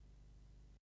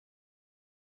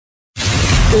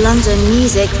London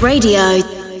Music Radio.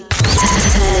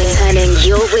 Turning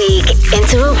your week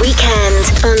into a weekend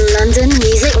on London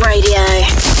Music Radio.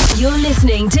 You're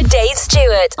listening to Dave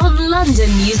Stewart on London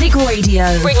Music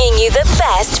Radio, bringing you the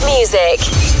best music.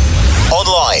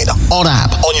 Online, on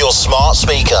app, on your smart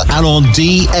speaker, and on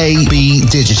DAB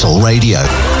digital radio.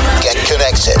 Get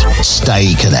connected.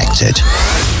 Stay connected.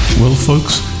 Well,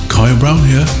 folks, Kaya Brown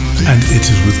here, and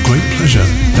it is with great pleasure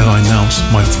that I announce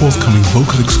my forthcoming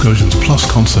Vocal Excursions Plus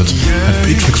concert at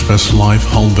Pizza Express Live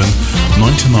Holborn,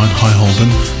 99 High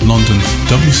Holborn, London,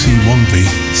 WC1B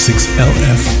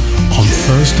 6LF on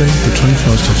Thursday, the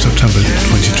 21st of September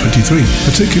 2023.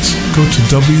 For tickets, go to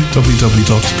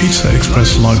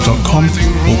www.pizzaexpresslive.com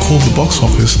or call the box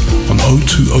office on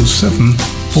 0207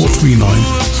 439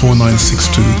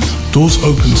 4962. Doors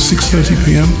open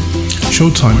 6:30pm.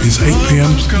 Showtime is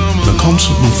 8pm. The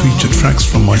concert will feature tracks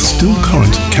from my still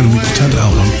current Can We Pretend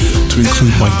album to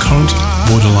include my current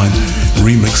Borderline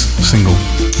remix single,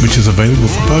 which is available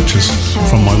for purchase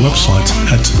from my website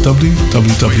at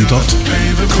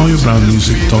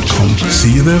www.kayabrownmusic.com.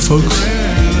 See you there, folks.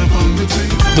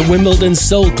 The Wimbledon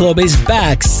Soul Club is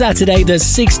back Saturday the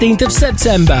 16th of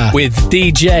September with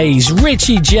DJs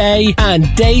Richie J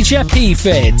and Deja P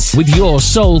Fit, with your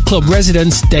Soul Club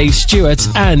residents Dave Stewart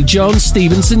and John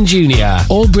Stevenson Jr.,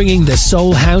 all bringing the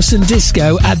soul, house and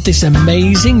disco at this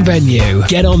amazing venue.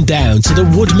 Get on down to the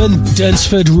Woodman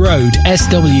Dunsford Road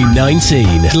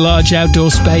SW19. Large outdoor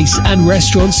space and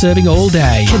restaurant serving all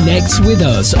day. Connect with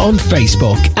us on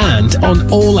Facebook and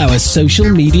on all our social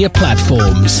media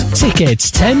platforms. Tickets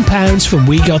 £10 from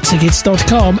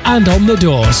WeGotTickets.com and on the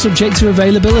door, subject to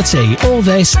availability. All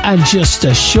this and just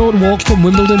a short walk from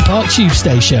Wimbledon Park Tube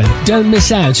Station. Don't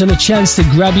miss out on a chance to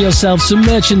grab yourself some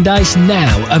merchandise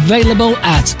now, available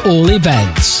at all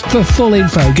events. For full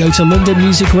info, go to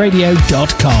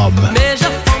londonmusicradio.com.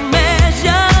 Measure for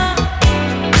measure,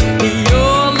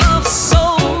 your love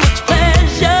so much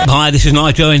pleasure. Hi, this is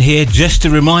Nigel in here, just to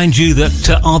remind you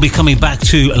that I'll be coming back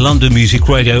to London Music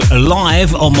Radio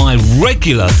live on my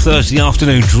regular Thursday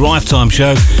afternoon drive time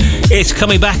show. It's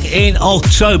coming back in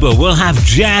October. We'll have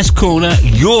Jazz Corner,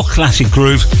 Your Classic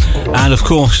Groove, and of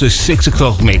course the 6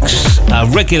 o'clock mix.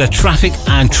 Regular traffic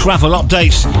and travel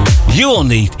updates. You'll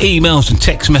need emails and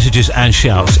text messages and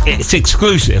shouts. It's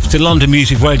exclusive to London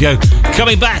Music Radio.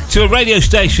 Coming back to a radio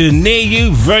station near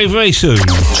you very, very soon.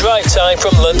 Drive time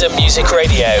from London Music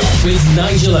Radio with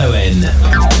Nigel Owen.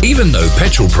 Even though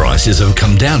petrol prices have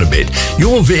come down a bit,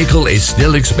 your vehicle is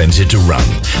still expensive to run.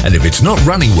 And if it's not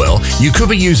running well, you could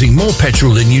be using more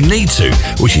petrol than you need to,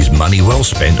 which is money well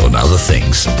spent on other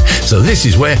things. So this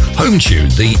is where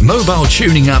HomeTune, the mobile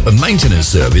tuning up and maintenance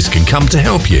service, can come to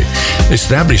help you.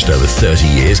 Established over 30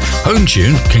 years,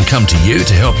 HomeTune can come to you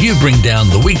to help you bring down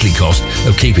the weekly cost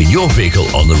of keeping your vehicle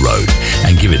on the road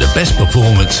and give it the best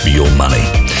performance for your money.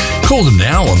 Call them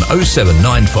now on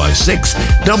 07956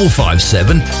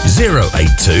 557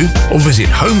 082 or visit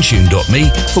hometune.me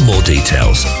for more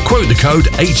details. Quote the code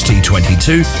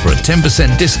HT22 for a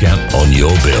 10% discount on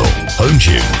your bill.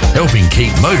 HomeTune, helping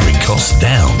keep motoring costs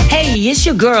down. Hey, it's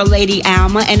your girl, Lady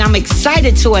Alma, and I'm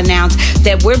excited to announce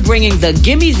that we're bringing the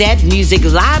Gimme That Music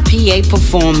live PA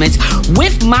performance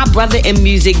with my brother in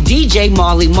music, DJ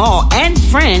Marley Marl, and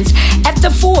friends at The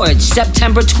Forge,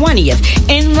 September 20th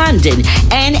in London,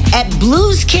 and at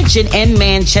Blues Kitchen in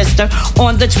Manchester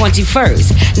on the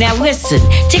 21st. Now listen,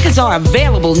 tickets are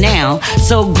available now,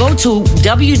 so go to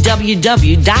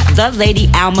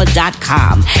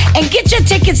www.theladyalma.com and get your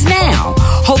tickets now.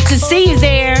 Hope to see you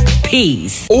there.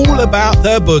 Peace. All about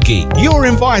the boogie. You're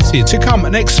invited to come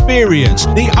and experience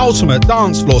the ultimate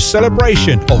dance floor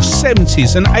celebration of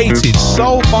 70s and 80s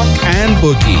soul, funk and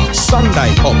boogie.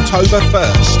 Sunday, October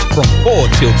 1st from 4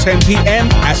 till 10 p.m.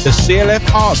 at the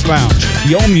CLF Arts Lounge.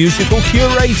 Your musical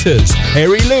curators,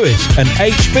 Harry Lewis and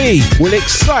HB, will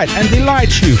excite and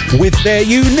delight you with their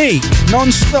unique,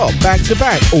 non-stop,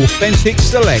 back-to-back, authentic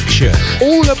selection.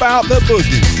 All about the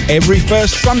boogie. Every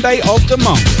first Sunday of the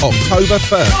month, October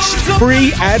 1st.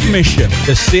 Free admission.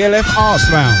 The CLF Arts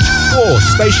Lounge, 4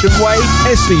 Station Way,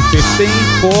 SE15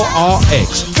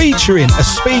 4RX. Featuring a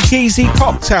speakeasy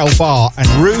cocktail bar and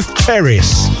roof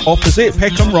terrace opposite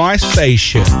Peckham Rice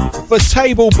Station. For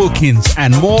table bookings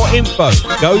and more info,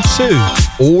 go to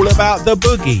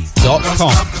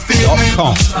allabouttheboogie.com.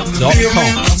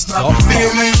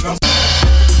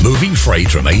 Moving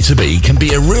freight from A to B can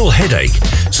be a real headache,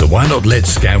 so So why not let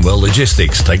Scanwell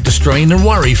Logistics take the strain and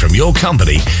worry from your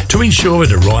company to ensure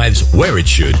it arrives where it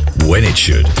should, when it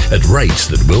should, at rates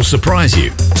that will surprise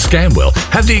you. Scanwell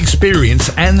have the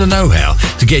experience and the know-how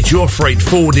to get your freight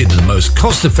forwarded in the most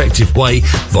cost-effective way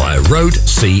via road,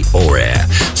 sea or air.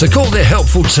 So call their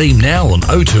helpful team now on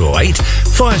 0208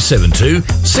 572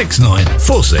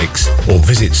 6946 or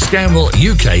visit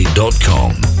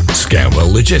scanwelluk.com.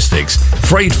 Scanwell Logistics,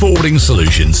 freight forwarding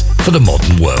solutions for the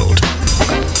modern world.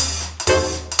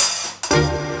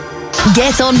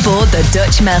 Get on board the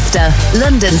Dutch Master,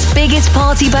 London's biggest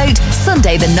party boat,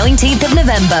 Sunday the 19th of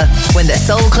November, when the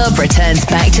Soul Club returns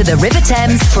back to the River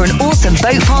Thames for an awesome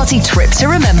boat party trip to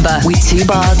remember. With 2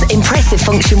 bars, impressive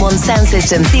Function 1 sound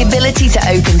systems, the ability to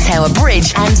open Tower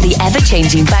Bridge, and the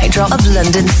ever-changing backdrop of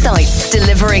London sights,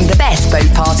 delivering the best boat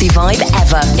party vibe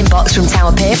ever. Inbox from Tower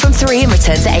Pier from 3 and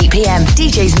return to 8 p.m.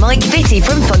 DJs Mike Vitti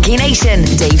from Funky Nation,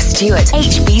 Dave Stewart,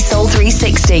 HB Soul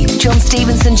 360, John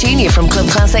Stevenson Jr. from Club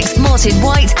Classics, Martin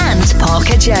White and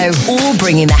Parker Joe, all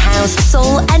bringing the house,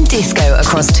 soul and disco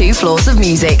across 2 floors of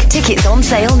music. Tickets on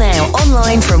sale now,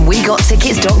 online from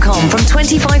wegottickets.com from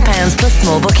 £25 plus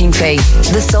small booking fee.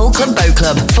 The Soul Club Boat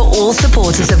Club, for all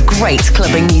supporters of great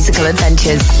clubbing musical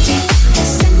adventures.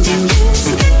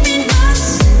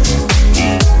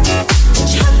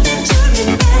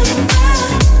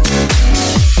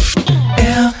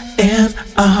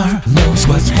 LNR knows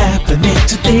what's happening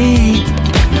today.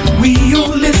 We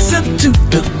all listen to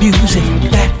the music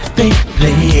that they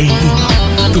play,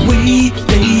 the way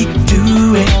they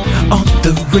do it on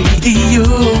the radio.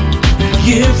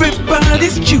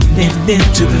 Everybody's tuning in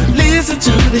to listen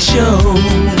to the show.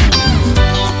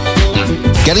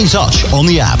 Get in touch on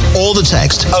the app or the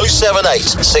text 078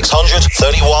 600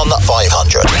 31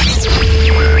 500.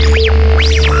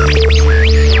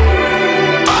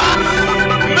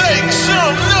 Make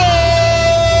some noise!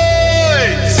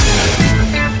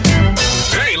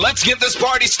 Hey, let's get this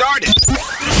party started.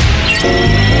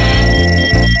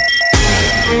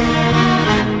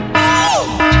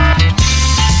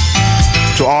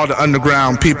 To all the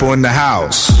underground people in the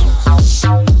house.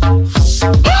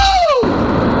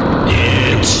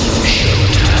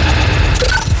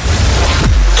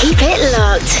 Keep it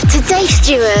locked to Dave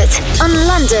Stewart on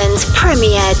London's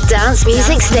premier dance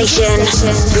music station,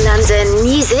 London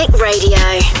Music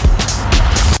Radio.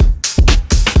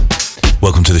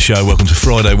 Welcome to the show, welcome to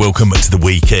Friday, welcome to the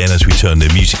weekend as we turn the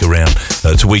music around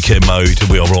to weekend mode.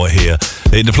 We are right here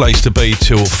in the place to be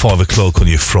till 5 o'clock on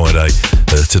your Friday.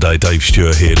 Today, Dave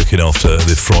Stewart here looking after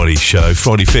the Friday show,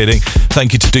 Friday Feelin.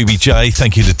 Thank you to Doobie J,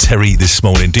 thank you to Terry this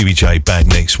morning. Doobie J back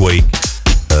next week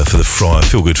for the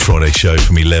Feel Good Friday show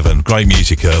from 11. Great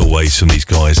music always from these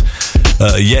guys.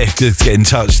 Get in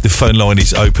touch. The phone line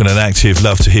is open and active.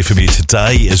 Love to hear from you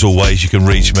today. As always, you can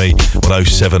reach me on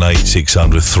 078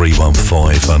 600 31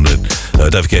 500.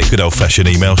 Don't forget, good old-fashioned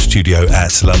email,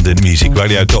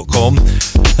 studio@londonmusicradio.com.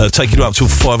 Taking you up till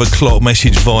 5 o'clock.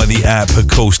 Message via the app. Of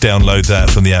course, download that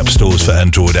from the app stores for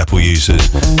Android, Apple users.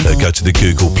 Go to the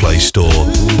Google Play Store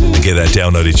and get that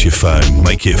downloaded to your phone.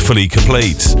 Make it fully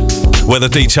complete. Weather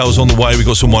details on the way. We've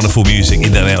got some wonderful music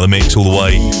in and out of the mix all the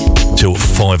way till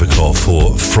 5 o'clock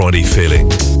for Friday Feelin.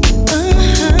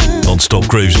 Non-stop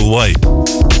grooves all the way.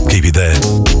 Keep it there.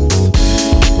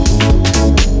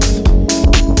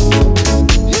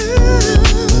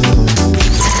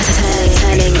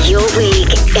 Turning your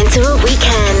week into a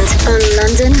weekend on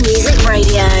London Music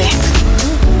Radio.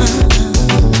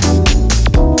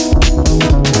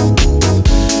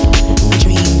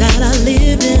 Dream that I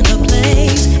lived in a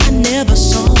place I never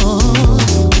saw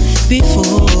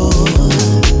before.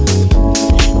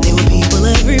 There were people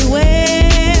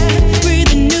everywhere,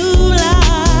 breathing new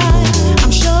life,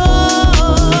 I'm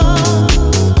sure.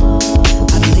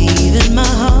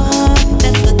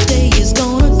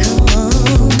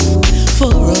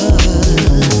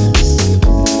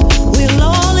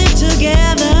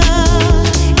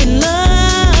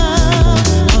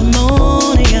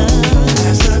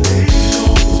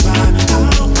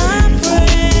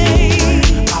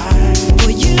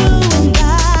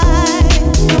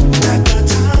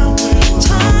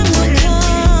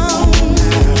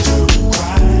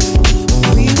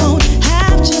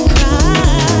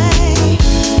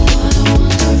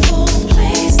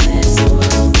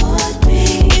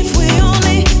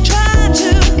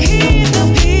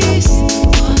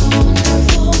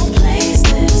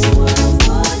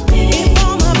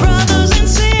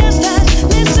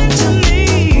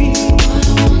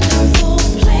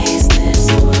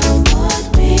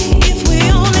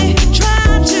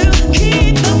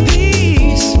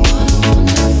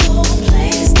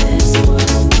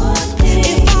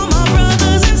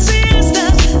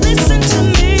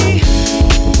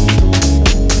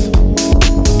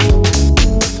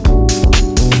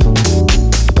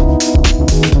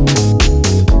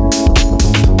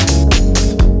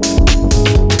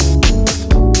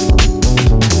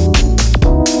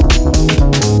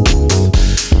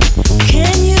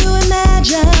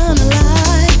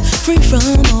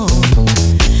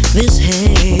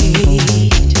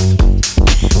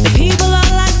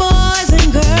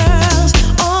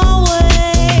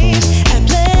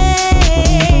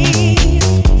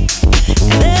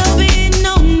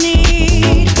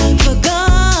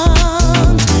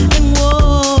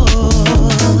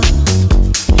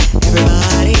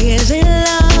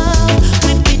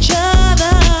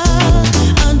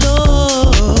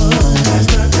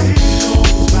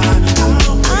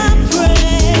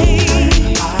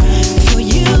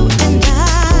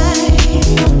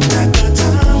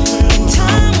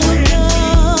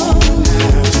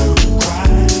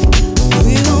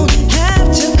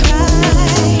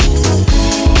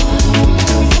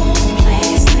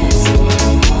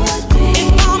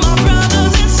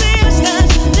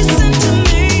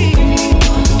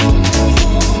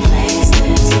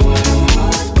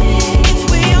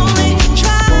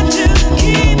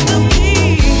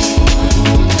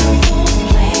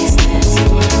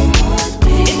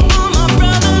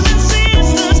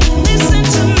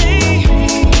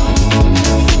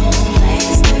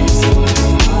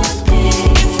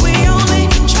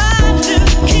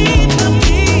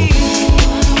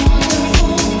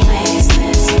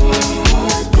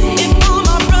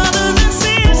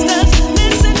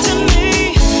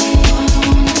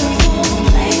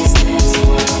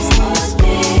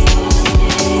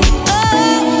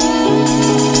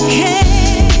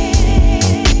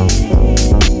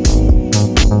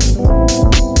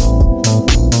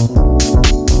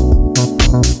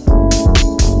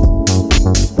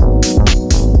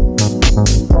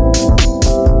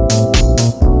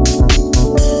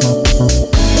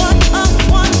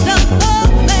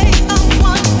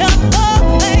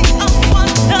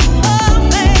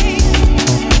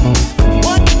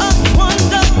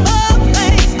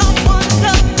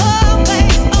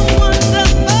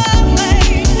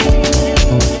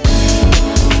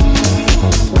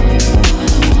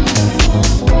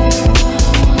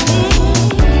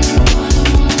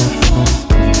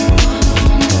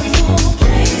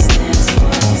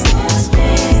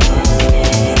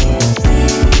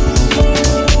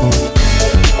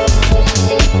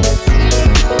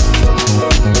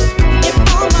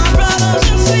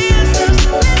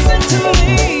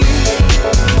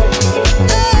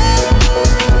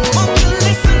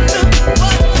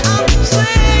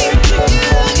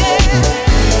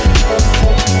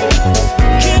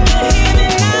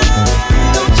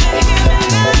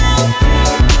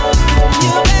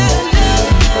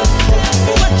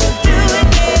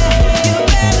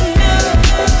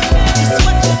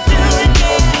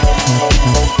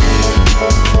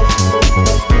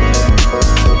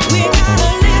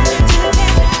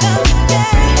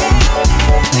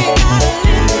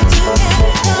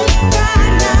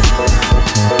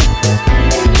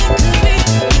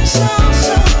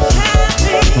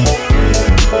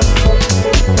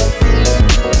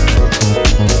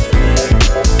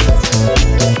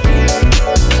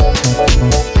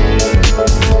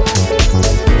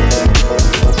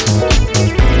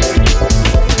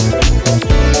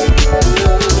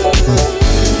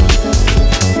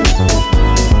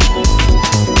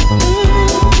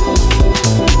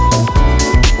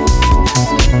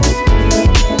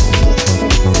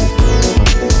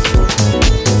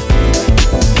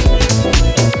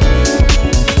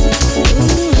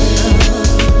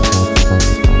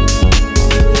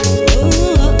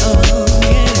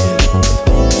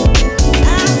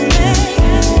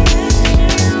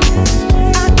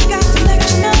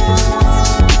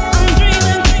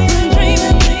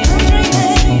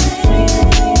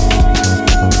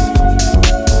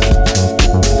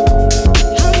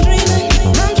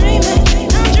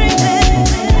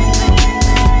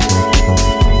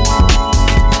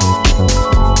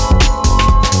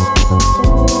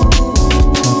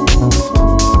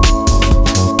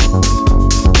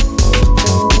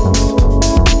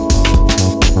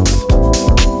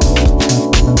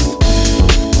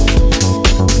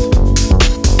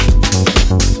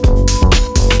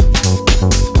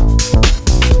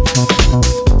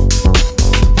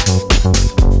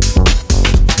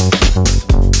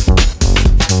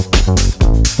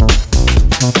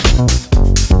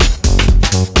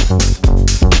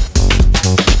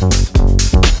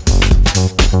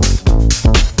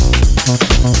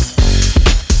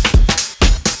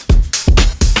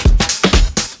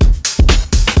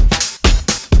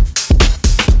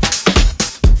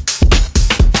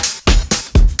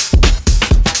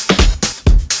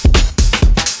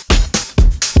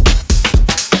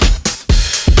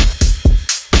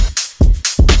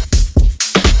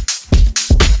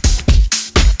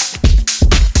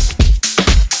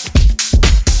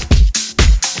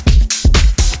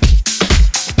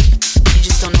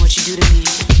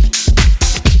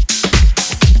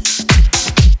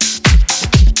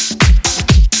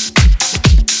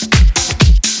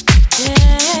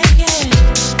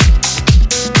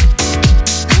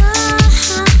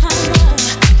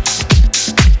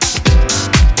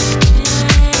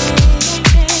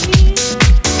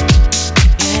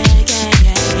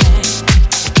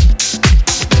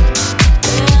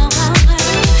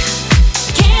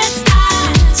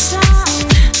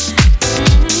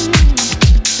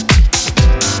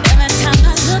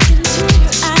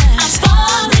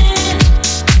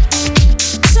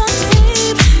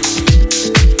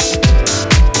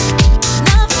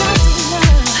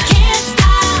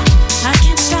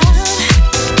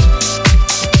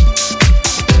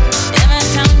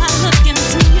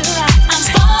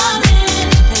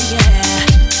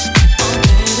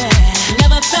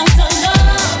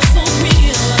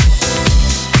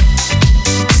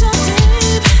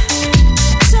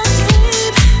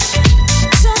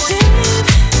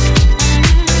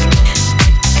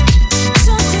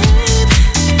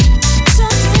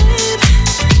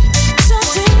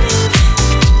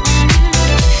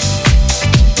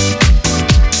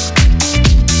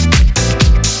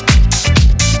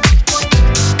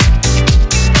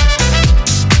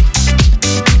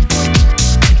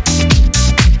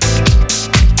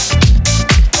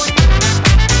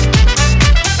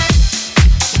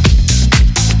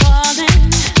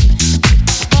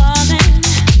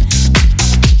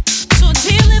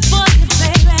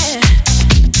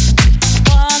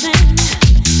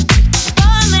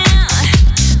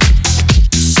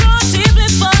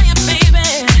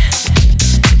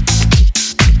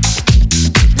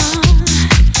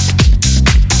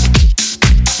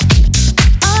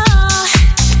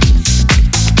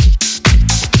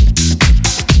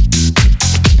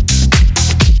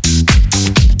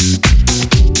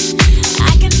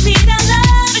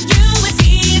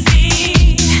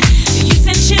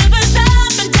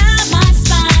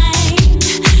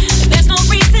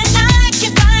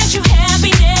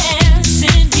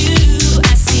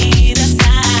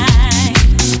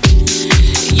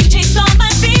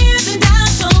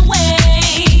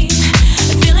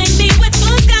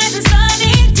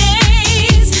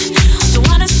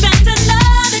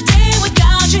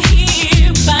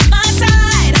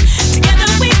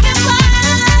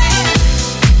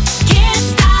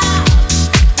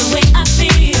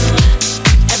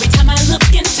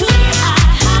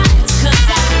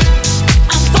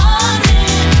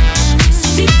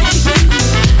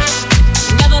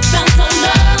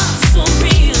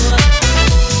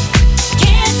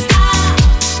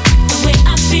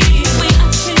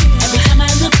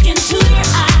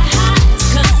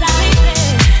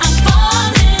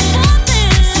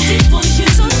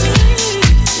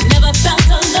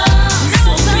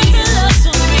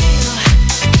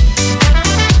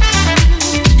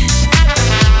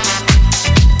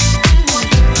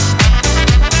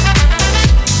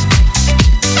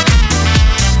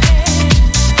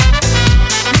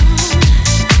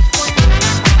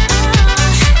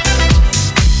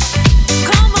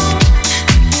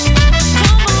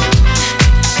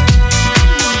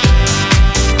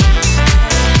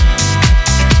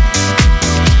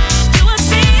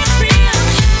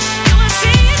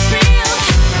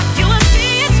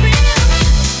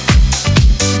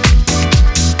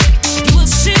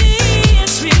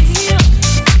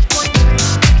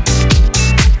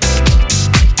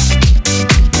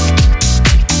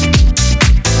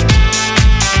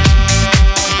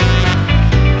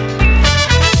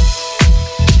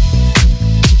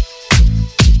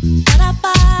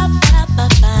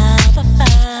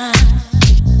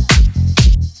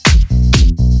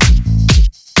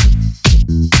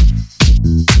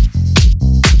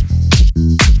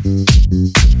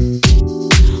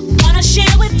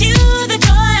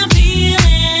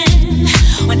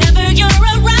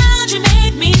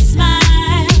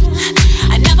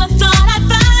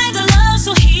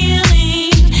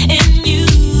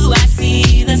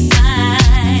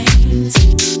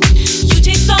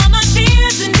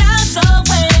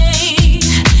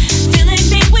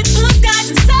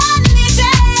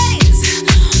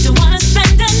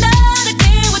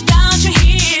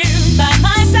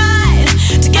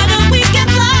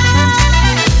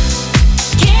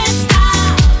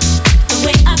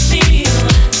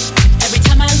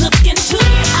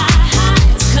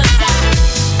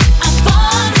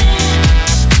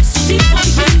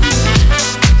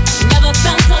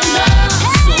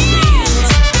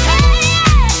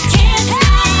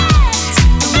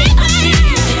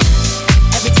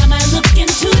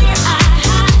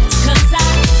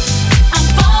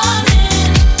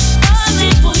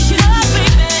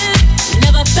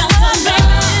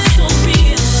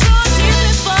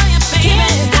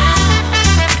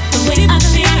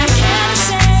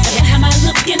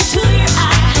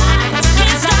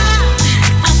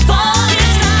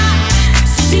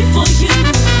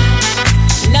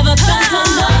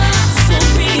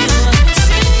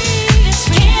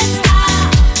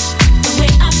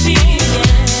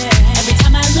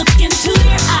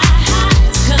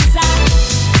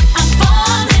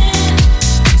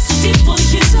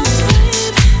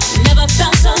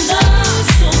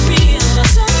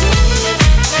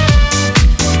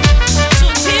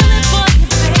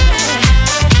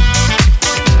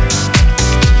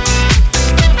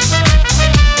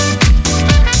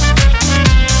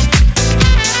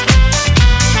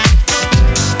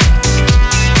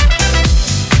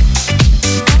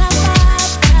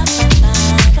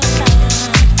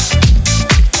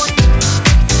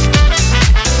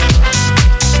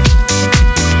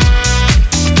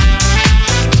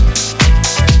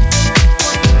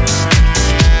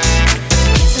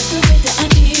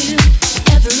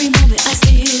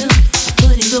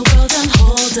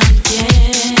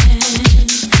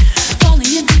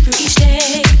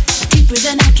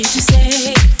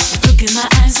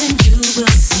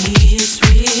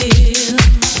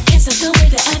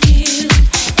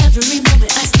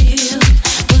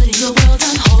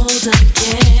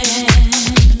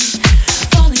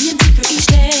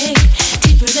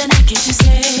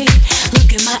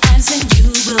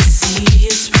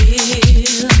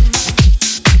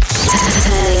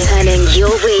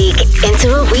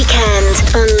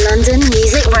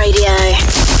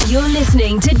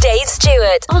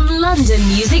 Stewart on London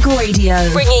Music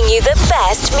Radio, bringing you the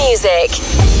best music.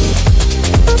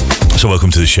 So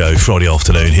welcome to the show, Friday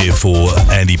afternoon here for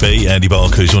Andy B. Andy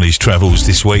Barker, who's on his travels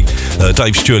this week.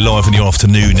 Dave Stewart live in your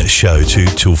afternoon show, 2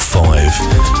 till 5.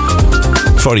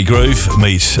 Friday Groove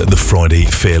meets the Friday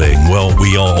Feeling. Well,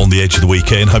 we are on the edge of the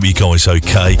weekend. Hope you guys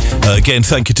okay. Again,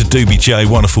 thank you to Doobie J.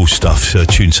 Wonderful stuff,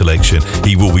 tune selection.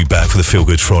 He will be back for the Feel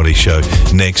Good Friday show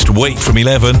next week from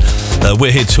 11.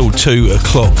 We're here till 2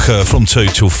 o'clock, from 2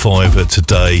 till 5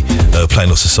 today, playing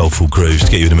lots of soulful grooves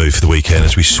to get you in the mood for the weekend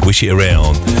as we swish it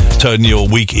around. Turn your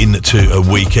week into a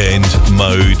weekend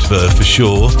mode for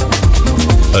sure.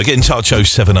 Get in touch,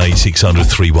 078 600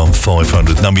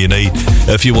 31500, number you need.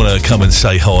 If you want to come and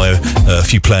say hi, a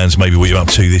few plans, maybe what you're up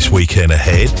to this weekend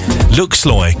ahead. Looks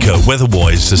like,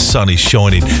 weather-wise, the sun is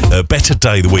shining. A better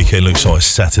day the weekend looks like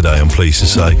Saturday, I'm pleased to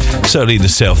say. Certainly in the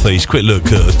southeast. Quick look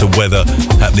at the weather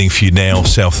happening for you now,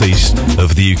 southeast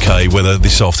of the UK. Weather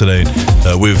this afternoon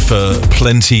with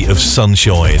plenty of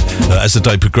sunshine. As the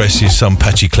day progresses, some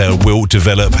patchy cloud will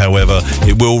develop. However,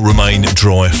 it will remain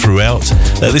dry throughout.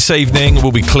 This evening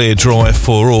will be clear, dry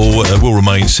for all. Will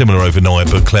remain similar overnight,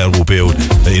 but cloud will build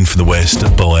in from the west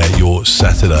by your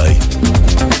Saturday.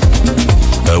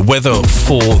 Weather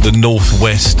for the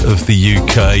northwest of the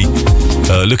UK,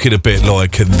 looking a bit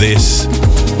like this.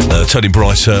 Turning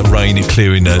brighter, rain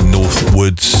clearing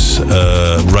northwards.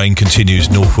 Rain continues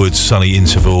northwards, sunny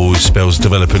intervals, spells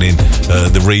developing in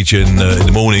the region in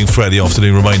the morning, throughout the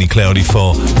afternoon, remaining cloudy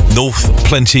far north.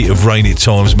 Plenty of rain at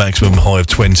times, maximum high of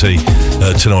 20.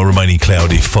 Tonight, remaining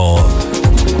cloudy far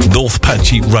north,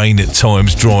 patchy rain at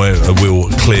times, dry will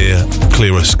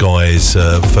clearer skies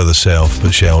further south,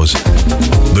 but showers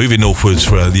moving northwards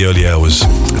for the early hours.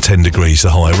 10 degrees the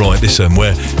high. Right, listen,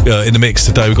 we're in the mix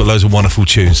today. We've got loads of wonderful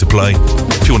tunes to play.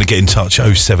 If you want to get in touch,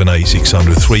 078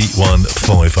 600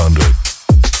 31500.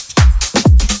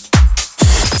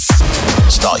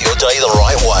 Start your day the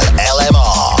right way.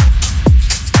 LMR.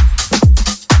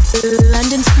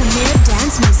 London's premier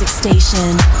dance music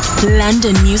station,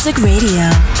 London Music Radio.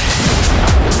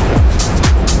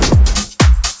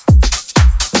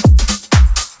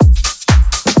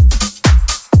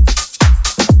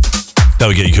 Don't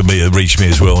forget, you can reach me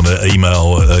as well on an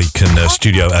email. You can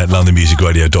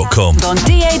studio@londonmusicradio.com. On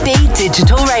DAB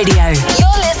Digital Radio.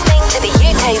 You're listening to the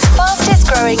UK's fastest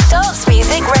growing dance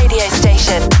music radio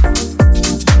station.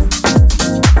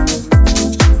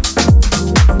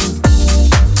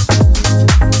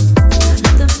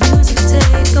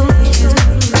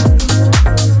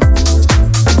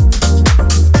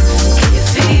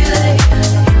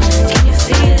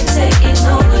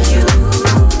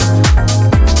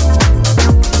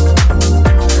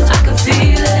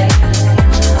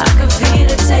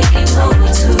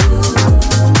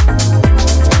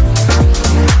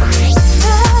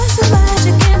 There's a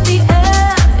magic in the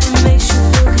air.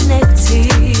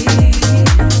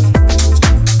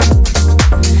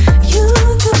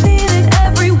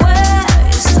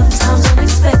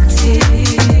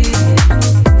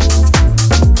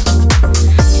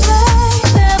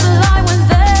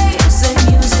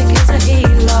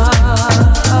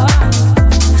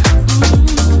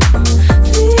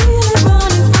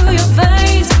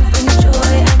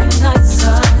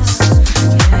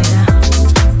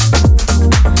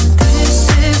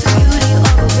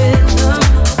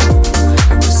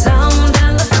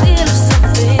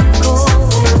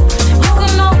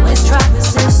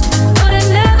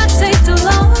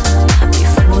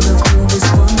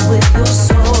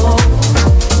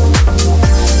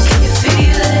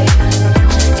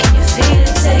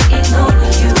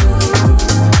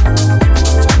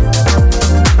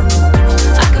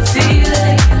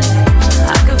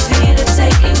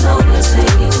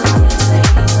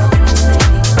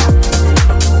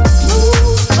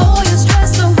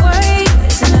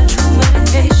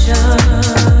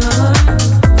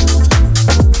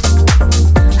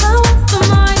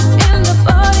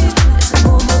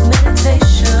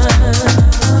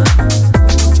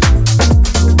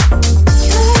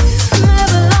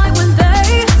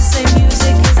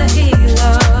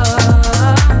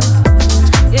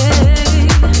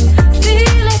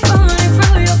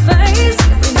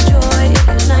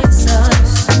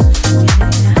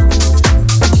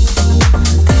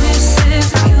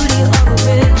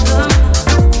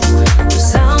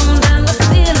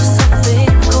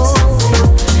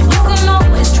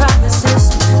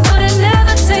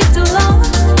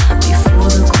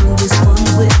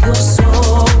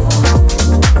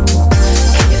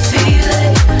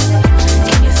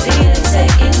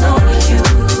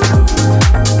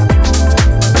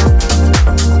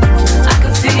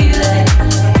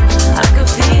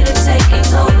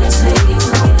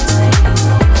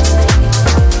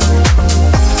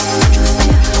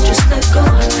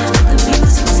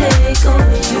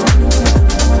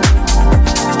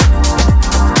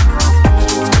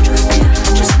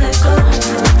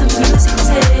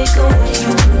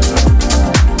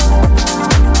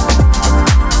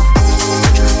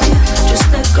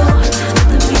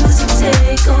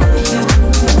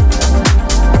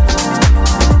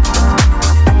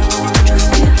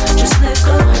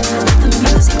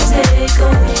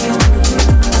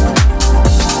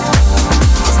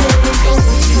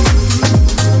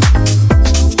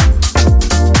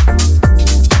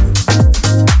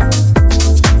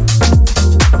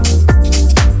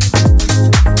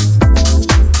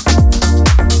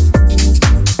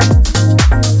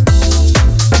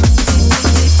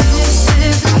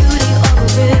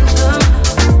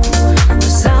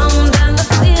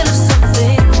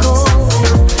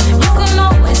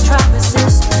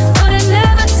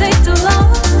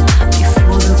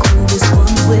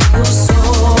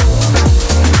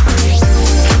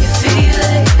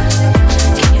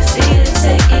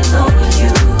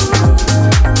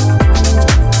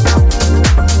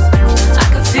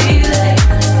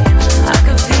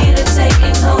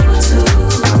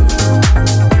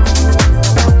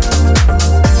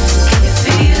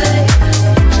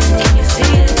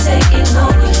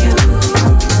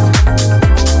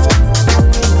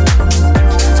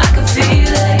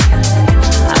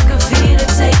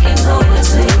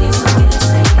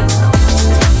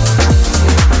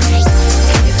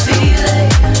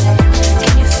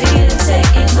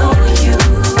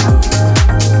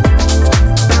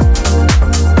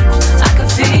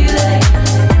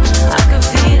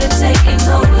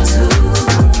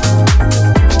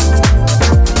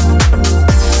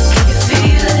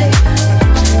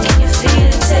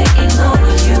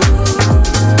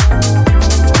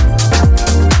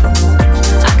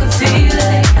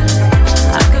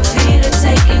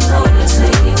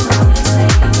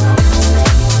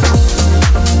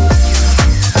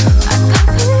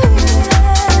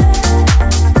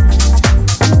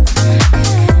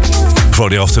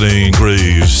 afternoon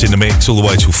grooves in the mix all the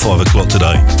way till 5 o'clock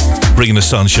today. Bringing the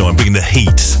sunshine, bringing the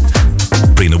heat,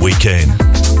 bringing the weekend.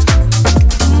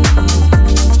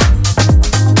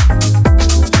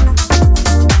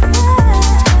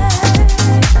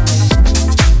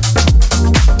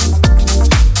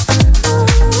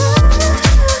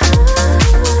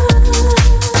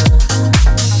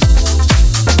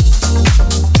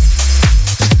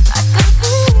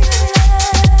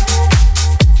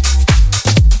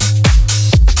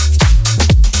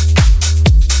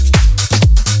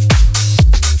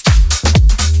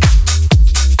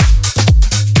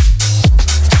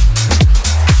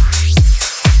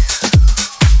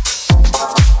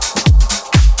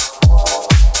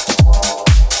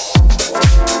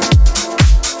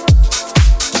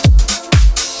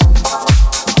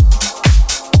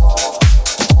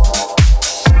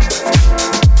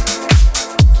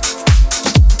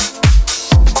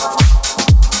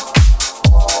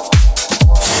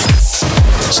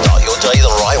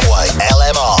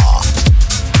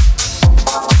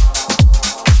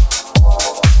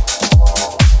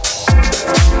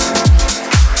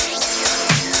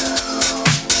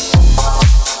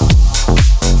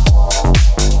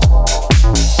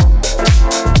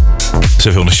 So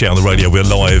if you want to shout on the radio, we're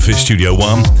live at Studio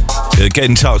 1. Get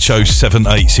in touch,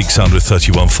 078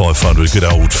 31 500. Good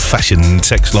old fashioned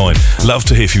text line. Love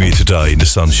to hear from you today in the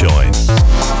sunshine.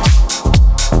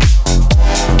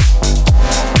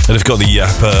 And if you've got the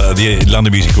app, the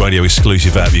London Music Radio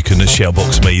exclusive app, you can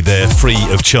shoutbox me there, free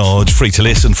of charge, free to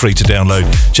listen, free to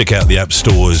download. Check out the app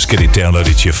stores, get it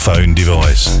downloaded to your phone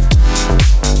device.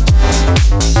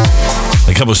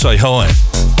 And come and say hi.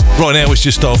 Right now it's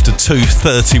just after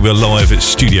 2:30. We're live at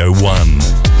Studio 1,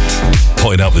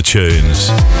 potting up the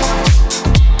tunes.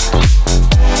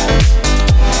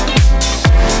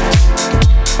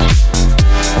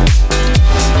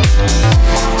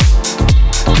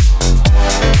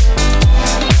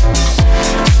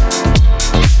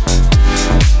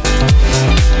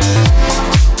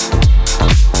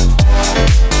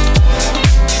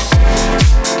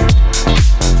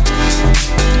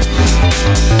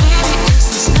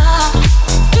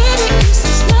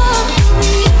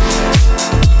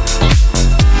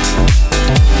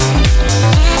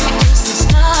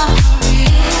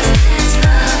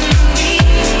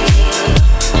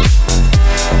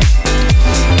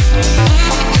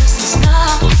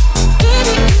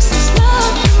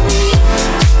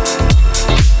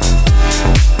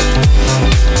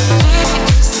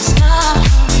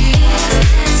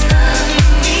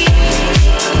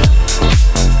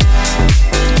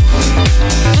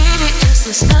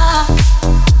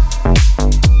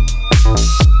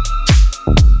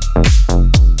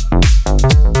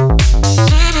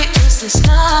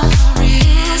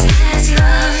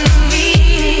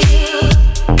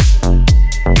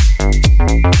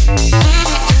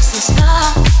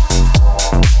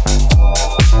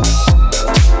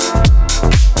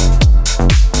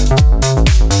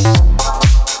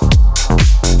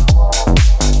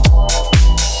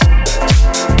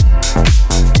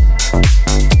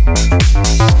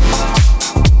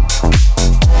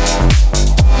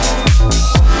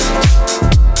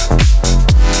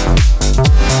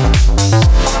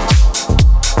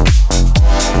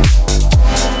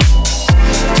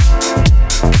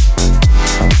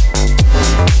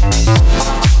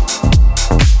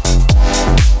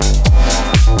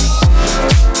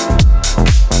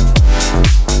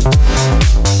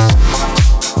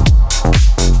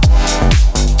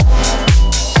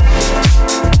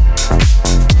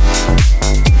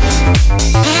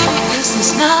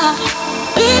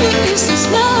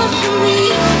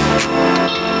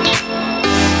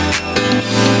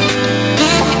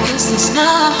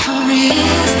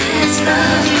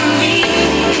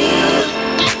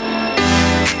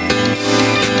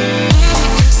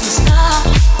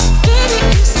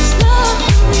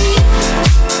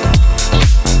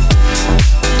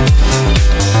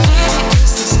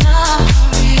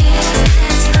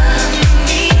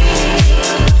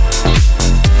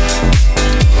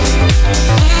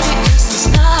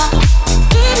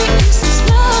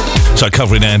 So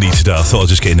covering Andy today, I thought I'd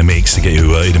just get in the mix to get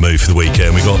you in the mood for the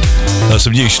weekend. We've got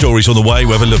some new stories on the way.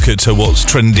 We'll have a look at what's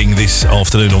trending this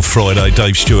afternoon on Friday.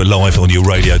 Dave Stewart live on your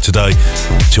radio today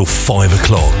till 5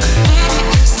 o'clock.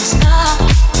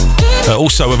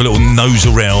 Also have a little nose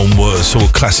around what sort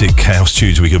of classic house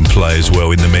tunes we can play as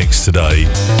well in the mix today.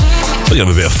 We're going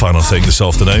to have a bit of fun, I think, this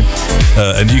afternoon.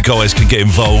 And you guys can get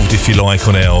involved if you like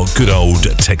on our good old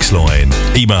text line,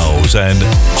 emails and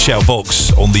shout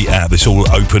box on the app. It's all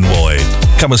open wide.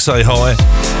 Come and say hi.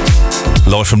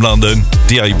 Live from London,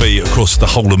 DAB across the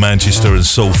whole of Manchester and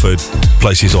Salford,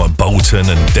 places like Bolton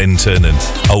and Denton and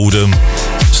Oldham,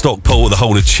 Stockport, the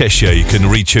whole of Cheshire. You can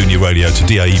retune your radio to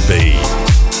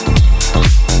DAB.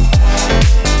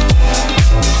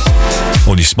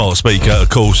 On your smart speaker, of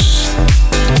course,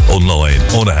 online,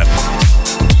 on app.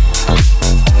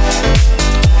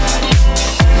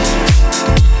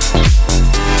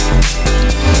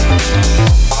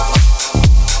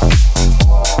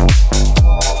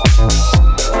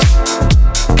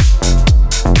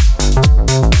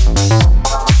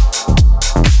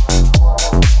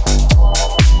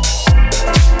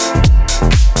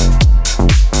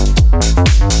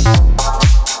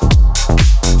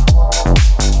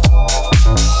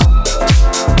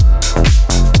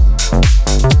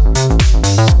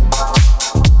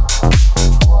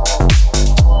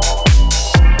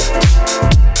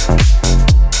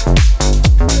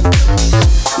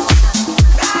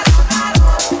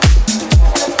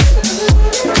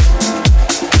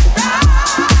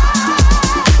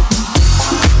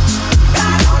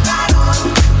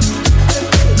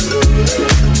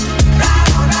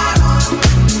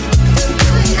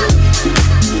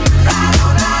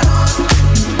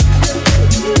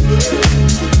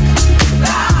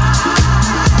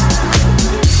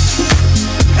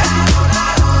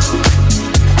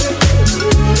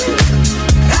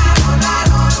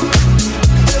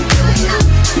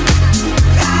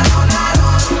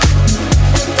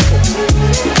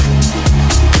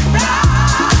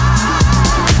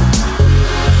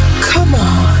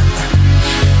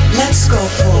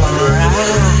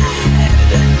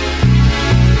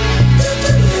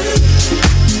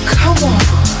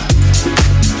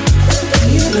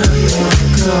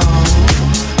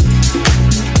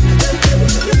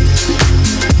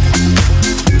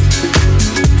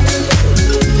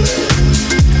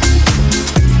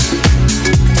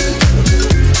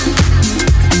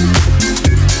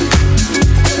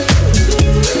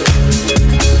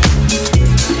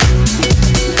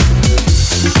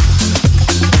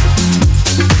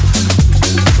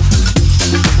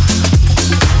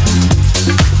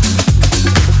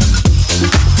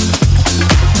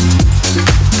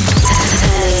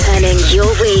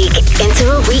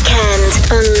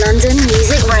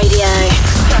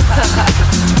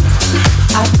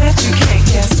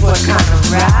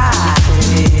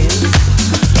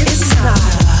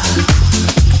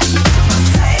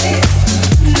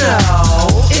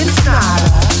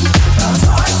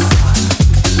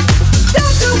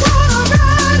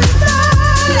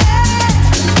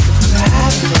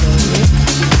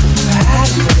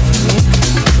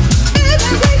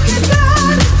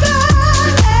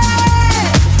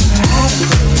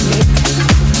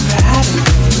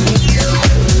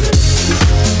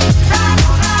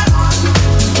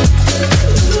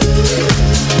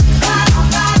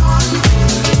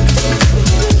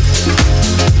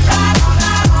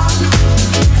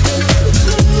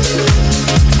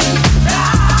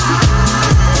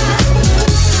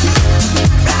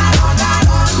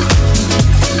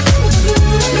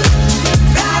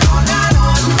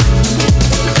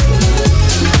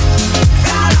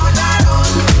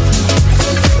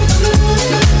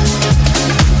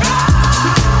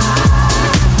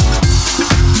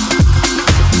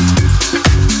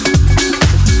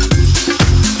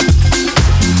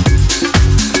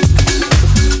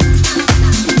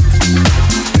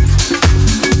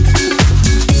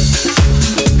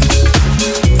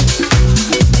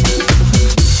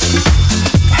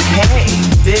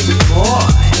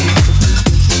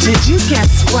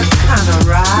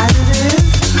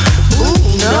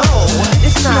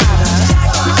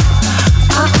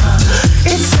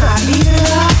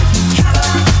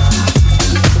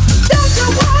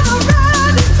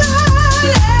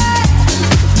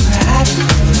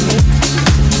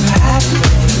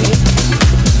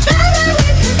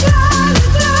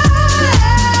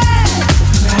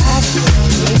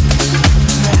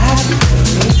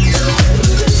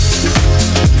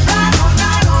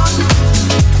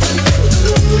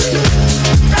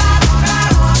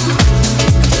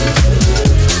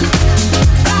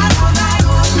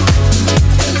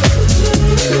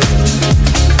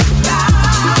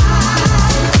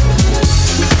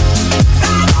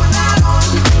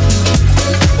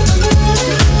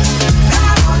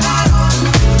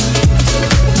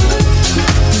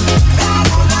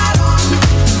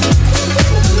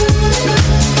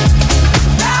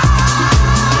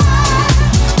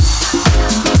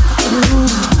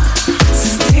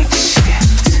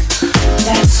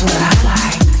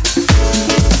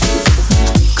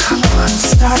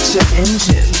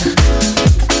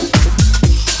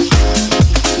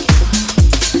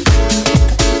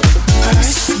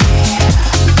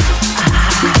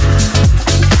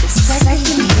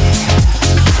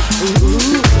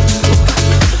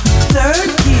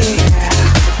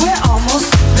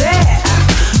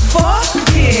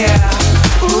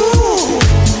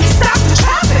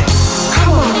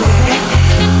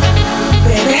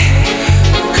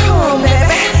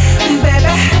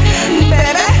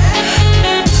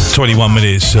 21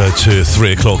 minutes to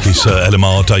 3 o'clock. It's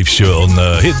LMR, Dave Stewart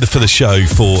on hit for the show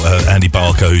for Andy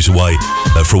Barker, who's away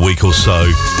for a week or so.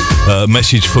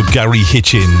 Message for Gary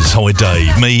Hitchens. Hi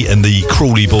Dave, me and the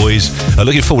Crawley boys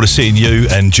looking forward to seeing you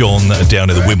and John down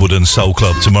at the Wimbledon Soul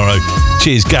Club tomorrow.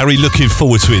 Cheers Gary, looking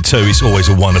forward to it too. It's always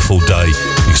a wonderful day,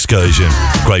 excursion,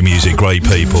 great music, great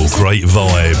people, great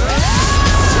vibe.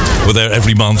 We're there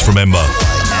every month, remember.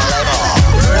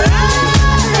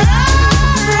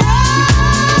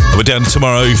 We're down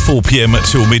tomorrow, 4 p.m.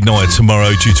 till midnight tomorrow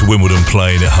due to Wimbledon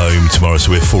playing at home tomorrow.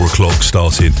 So we're 4 o'clock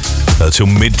starting till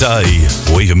midday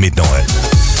or even midnight.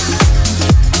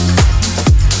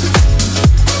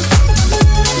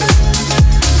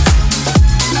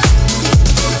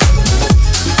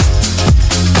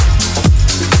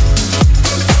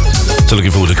 So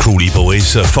looking forward to Crawley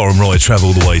boys. Foreign ride travel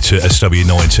all the way to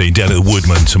SW19 down at the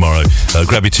Woodman tomorrow.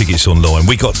 Grab your tickets online.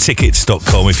 We got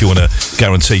tickets.com if you want to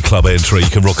guarantee club entry. You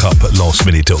can rock up at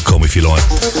lastminute.com if you like.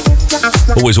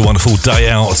 Always a wonderful day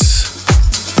out.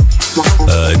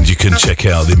 And you can check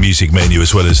out the music menu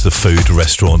as well as the food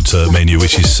restaurant menu,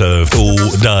 which is served all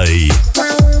day.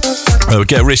 We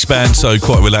get a wristband, so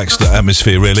quite relaxed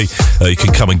atmosphere really. You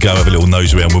can come and go, have a little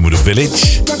nose around Wimbledon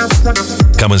Village.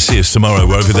 Come and see us tomorrow.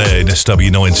 We're over there in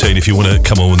SW19 if you want to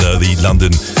come on the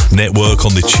London network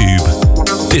on the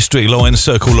Tube District Line,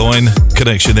 Circle Line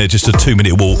connection there, just a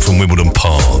 2-minute walk from Wimbledon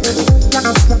Park.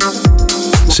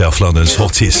 South London's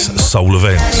hottest soul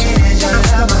event.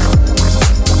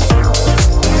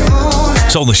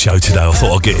 So on the show today, I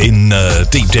thought I'd get in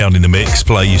deep down in the mix,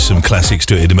 play you some classics,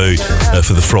 do it in the mood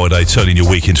for the Friday, turning your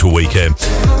week into a weekend.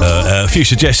 A few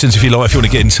suggestions if you like. If you want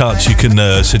to get in touch, you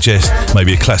can suggest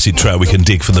maybe a classic track we can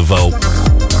dig from the vault.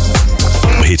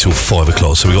 We're here till 5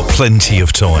 o'clock, so we've got plenty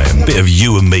of time. Bit of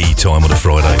you and me time on a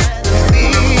Friday.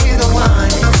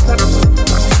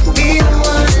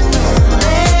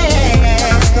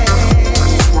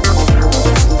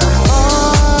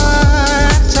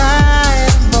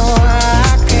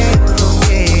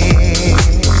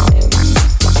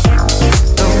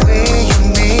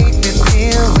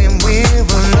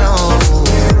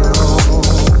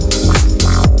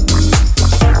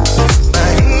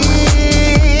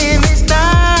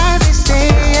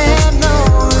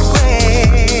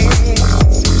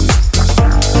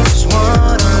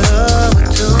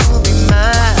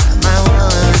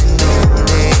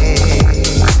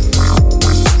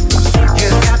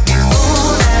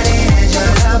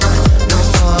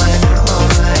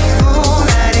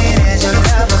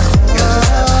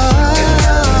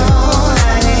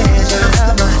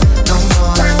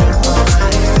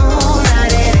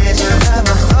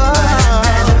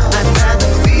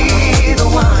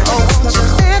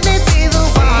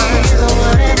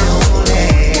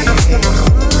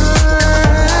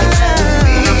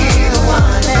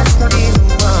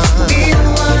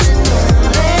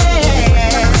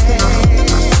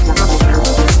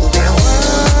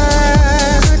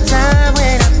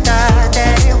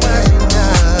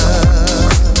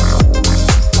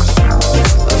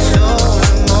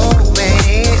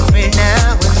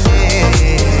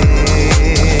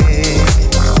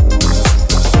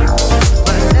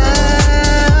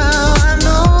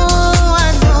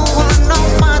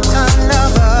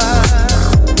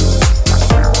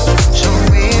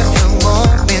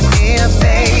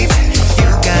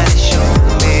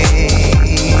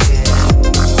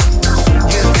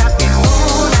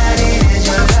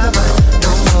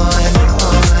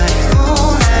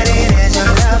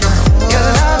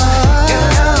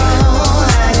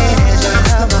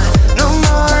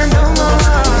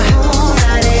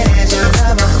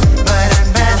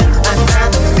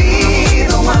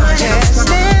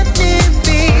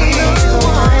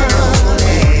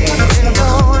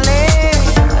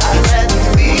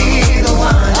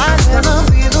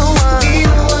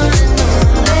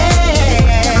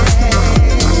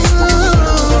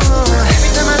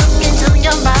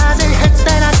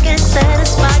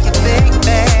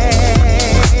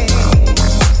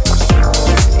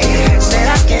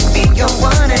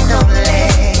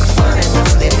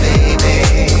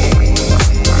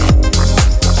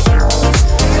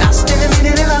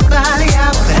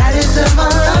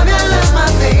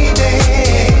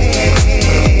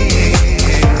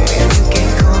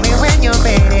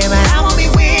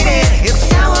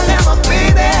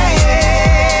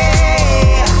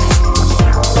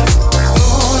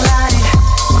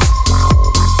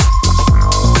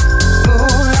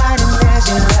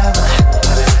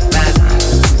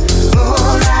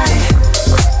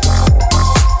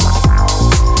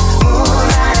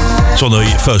 So on the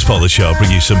first part of the show, I'll bring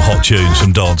you some hot tunes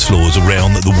from dance floors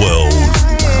around the world.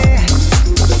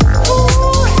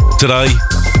 Today,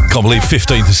 Can't believe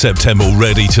 15th of September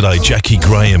already today. Jackie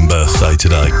Graham birthday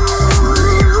today.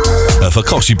 If I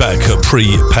cast you back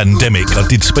pre-pandemic, I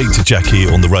did speak to Jackie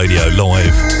on the radio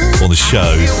live on the show.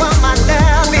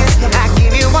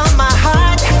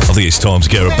 I think it's time to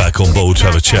get her back on board to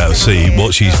have a chat and see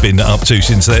what she's been up to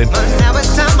since then. Now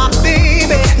it's time, my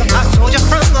baby. I told you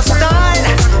from the start,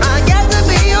 I got to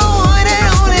be your one and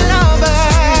only lover.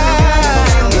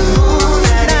 You know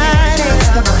that I ain't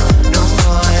lover. No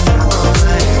more, no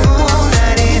more. You know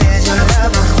that it is your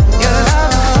lover. Your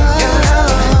lover, your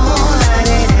lover. You know that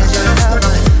it is your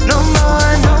lover. No more,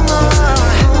 no more.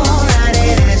 You know that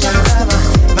it is your lover.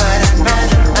 But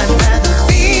I'd rather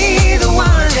be the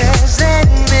one that's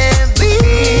letting me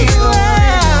be the one.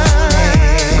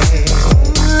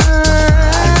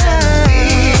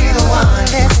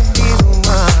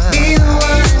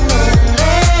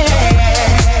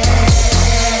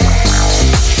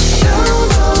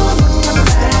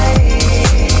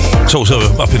 So also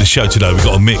up in the show today, we've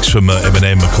got a mix from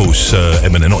Eminem, of course,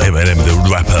 Eminem, not Eminem, the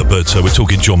rapper, but we're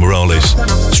talking John Morales.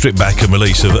 Stripped back and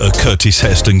release of a Curtis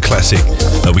Heston classic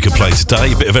we can play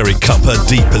today. A bit of Eric Cupper,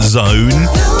 Deeper Zone.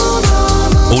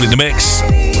 All in the mix.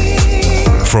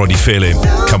 Friday Feelin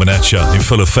coming at you in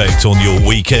full effect on your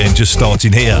weekend, just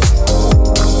starting here.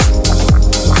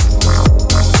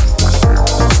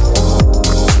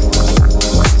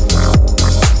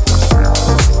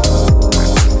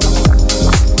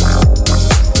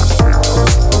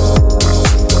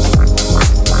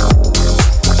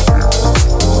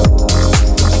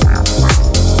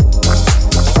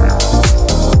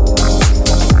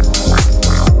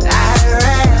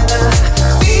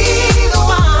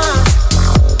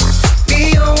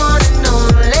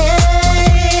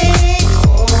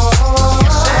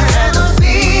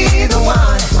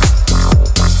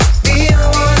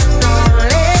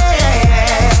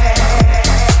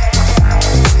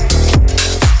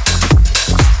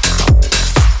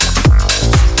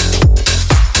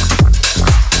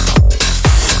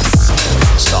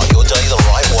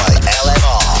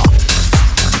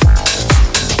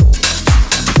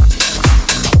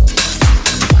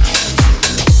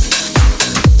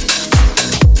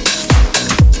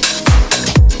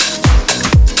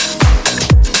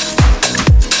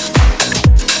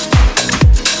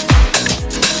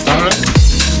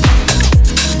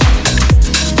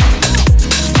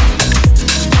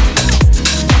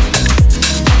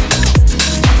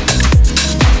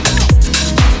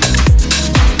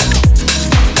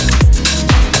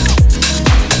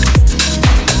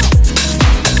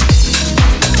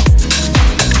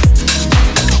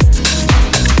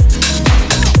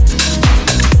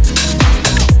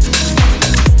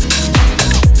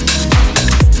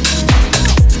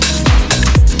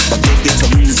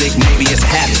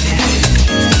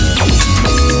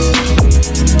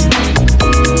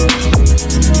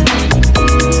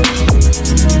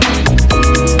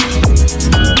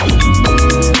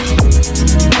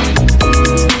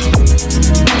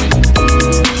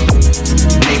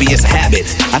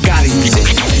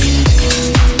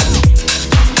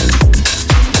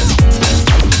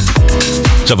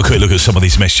 Have a quick look at some of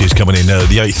these messages coming in.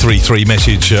 The 833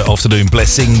 message, afternoon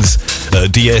blessings,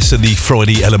 DS and the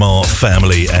Friday LMR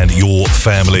family and your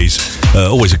families.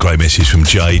 Always a great message from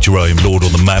Jay, Jerome, Lord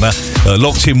on the Manor.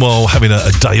 Locked in while having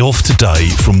a day off today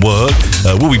from work.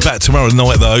 We'll be back tomorrow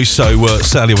night though, so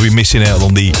sadly we'll be missing out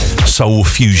on the Soul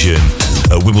Fusion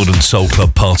Wimbledon Soul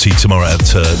Club party tomorrow at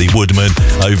the Woodman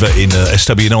over in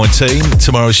SW19.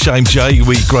 Tomorrow's shame, Jay. It'll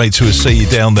be great to see you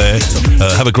down there.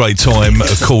 Have a great time,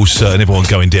 of course, and everyone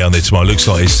going down there tomorrow. Looks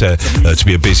like it's to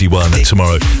be a busy one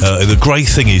tomorrow. The great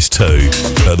thing is too,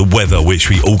 the weather, which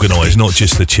we organise, not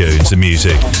just the tunes, the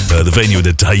music, the venue and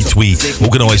the date. We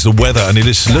organise the weather, and it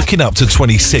is looking up to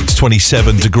 26,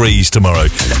 27 degrees tomorrow.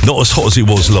 Not as hot as it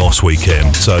was last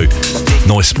weekend, so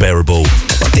nice, bearable.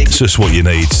 It's just what you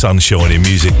need. Sun shining,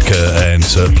 music and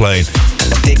playing,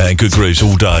 and good grooves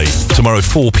all day. Tomorrow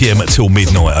 4 p.m. till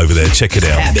midnight over there. Check it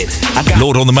out.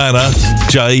 Lord on the Manor,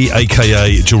 Jay,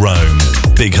 aka Jerome.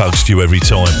 Big hugs to you every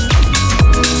time.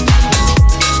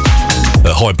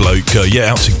 Hi bloke,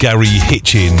 out to Gary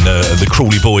Hitchin. The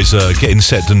Crawley boys are getting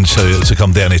set to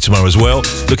come down here tomorrow as well.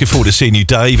 Looking forward to seeing you,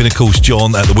 Dave, and of course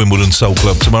John at the Wimbledon Soul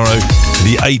Club tomorrow.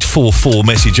 The 844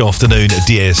 message afternoon at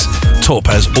DS. Top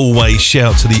as always.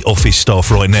 Shout to the office staff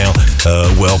right now.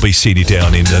 I'll be seeing you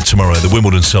down in tomorrow at the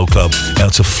Wimbledon Soul Club.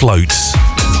 Out to Floats.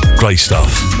 Great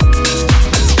stuff.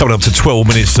 Coming up to 12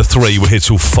 minutes to 3. We're here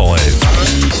till 5.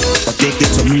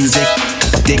 Addicted to music,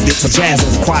 addicted to jazz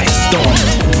and quiet storm.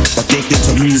 Addicted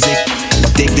to music,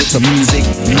 addicted to music,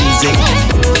 music.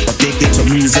 Addicted to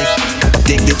music,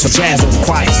 addicted to jazz and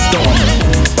quiet storm.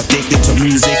 Addicted Addicted to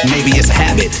music, maybe it's a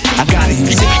habit. I gotta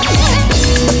use it.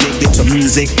 Addicted to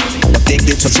music,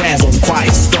 addicted to jazz on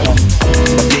quiet storm.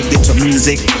 Addicted to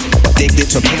music, addicted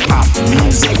to hip hop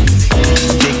music.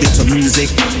 Addicted to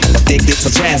music, addicted to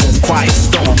jazz on quiet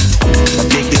storm.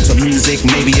 Addicted to music,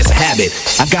 maybe it's a habit.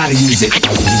 I gotta use it.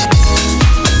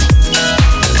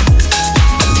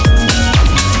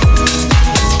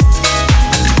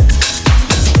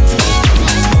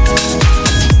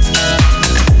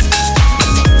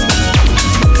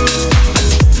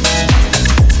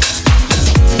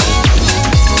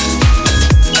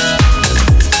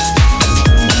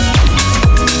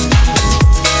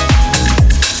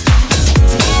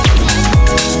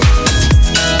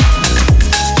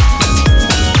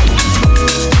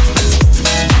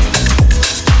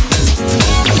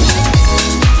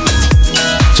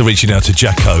 So reaching out to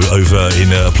Jacko over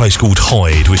in a place called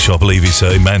Hyde, which I believe is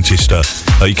in Manchester.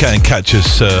 You can catch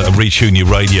us and retune your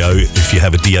radio if you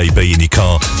have a DAB in your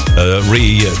car.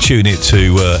 Retune it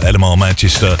to LMR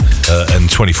Manchester and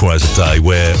 24 hours a day,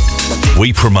 where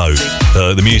we promote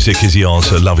the music is the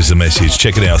answer, love is the message.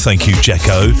 Check it out. Thank you,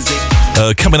 Jacko.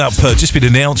 Coming up, just been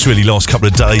announced really last couple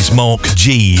of days, Mark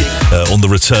G on the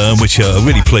return, which I'm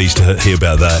really pleased to hear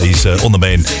about that. He's on the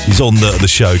mend. He's on the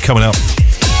show coming up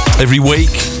every week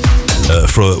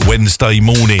for Wednesday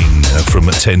morning from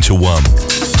 10 to 1.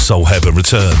 Soul Heaven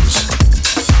returns.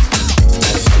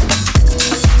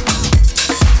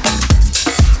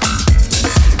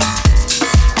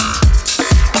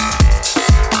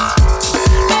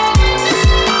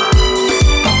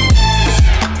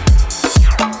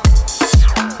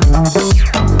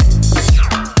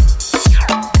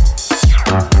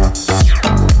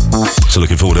 So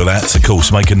looking forward to that. Of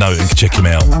course, make a note and check him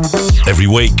out every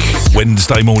week,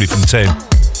 Wednesday morning from 10.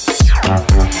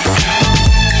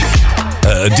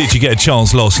 Did you get a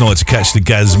chance last night to catch the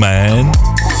Gazman?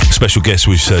 Special guest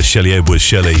was Shelley Edwards.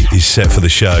 Shelley is set for the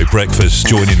show. Breakfast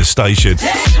joining the station.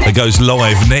 It goes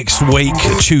live next week,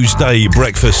 Tuesday,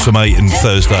 breakfast from 8 and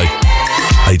Thursday,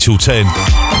 8 till 10. 2,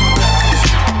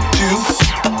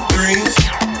 3,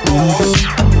 4,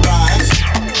 5,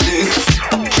 6,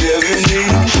 7,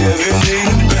 8, 7,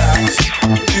 8, back.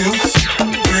 2,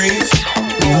 3,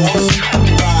 4,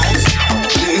 5,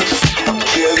 6,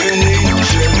 7, 8,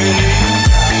 7,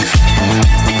 8.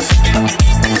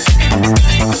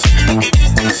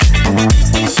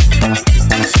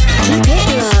 Keep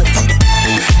it locked.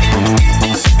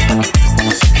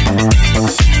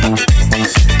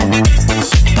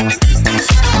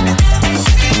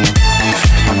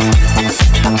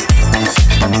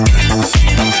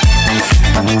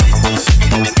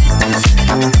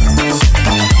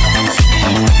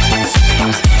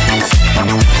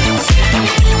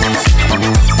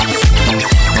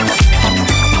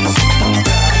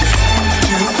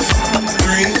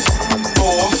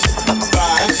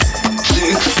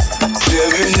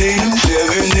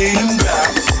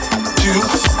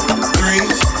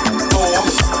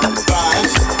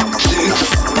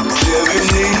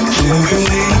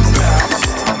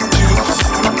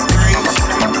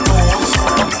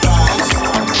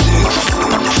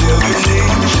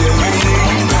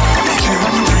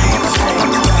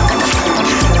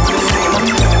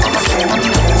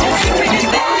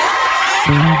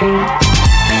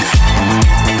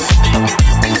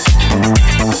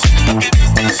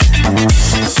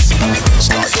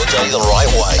 Start your day the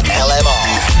right way.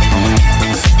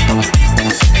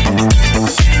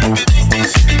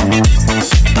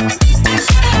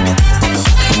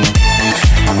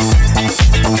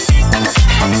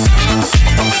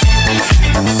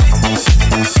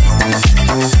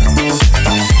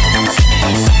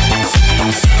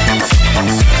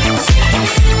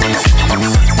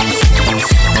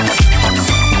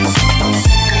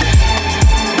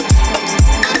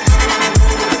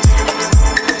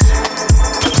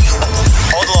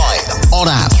 On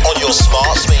app, on your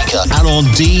smart speaker, and on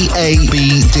DAB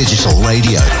Digital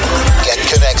Radio. Get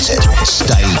connected.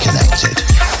 Stay connected.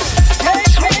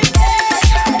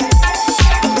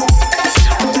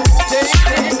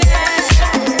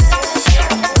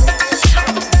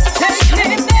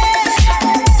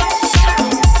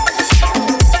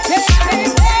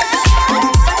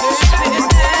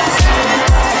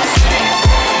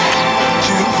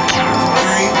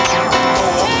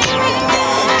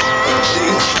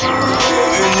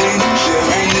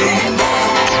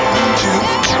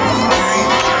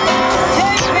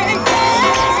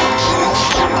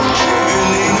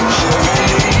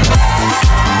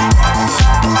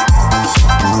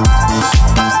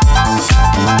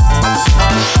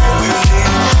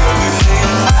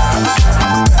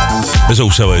 There's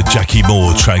also a Jackie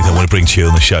Moore track that I want to bring to you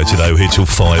on the show today. We're here till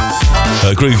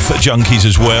 5. Groove Junkies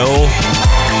as well.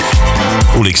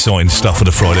 All exciting stuff on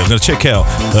a Friday. I'm going to check out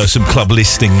some club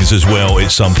listings as well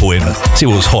at some point. See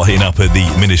what's hotting up at the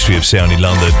Ministry of Sound in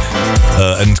London.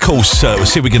 And of course, we'll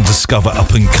see if we can discover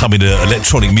up and coming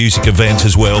electronic music event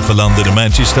as well for London and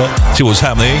Manchester. See what's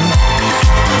happening.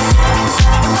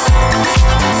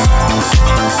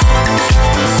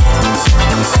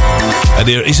 And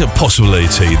there is a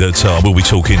possibility that we'll be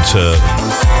talking to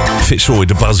Fitzroy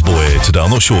the Buzzboy today.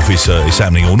 I'm not sure if it's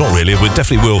happening or not really. We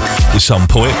definitely will at some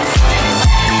point.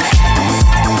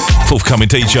 Forthcoming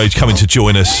DJ coming to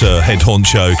join us, head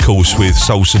honcho, of course, with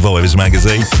Soul Survivors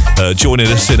magazine. Joining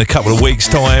us in a couple of weeks'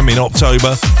 time in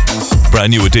October.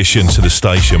 Brand new addition to the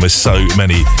station with so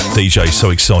many DJs so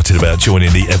excited about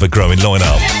joining the ever-growing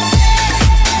lineup.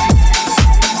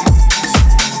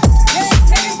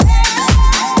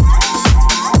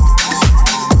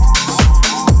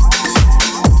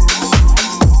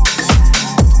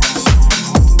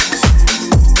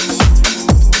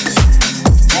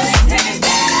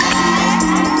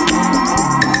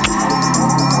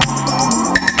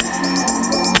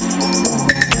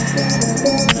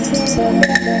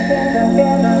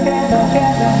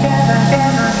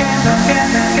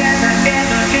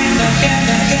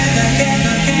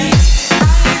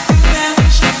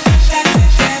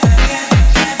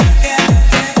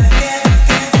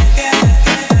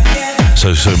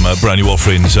 So some brand new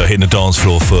offerings hitting the dance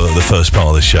floor for the first part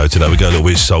of the show today. We go a little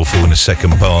bit soulful in the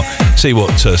second part. See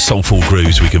what soulful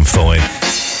grooves we can find.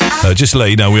 Just to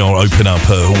let you know, we are open up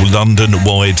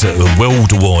London-wide,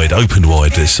 worldwide,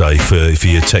 open-wide, let's say, for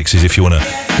your texts. If you want to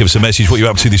give us a message, what you're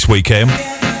up to this weekend.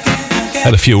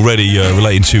 Had a few already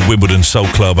relating to Wimbledon Soul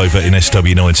Club over in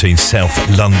SW19, South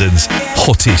London's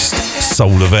hottest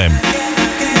soul event.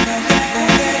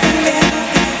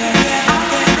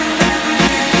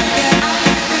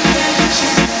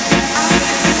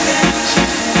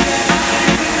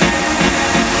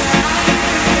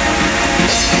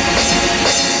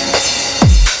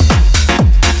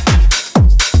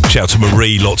 Shout out to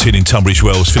Marie, locked in Tunbridge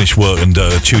Wells, finished work and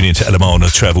tuning into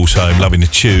Elamana Travels Home, loving the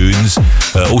tunes.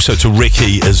 Also to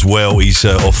Ricky as well, he's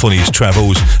off on his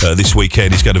travels this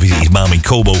weekend. He's going to visit his mum in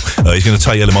Cornwall. He's going to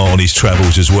take Elamana on his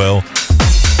travels as well.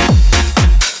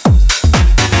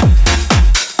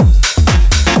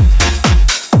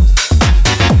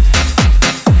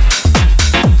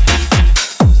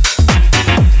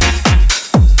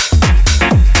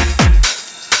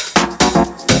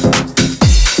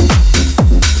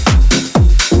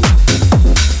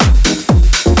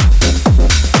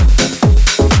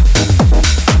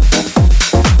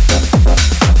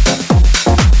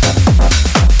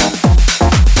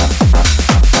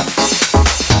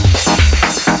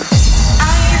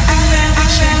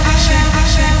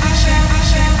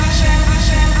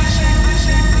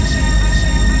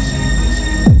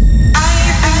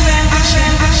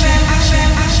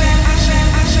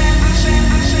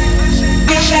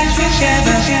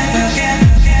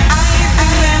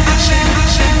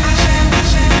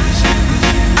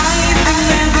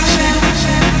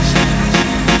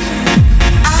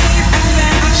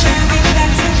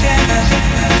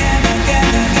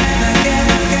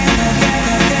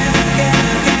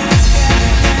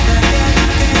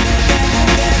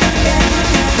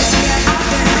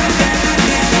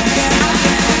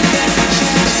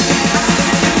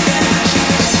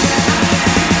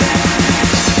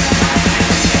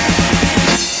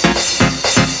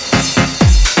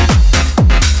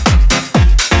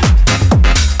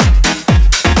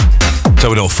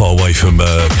 We're not far away from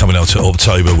coming out to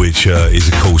October, which is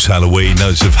of course Halloween.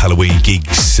 Loads of Halloween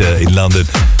gigs in London.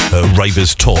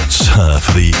 Ravers Tots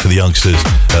for the youngsters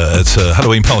at a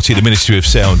Halloween party at the Ministry of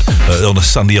Sound on a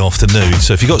Sunday afternoon.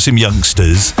 So if you've got some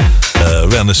youngsters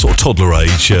around the sort of toddler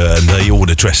age and they all want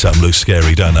to dress up and look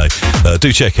scary, don't they?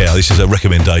 Do check out. This is a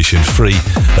recommendation, free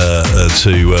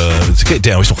to get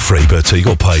down. It's not free, but you've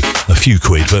got to pay a few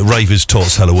quid. But Ravers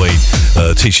Tots Halloween,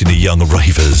 teaching the young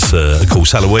ravers, of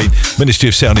course, Halloween. Ministry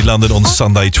of Sound in London on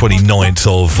Sunday 29th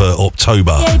of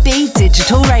October. DAB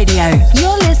Digital Radio.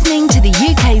 You're listening to the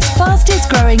UK's fastest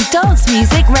growing dance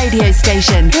music radio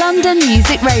station, London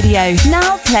Music Radio.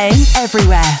 Now playing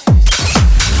everywhere.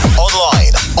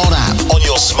 Online, on app, on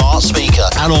your smart speaker,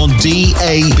 and on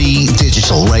DAB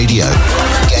Digital Radio.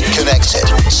 Get connected.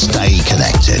 Stay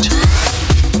connected.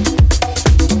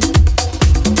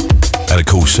 And of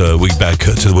course, we're back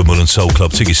to the Wimbledon Soul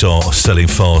Club. Tickets are selling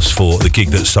fast for the gig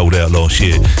that sold out last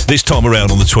year. This time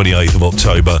around on the 28th of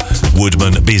October,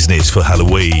 Woodman Business for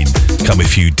Halloween. Come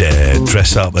if you dare.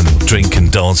 Dress up and drink and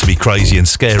dance and be crazy and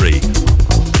scary.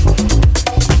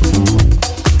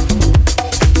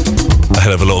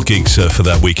 hell of a lot of gigs for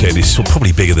that weekend. It's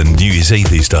probably bigger than New Year's Eve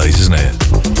these days, isn't it?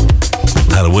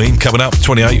 Halloween coming up,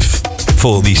 28th,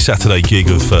 for the Saturday gig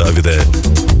of over there.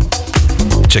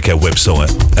 Check our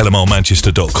website,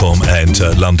 lmrmanchester.com and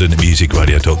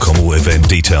londonmusicradio.com, all event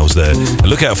details there. And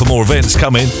look out for more events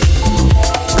coming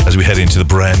as we head into the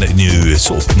brand new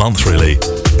sort of month, really,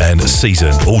 and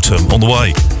season, autumn on the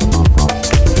way.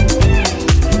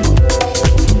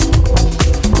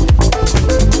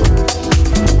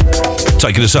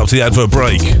 Taking us up to the advert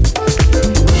break.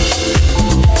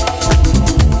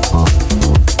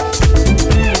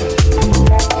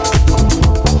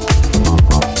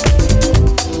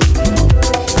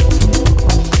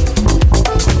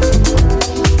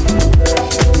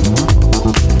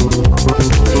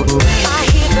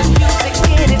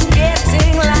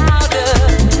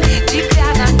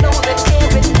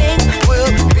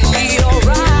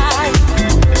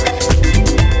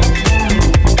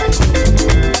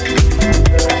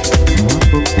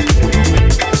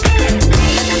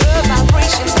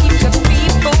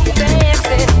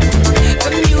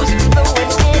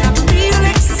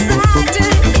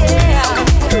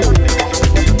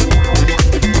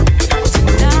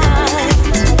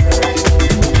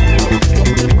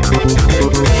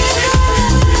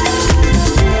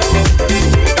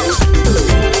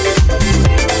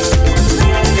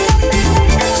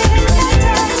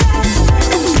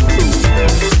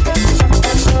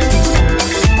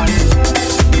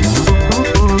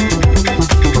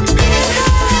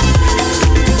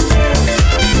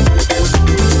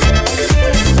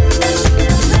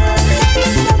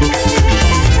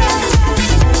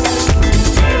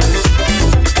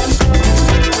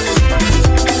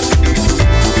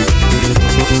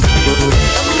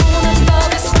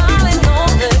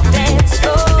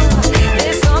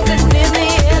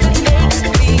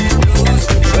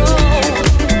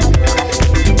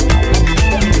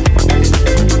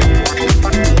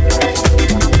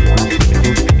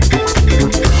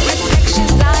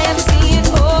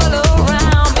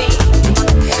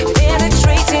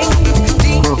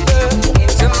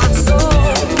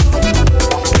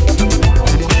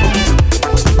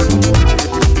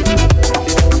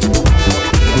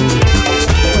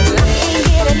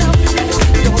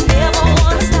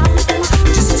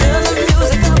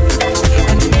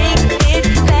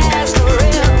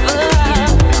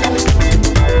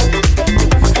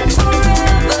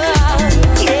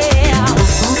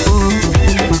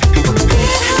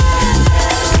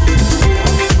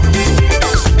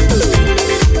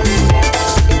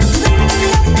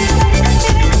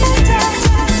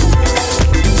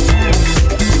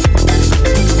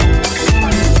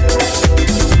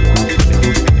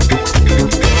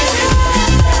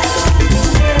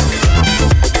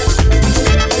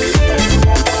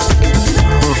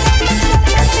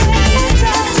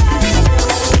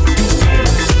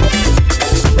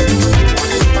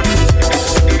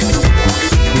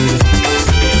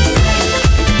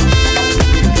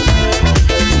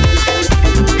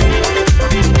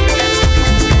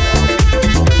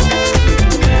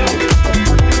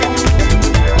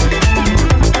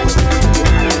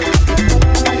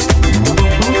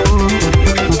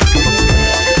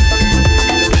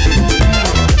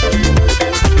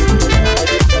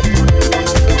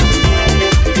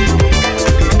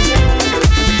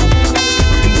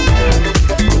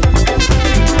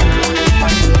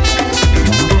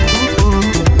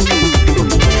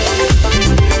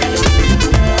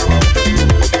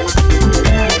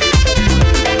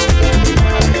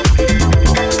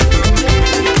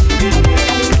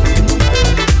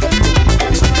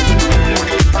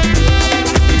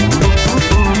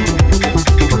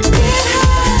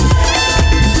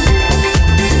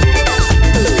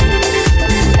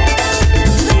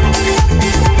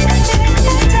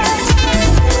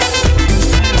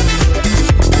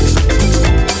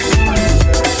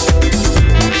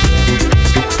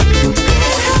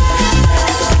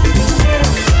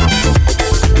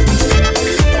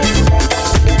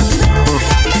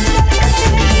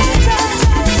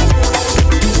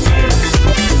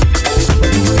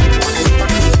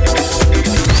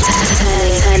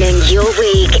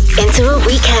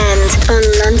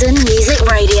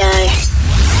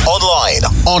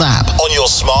 on app, on your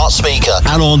smart speaker,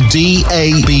 and on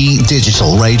DAB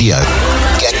digital radio.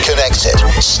 Get connected.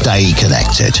 Stay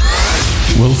connected.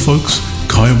 Well, folks,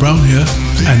 Kaya Brown here,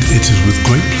 and it is with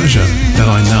great pleasure that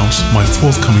I announce my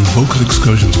forthcoming Vocal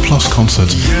Excursions Plus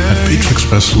concert at Peter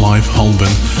Express Live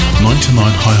Holborn, 99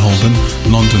 High Holborn,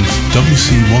 London,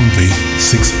 WC1B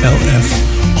 6LF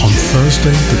on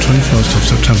Thursday, the 21st of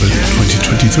September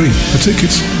 2023. For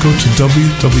tickets, go to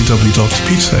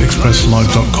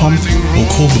www.pizzaexpresslive.com or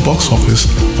call the box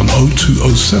office on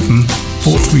 0207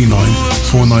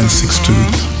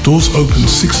 439-4962. Doors open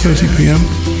 6:30pm.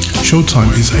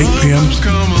 Showtime is 8pm.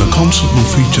 The concert will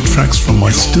feature tracks from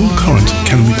my still current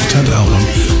Can We Pretend album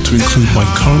to include my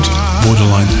current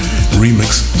Borderline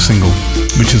remix single,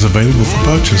 which is available for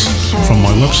purchase from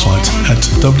my website at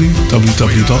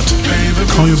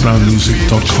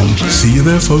www.kayabrownmusic.com. See you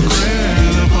there, folks.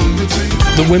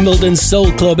 The Wimbledon Soul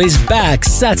Club is back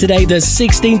Saturday the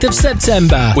 16th of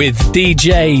September with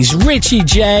DJs Richie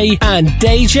J and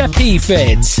Deja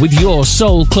P-Fit, with your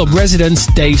Soul Club residents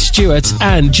Dave Stewart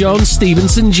and John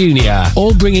Stevenson Jr.,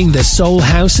 all bringing the soul,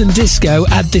 house and disco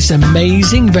at this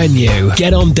amazing venue.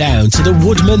 Get on down to the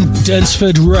Woodman,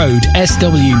 Dunsford Road,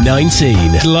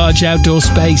 SW19. Large outdoor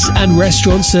space and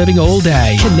restaurant serving all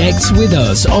day. Connect with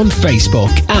us on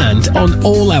Facebook and on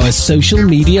all our social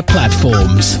media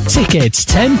platforms. Tickets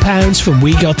 £10 from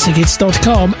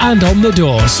WeGotTickets.com and on the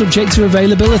door, subject to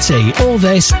availability. All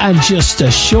this and just a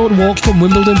short walk from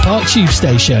Wimbledon Park Tube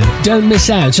Station. Don't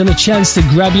miss out on a chance to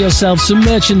grab yourself some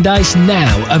merchandise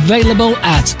now, available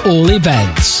at all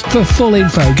events. For full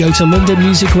info, go to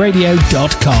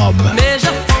londonmusicradio.com. Measure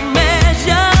for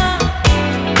measure,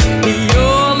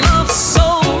 your love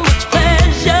so much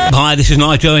pleasure. Hi, this is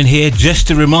Nigel in here, just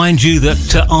to remind you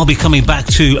that I'll be coming back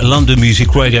to London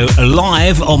Music Radio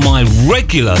live on my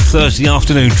regular Thursday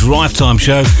afternoon drive time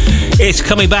show. It's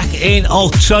coming back in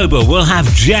October. We'll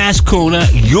have Jazz Corner,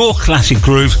 your classic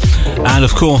groove, and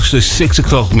of course the 6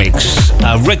 o'clock mix.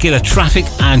 Regular traffic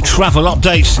and travel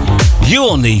updates.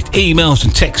 You'll need emails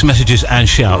and text messages and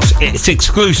shouts. It's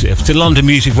exclusive to London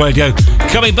Music Radio,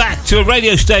 coming back to a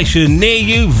radio station near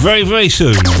you very, very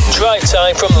soon. Drive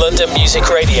time from London Music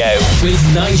Radio with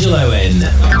Nigel Owen.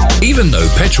 Even though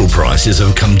petrol prices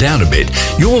have come down a bit,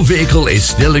 your vehicle is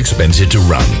still expensive to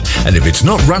run. And if it's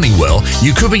not running well,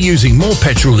 you could be using more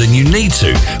petrol than you need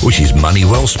to, which is money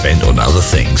well spent on other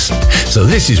things. So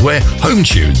this is where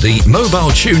HomeTune, the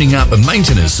mobile tuning up and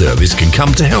maintenance service, can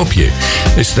come to help you.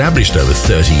 Established over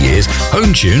 30 years,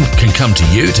 HomeTune can come to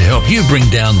you to help you bring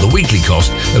down the weekly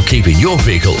cost of keeping your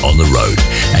vehicle on the road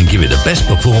and give it the best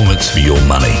performance for your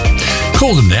money.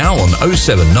 Call them now on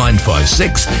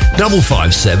 07956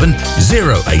 557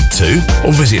 082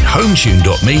 or visit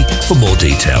hometune.me for more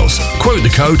details. Quote the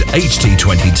code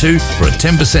HT22 for a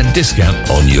 10% discount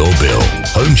on your bill.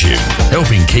 HomeTune,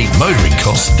 helping keep motoring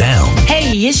costs down.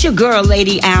 Hey, it's your girl,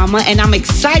 Lady Alma, and I'm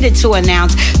excited to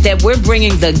announce that we're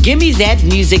bringing the Gimme That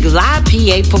Music live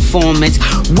PA performance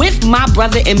with my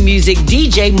brother in music,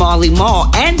 DJ Marley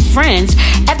Marl, and friends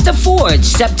at The Forge,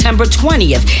 September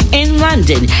 20th in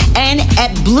London, and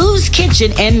at Blues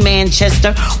Kitchen in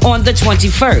Manchester on the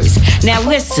 21st. Now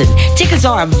listen, tickets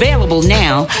are available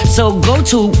now, so go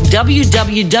to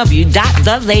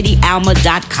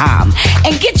www.theladyalma.com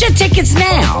and get your tickets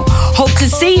now. Hope to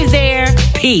see you there.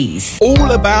 Peace.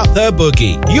 All about the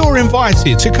boogie. You're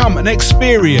invited to come and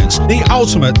experience the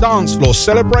ultimate dance floor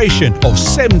celebration of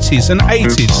 70s and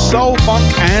 80s soul, funk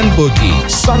and boogie.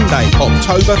 Sunday,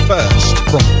 October 1st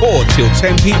from 4 till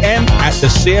 10 p.m. at the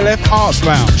CLF Arts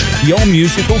Lounge. Your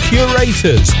musical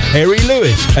curators, Harry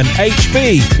Lewis and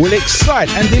HB, will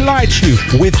excite and delight you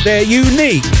with their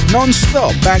unique,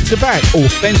 non-stop, back-to-back,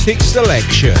 authentic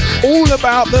selection. All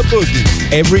about the boogie.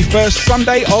 Every first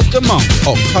Sunday of the month,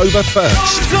 October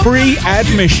 1st. Free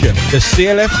admission. The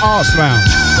CLF Arts Lounge,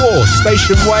 4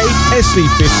 Station Way,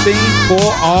 SE15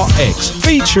 4RX.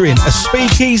 Featuring a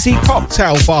speakeasy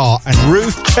cocktail bar and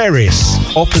roof terrace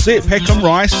opposite Peckham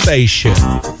Rice Station.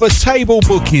 For table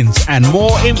bookings and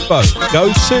more info,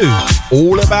 go to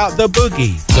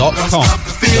allabouttheboogie.com.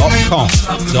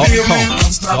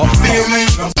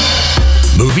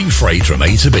 Moving freight from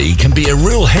A to B can be a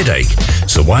real headache,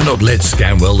 so why not let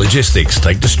Scanwell Logistics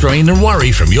take the strain and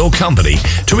worry from your company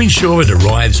to ensure it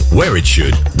arrives where it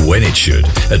should, when it should,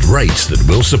 at rates that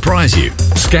will surprise you.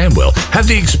 Scanwell have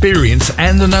the experience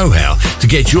and the know-how to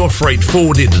get your freight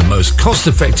forwarded in the most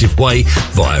cost-effective way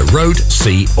via road,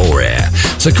 sea or air.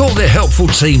 So call their helpful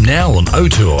team now on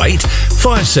 0208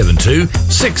 572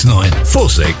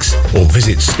 6946 or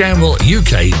visit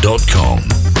scanwelluk.com.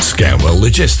 Scanwell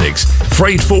Logistics,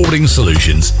 freight forwarding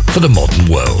solutions for the modern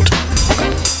world.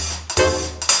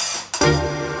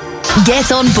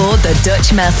 Get on board the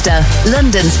Dutch Master,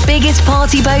 London's biggest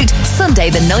party boat,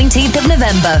 Sunday the 19th of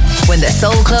November, when the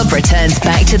Soul Club returns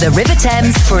back to the River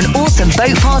Thames for an awesome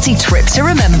boat party trip to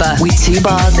remember. With 2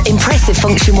 bars, impressive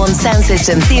Function 1 sound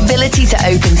system, the ability to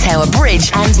open Tower Bridge,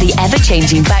 and the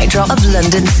ever-changing backdrop of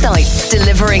London sights,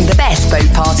 delivering the best boat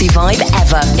party vibe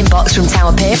ever. Inbox from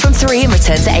Tower Pier from 3 and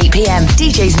return to 8 p.m.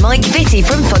 DJs Mike Vitti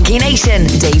from Funky Nation,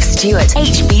 Dave Stewart,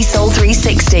 HB Soul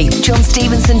 360, John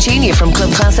Stevenson Jr. from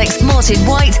Club Classics, Spotted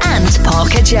White and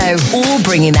Parker Joe, all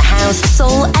bringing the house,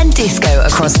 soul and disco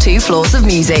across 2 floors of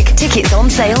music. Tickets on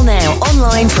sale now,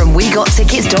 online from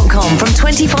wegottickets.com from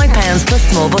 £25 plus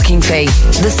small booking fee.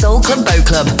 The Soul Club Boat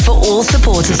Club, for all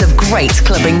supporters of great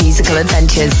clubbing musical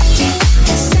adventures.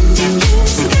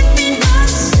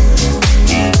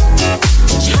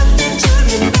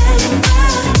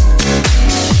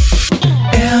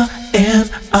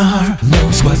 LMR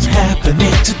knows what's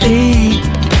happening today.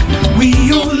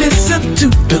 We all listen to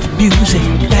the music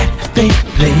that they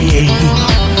play,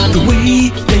 the way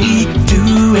they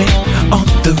do it on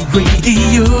the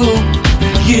radio.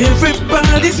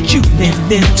 Everybody's tuning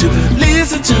in to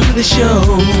listen to the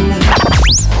show.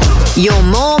 Your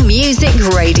more music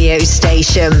radio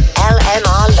station.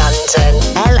 LMR London,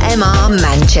 LMR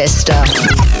Manchester.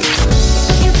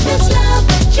 If it's love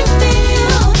that you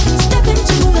feel, step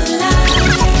into the light.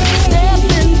 Step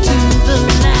into the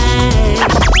light.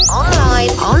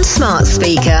 Online, on smart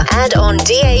speaker, and on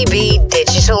DAB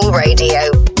digital radio.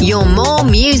 Your more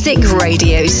music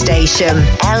radio station.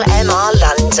 LMR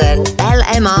London,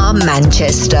 LMR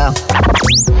Manchester.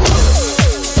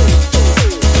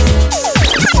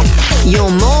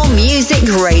 Your more music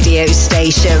radio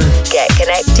station. Get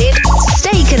connected,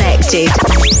 stay connected.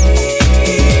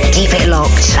 Keep it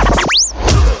locked.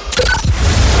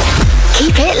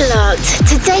 Keep it locked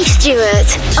to Dave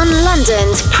Stewart on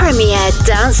London's premier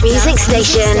dance music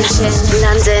station,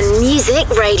 London Music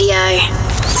Radio.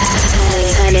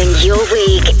 Turning your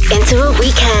week into a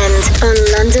weekend on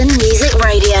London Music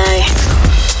Radio.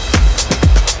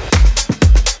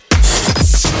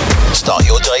 Start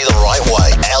your day the right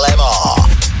way. LMR.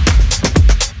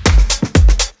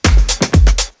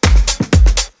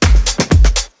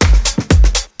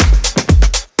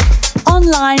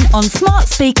 Online, on smart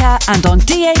speaker and on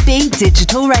DAB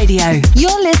digital radio.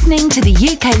 You're listening to the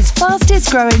UK's fastest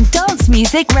growing dance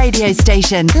music radio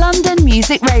station, London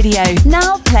Music Radio,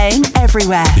 now playing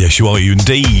everywhere. Yes, you are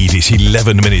indeed. It's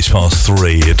 11 minutes past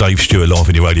 3. Dave Stewart live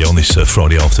in your radio on this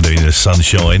Friday afternoon in the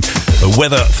sunshine.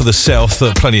 Weather for the south,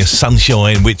 plenty of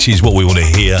sunshine, which is what we want to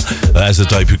hear. As the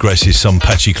day progresses, some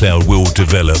patchy cloud will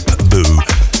develop. Boo.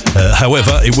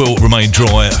 However, it will remain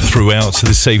dry throughout. So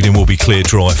this evening will be clear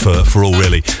dry for all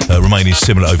really. Remaining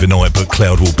similar overnight, but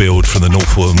cloud will build from the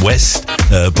north and west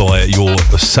by your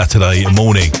Saturday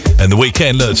morning. And the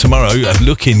weekend, tomorrow,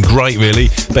 looking great really.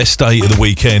 Best day of the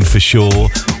weekend for sure.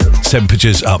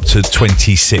 Temperatures up to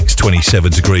 26,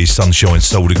 27 degrees, sunshine,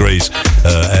 soul degrees,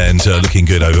 and looking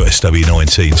good over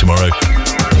SW19 tomorrow.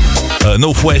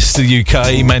 Northwest of the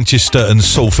UK, Manchester and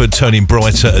Salford turning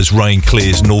brighter as rain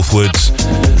clears northwards.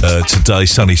 Today,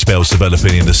 sunny spells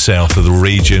developing in the south of the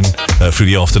region. Through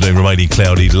the afternoon, remaining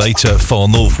cloudy later. Far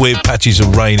north with patches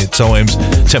of rain at times.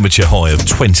 Temperature high of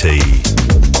 20.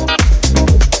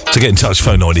 To get in touch,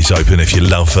 phone line is open if you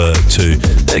love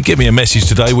to give me a message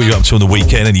today. What are you up to on the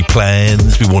weekend? Any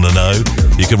plans? We want to know.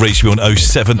 You can reach me on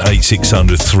 07860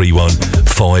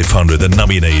 31500. The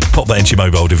number you need. Pop that into your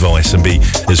mobile device and be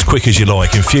as quick as you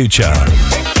like in future.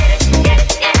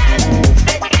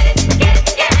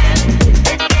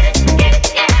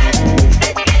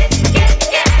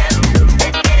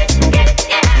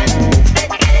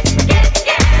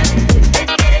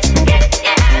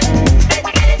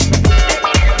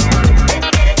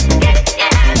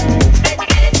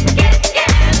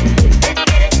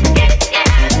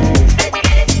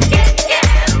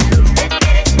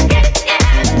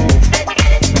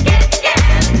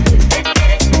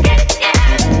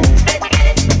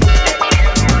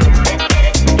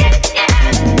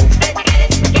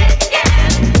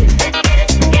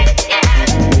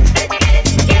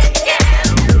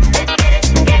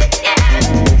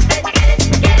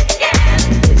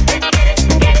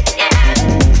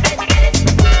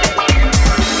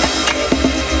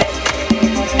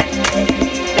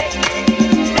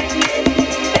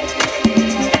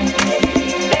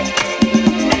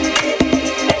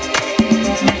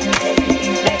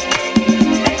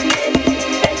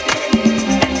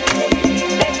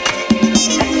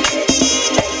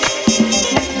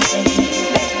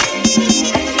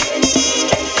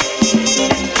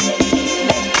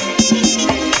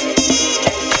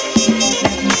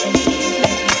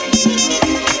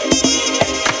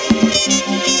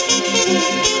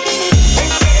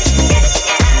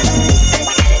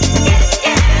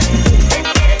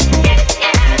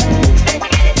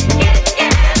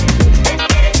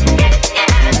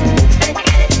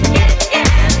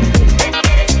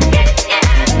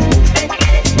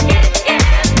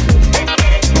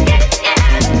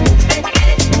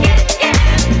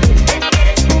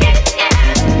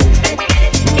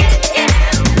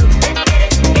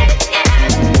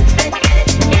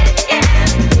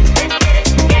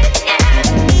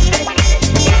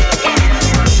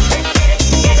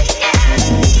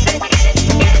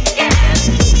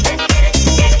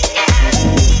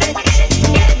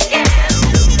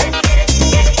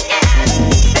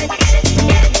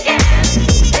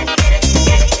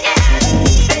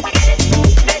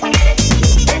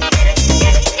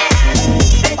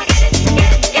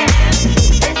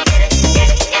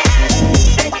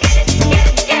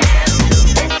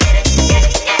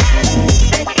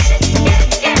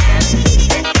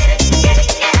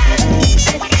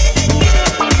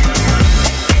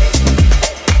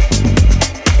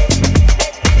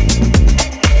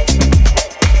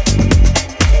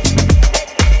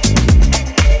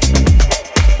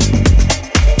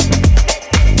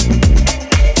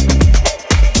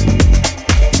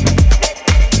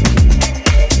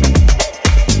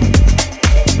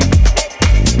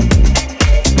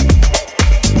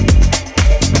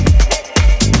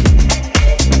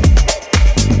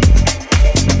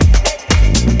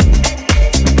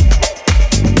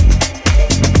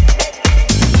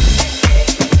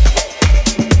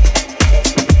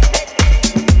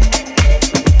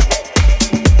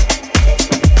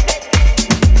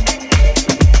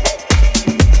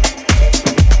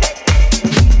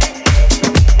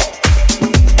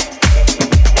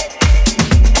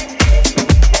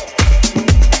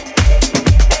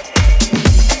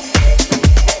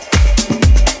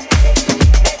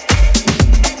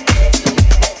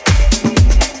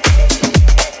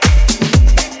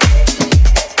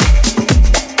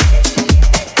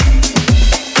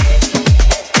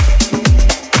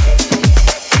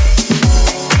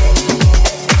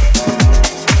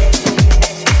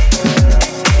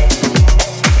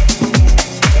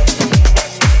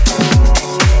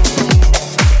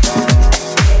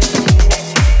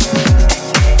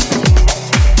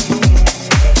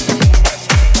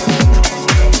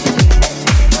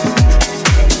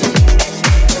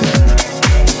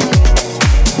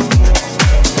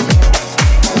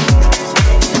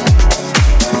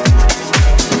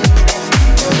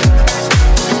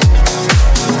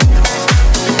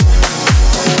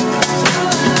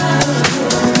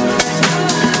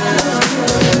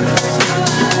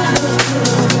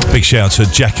 shout to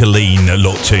Jacqueline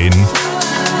locked in.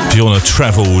 She's on her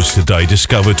travels today,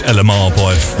 discovered LMR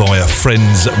via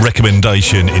friends'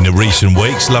 recommendation in the recent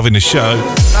weeks. Loving the show.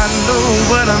 I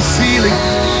know what I'm feeling.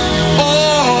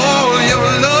 Oh, your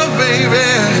love, baby.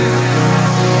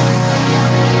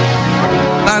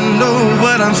 I know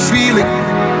what I'm feeling.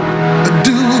 I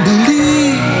do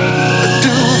believe. I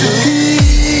do believe.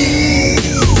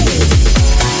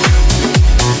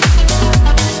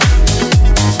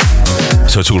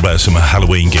 So talk about some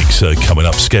Halloween gigs coming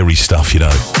up. Scary stuff, you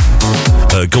know.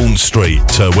 Gaunt Street,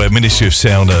 where Ministry of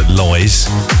Sound lies.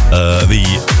 The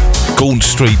Gaunt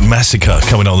Street Massacre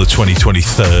coming on the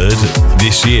 23rd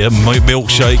this year.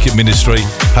 Milkshake at Ministry.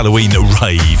 Halloween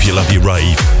rave. You love your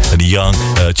rave. And young.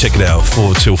 Check it out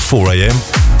 4 till 4 a.m.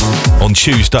 on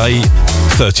Tuesday,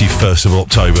 31st of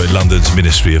October at London's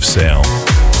Ministry of Sound.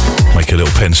 Make a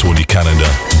little pencil on your calendar.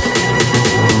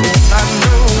 I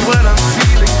know what I'm feeling.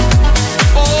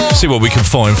 See what we can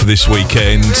find for this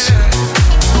weekend.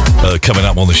 Coming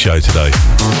up on the show today.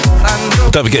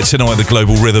 Don't forget tonight the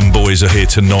Global Rhythm Boys are here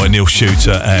tonight. Neil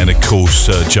Shooter and of course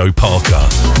Joe Parker.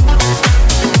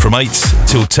 From 8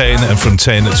 till 10 and from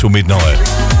 10 till midnight.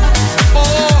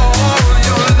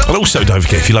 And also don't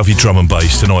forget, if you love your drum and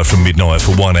bass, tonight from midnight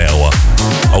for 1 hour.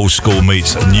 Old school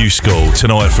meets new school.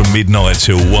 Tonight from midnight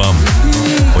till 1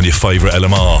 on your favourite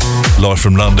LMR. Live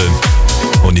from London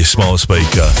on your smart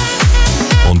speaker.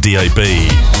 On DAB.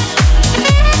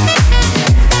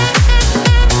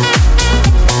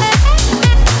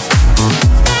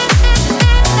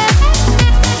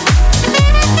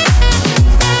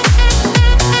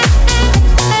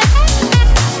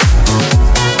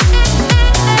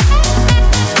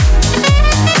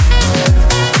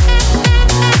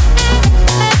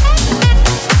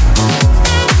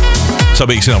 So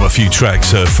mixing up a few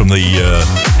tracks from the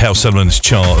House Elements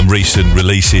chart and recent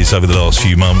releases over the last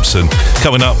few months, and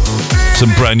coming up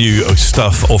some brand new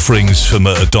stuff, offerings from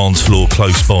a dance floor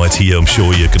close by to you. I'm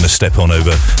sure you're going to step on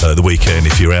over the weekend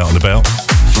if you're out and about.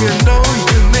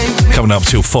 Coming up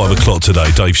till 5 o'clock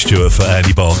today, Dave Stewart for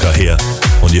Andy Barker here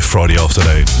on your Friday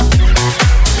afternoon.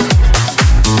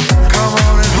 Come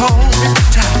on and hold me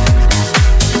tight.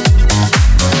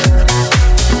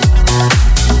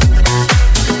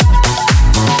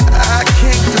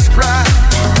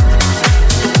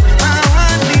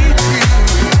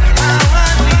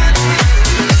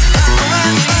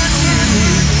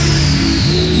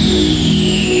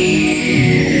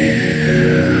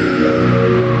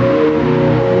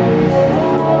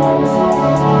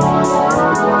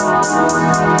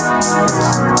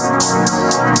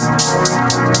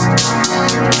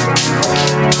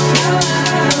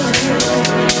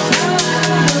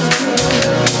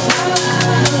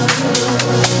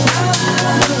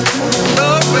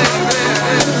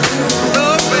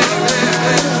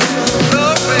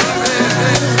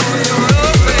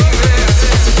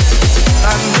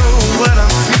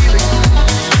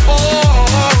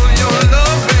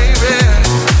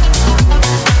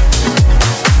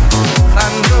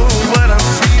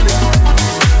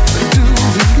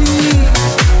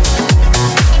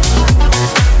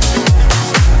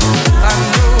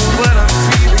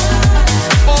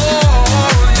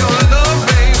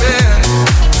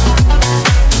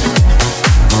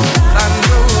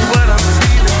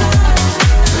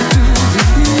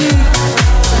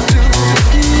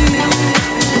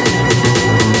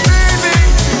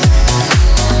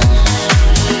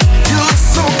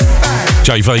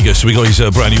 Jay Vegas, we got his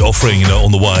brand new offering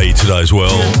on the way today as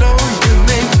well.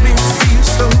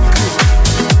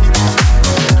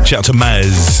 Shout out to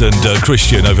Maz and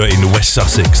Christian over in West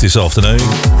Sussex this afternoon.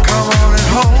 Come on and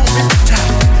hold me tight.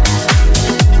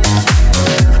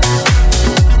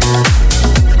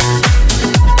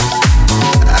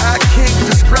 I can't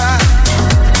describe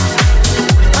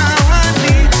how I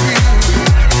need you.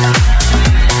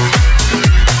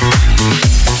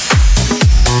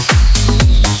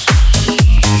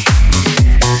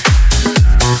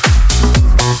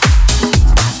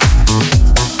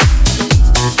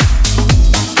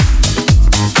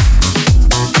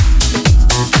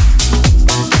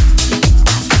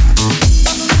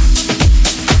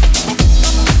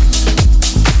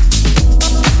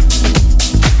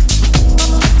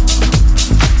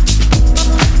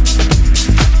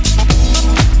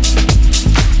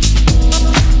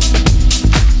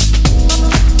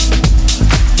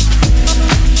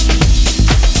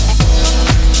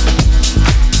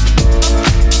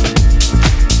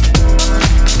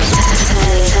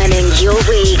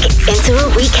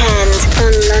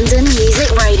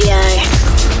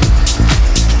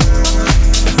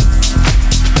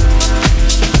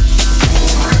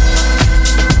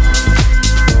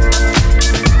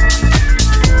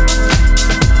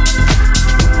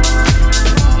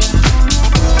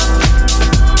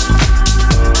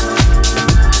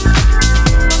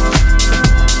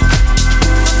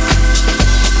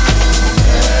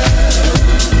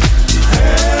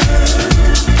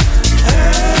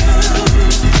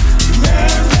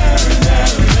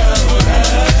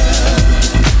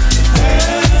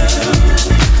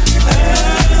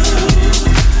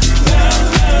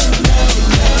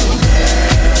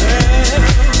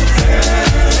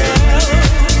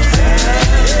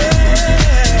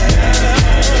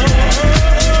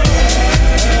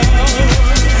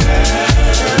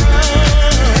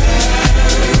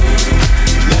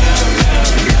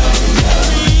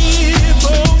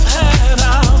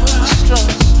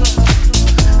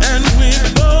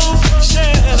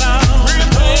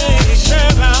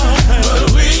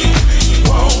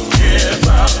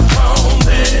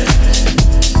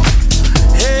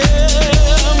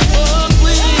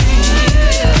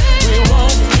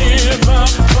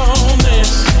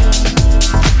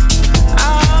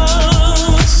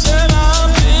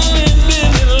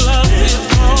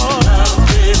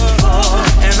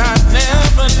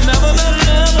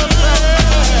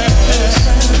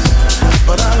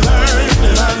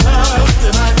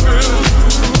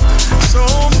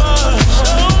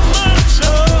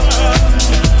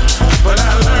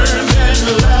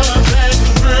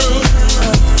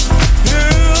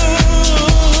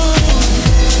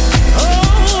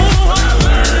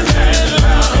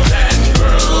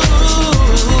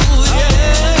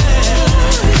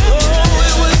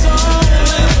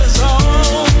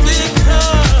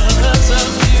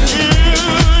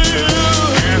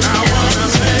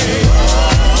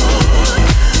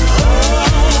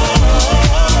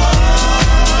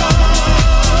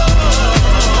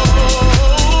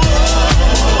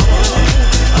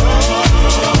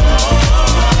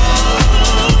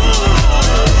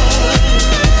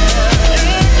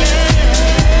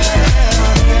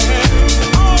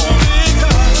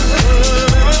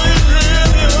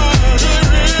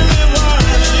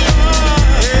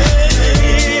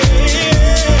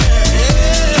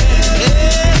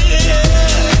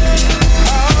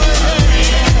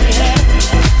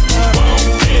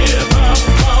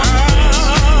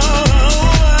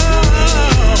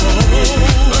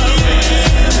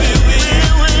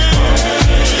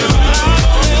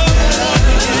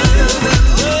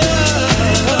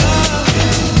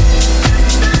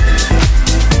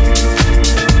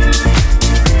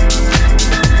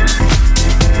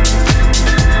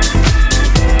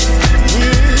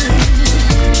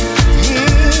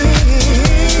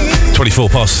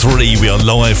 3. We are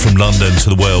live from London to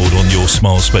the world on your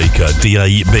smart speaker,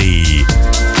 DAB.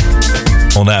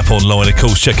 On app, online, of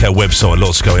course, check our website.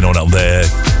 Lots going on up there.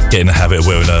 Get in the habit of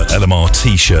wearing a LMR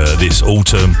t-shirt this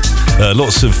autumn.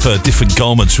 Lots of different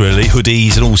garments, really.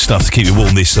 Hoodies and all stuff to keep you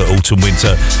warm this autumn,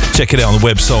 winter. Check it out on the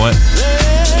website.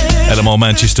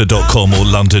 lmrmanchester.com or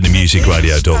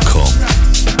londonmusicradio.com.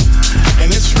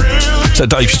 So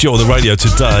Dave Stewart on the radio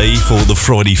today for the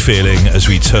Friday Feeling as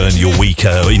we turn your week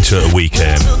into a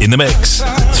weekend. In the mix,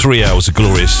 3 hours of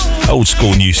glorious old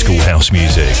school, new school house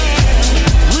music.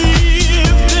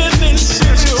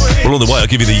 Well, on the way, I'll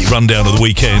give you the rundown of the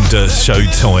weekend show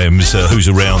times, who's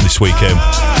around this weekend.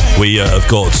 We have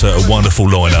got a wonderful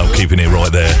lineup, keeping it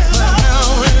right there.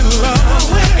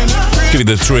 Give you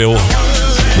the drill,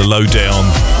 the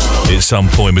lowdown at some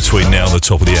point between now and the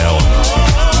top of the hour.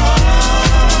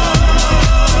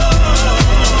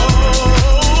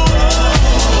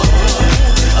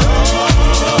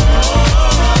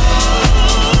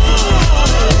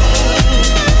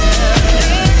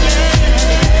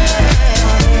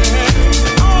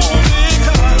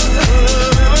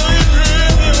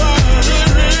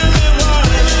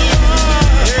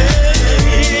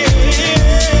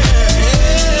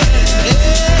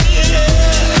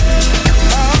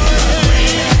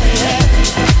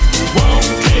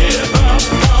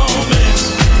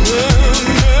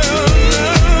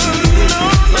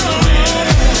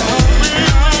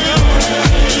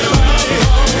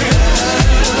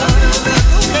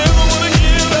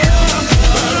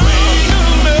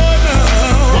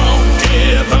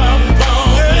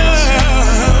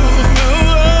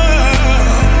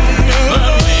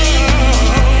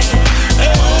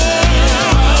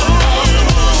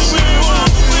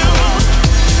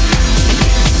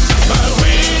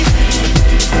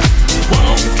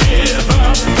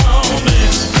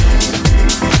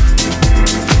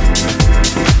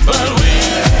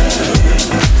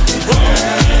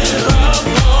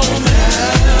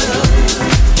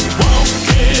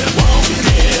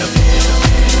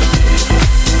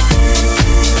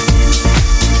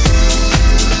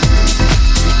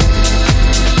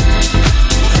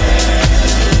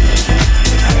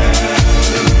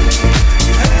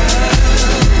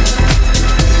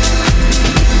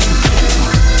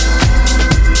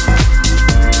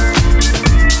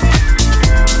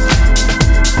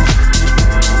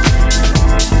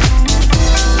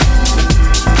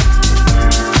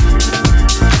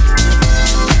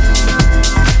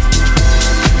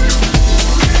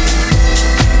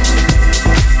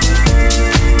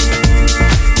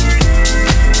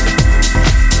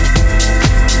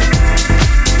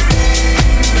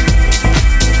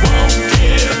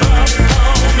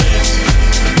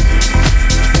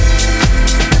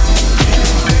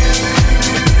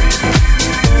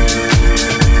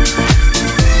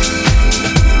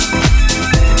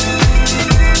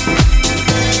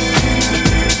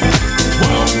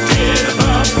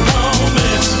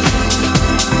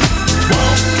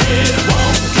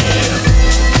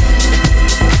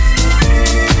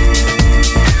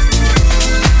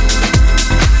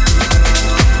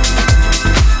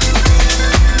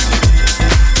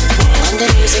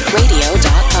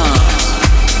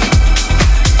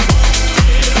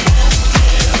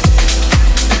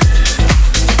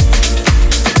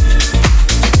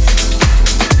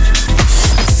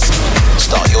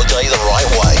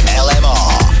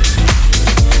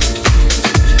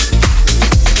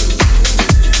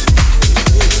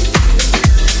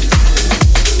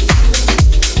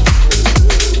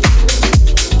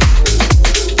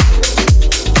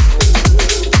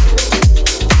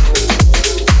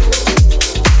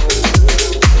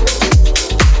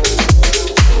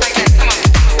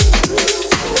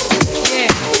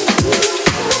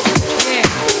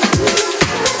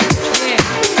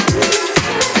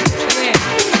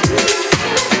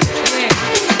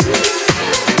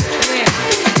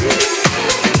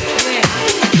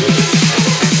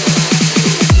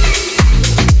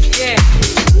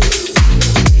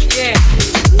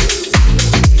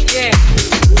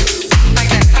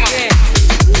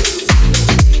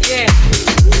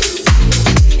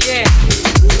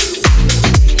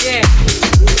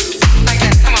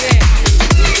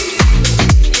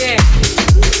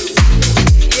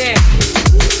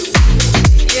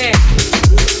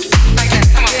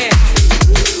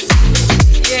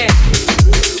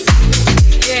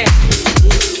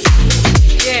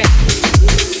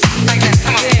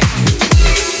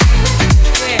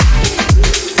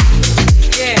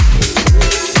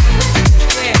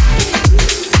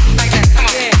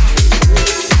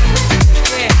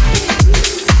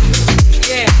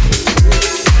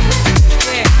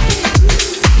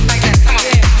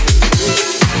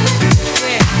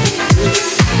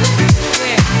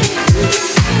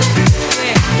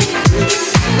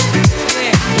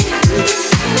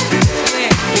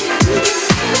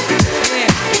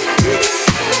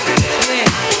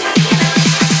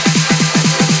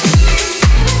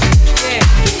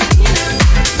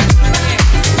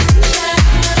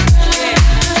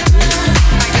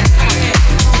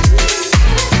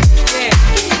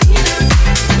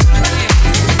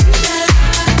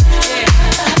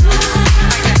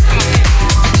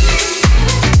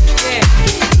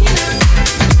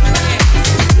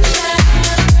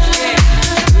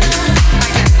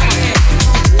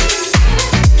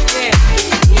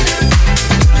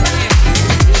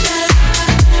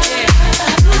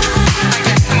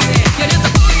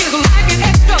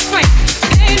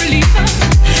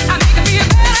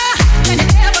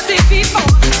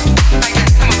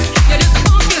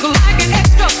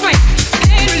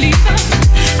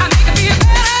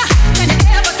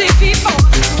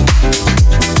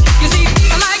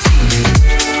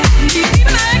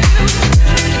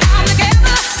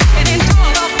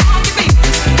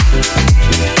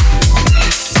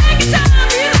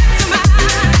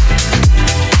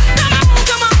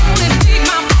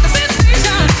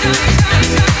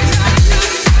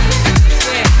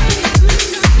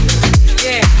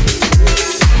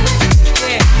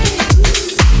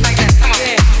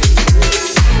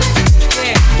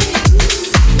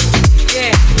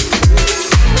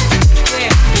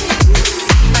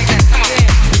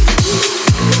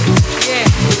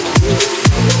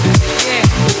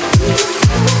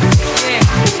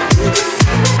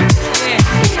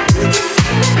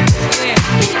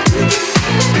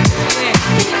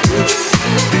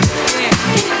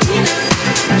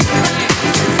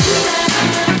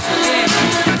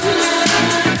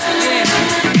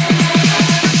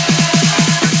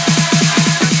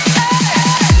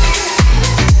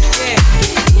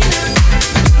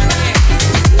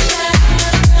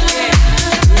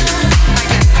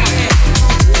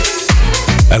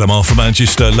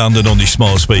 Manchester, London on your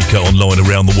smart speaker, online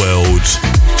around the world.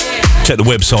 Check the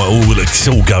website, it's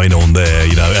all going on there,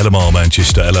 you know, LMR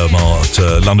Manchester, LMR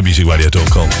at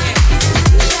londonmusicradio.com.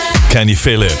 Can you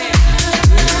feel it?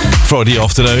 Friday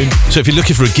afternoon. So if you're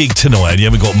looking for a gig tonight and you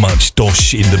haven't got much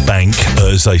dosh in the bank,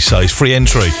 as they say, it's free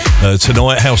entry.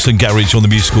 Tonight, House and Garage on the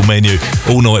musical menu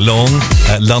all night long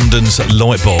at London's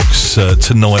Lightbox.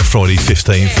 Tonight, Friday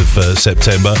 15th of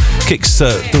September. Kicks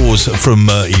doors from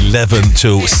 11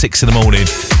 till 6 in the morning.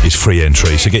 It's free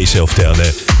entry, so get yourself down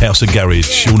there. House and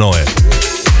Garage all night.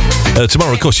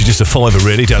 Tomorrow, of course, is just a fiver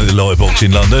really down at the Lightbox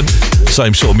in London.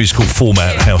 Same sort of musical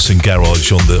format, House and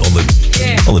Garage on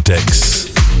the decks,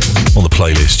 on the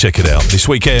playlist. Check it out this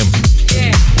weekend.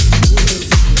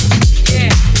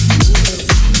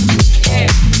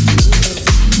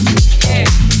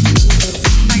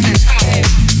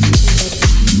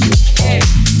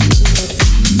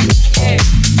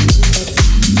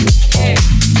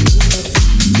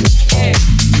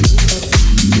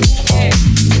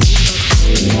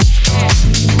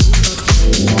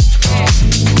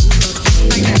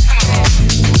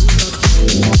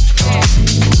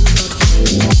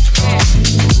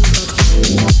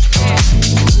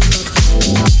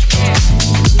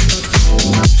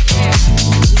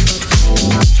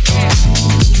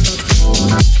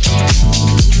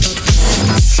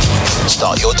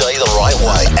 Start your day the right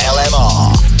way.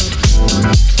 LMR.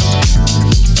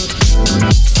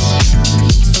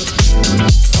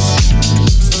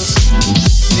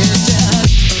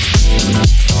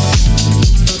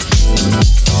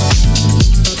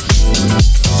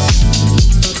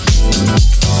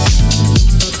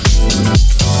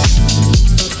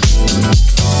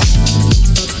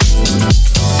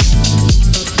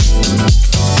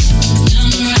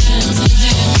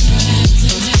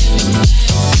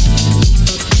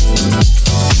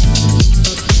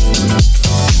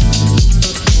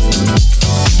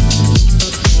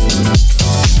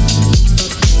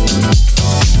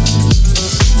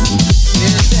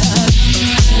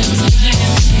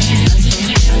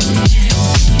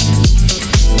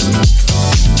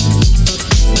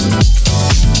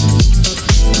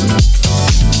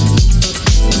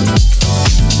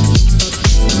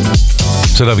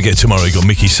 So don't forget, tomorrow you've got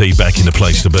Mickey C back in the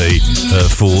place to be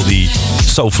for the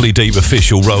Soulfully Deep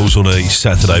official rolls on a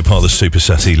Saturday, part of the Super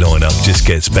Saturday lineup. Just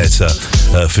gets better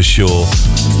for sure.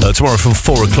 Tomorrow from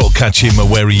 4 o'clock, catch him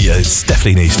where he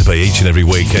definitely needs to be each and every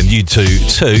week. And you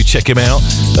too, check him out.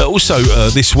 Also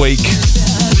this week,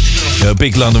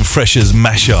 Big London Freshers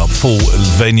mashup, full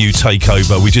venue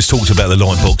takeover. We just talked about the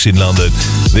Lightbox in London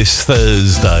this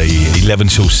Thursday, 11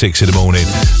 till 6 in the morning.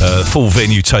 Full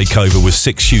venue takeover with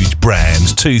 6 huge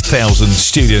brands, 2,000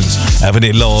 students having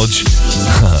it large.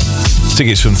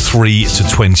 Tickets from £3 to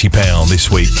 £20 this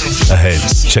week ahead.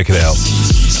 Check it out.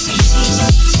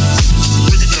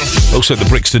 Also at the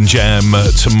Brixton Jam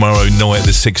tomorrow night,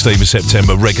 the 16th of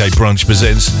September, Reggae Brunch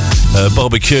presents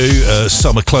barbecue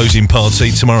summer closing party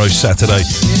tomorrow Saturday,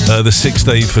 the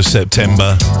 16th of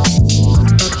September.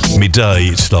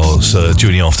 Midday it starts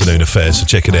during the afternoon affair, so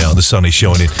check it out. The sun is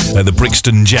shining at the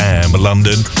Brixton Jam,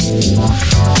 London.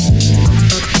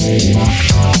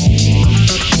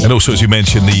 And also, as you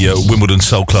mentioned, the Wimbledon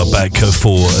Soul Club back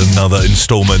for another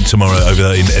instalment tomorrow over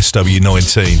there in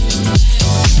SW19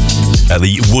 at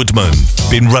the Woodman.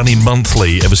 Been running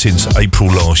monthly ever since April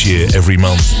last year, every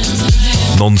month,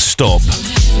 non-stop.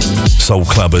 Soul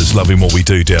clubbers loving what we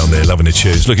do down there, loving the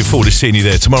tunes. Looking forward to seeing you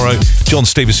there tomorrow. John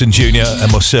Stevenson Jr.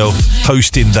 and myself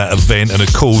hosting that event, and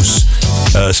of course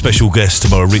a special guest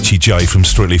tomorrow, Richie J from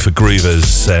Strictly for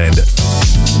Groovers and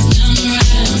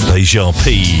Deja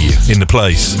P in the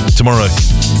place tomorrow,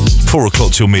 4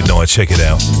 o'clock till midnight. Check it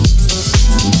out.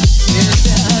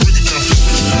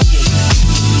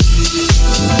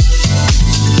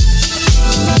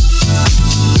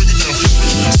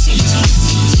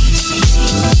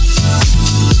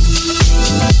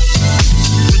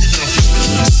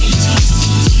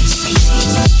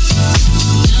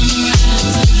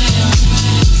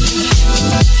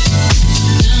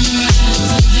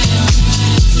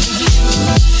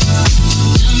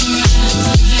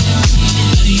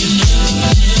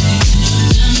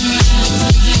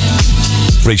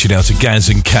 Reaching out to Gaz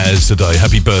and Kaz today.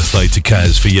 Happy birthday to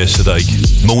Kaz for yesterday.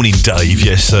 Morning, Dave.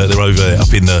 Yes, they're over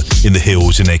up in the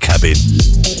hills in their cabin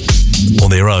on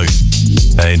their own,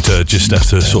 and just have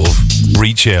to sort of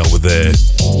reach out with their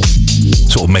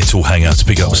sort of metal hangout to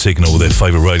pick up a signal with their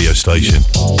favourite radio station.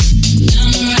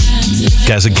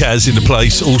 Gaz and Kaz in the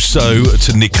place. Also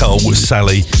to Nicole,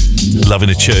 Sally, loving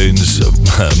the tunes,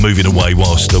 moving away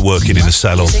whilst working in the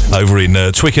salon over in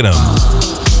Twickenham.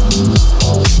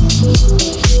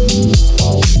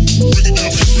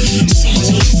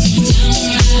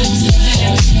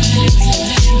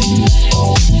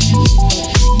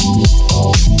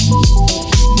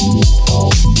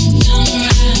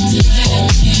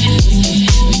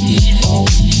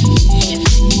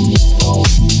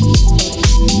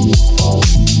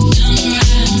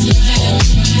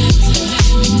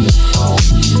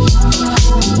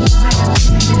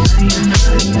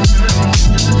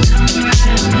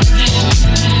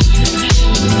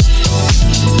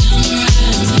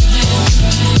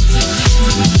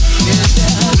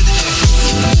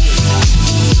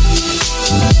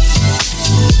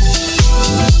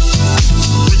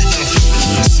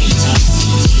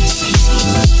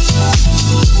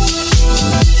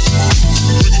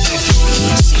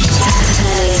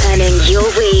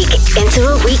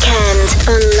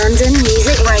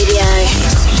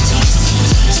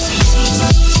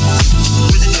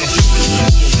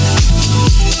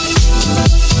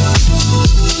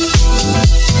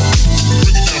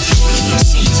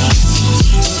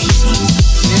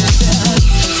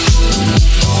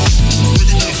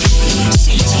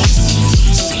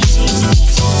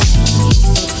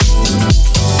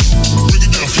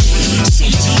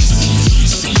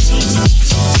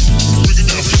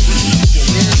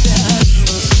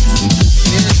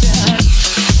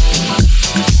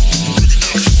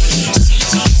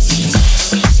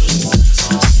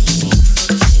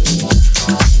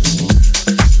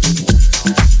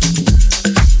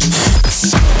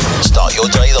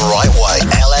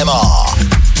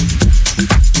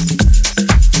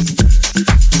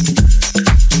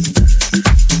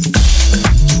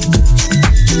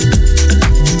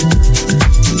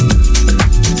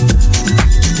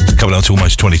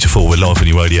 20 to 4, we're live on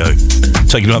your radio.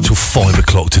 Taking you up till 5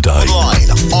 o'clock today.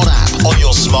 Online, on app, on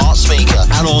your smart speaker,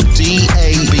 and on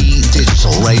DAB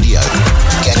Digital Radio.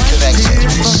 Get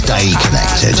connected. Stay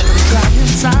connected.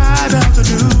 Inside of the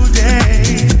new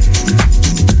day,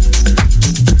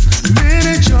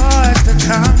 many joys to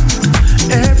come.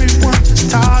 Everyone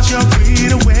just toss your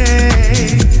feet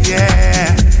away.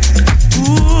 Yeah.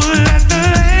 Ooh, let the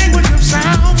language of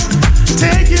sound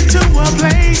take you to a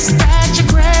place that you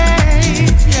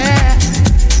crave. Yeah.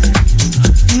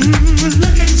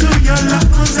 Look into your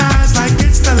loved one's eyes like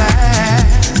it's the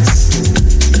last.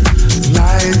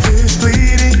 Life is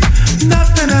fleeting,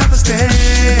 nothing ever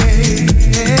stays.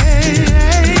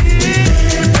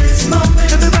 This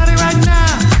moment, everybody right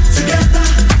now, together,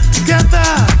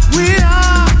 together, we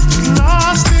are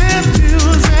lost in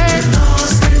music.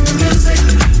 Lost in the music.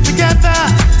 Together,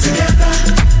 together,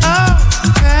 oh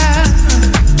yeah.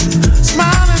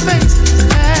 Smiling face,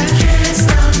 yeah. Can't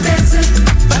stop dancing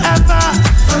forever,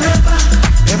 forever.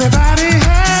 Everybody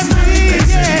has me,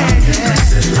 yeah, yeah.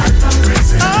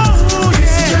 Oh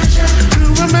yeah, to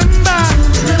remember,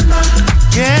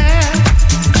 yeah.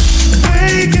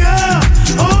 Wake up,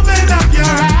 open up your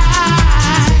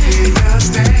eyes. Take a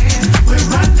stand, we're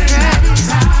running out of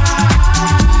time.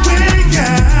 Wake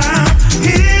up,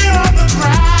 hear all the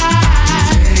cries.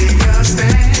 Take a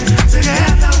stand,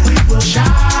 together we will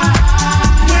shine.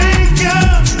 Wake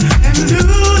up and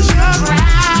lose your pride.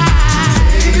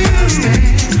 Take a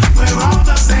stand, we're all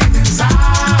the same inside.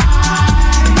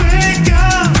 Wake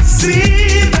up,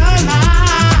 see the light.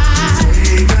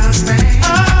 Take a stand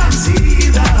and see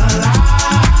the light.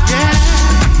 Yeah,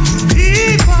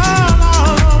 people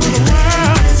all over the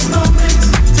world, this moment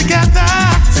together,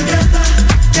 together,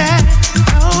 yeah.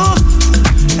 Oh,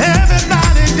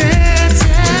 everybody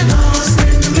dancing, lost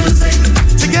in the music,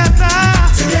 together,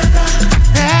 together,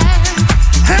 yeah.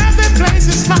 Every place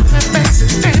is smiling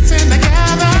faces dancing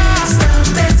together. Stop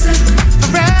dancing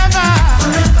forever,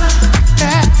 forever,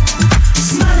 yeah.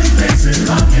 Smiling faces,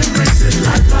 long embraces,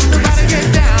 lifelong races. Everybody get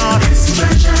down. It's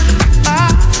treasure,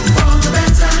 for the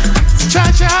better. It's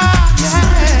treasure, yeah.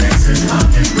 Smiling faces, long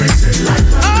embraces,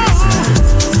 lifelong races.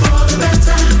 For the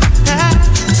better, yeah.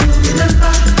 To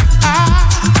remember,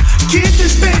 keep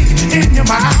this thing in your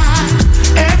mind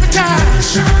every time.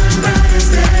 Shine bright as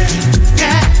day,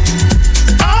 yeah.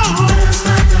 Oh,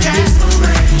 yeah.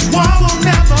 War will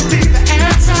never be the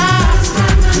answer.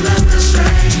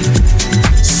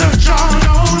 Search all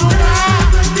over,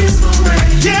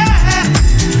 yeah.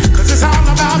 'Cause it's all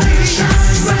about me.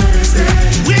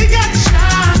 We got to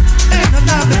shine in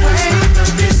another way.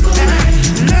 Yeah.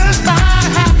 Let us find a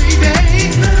happy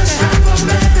day.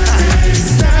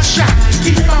 Let us shine,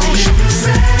 keep on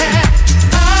shining. Yeah.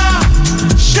 Oh,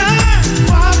 shine,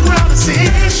 what world to see.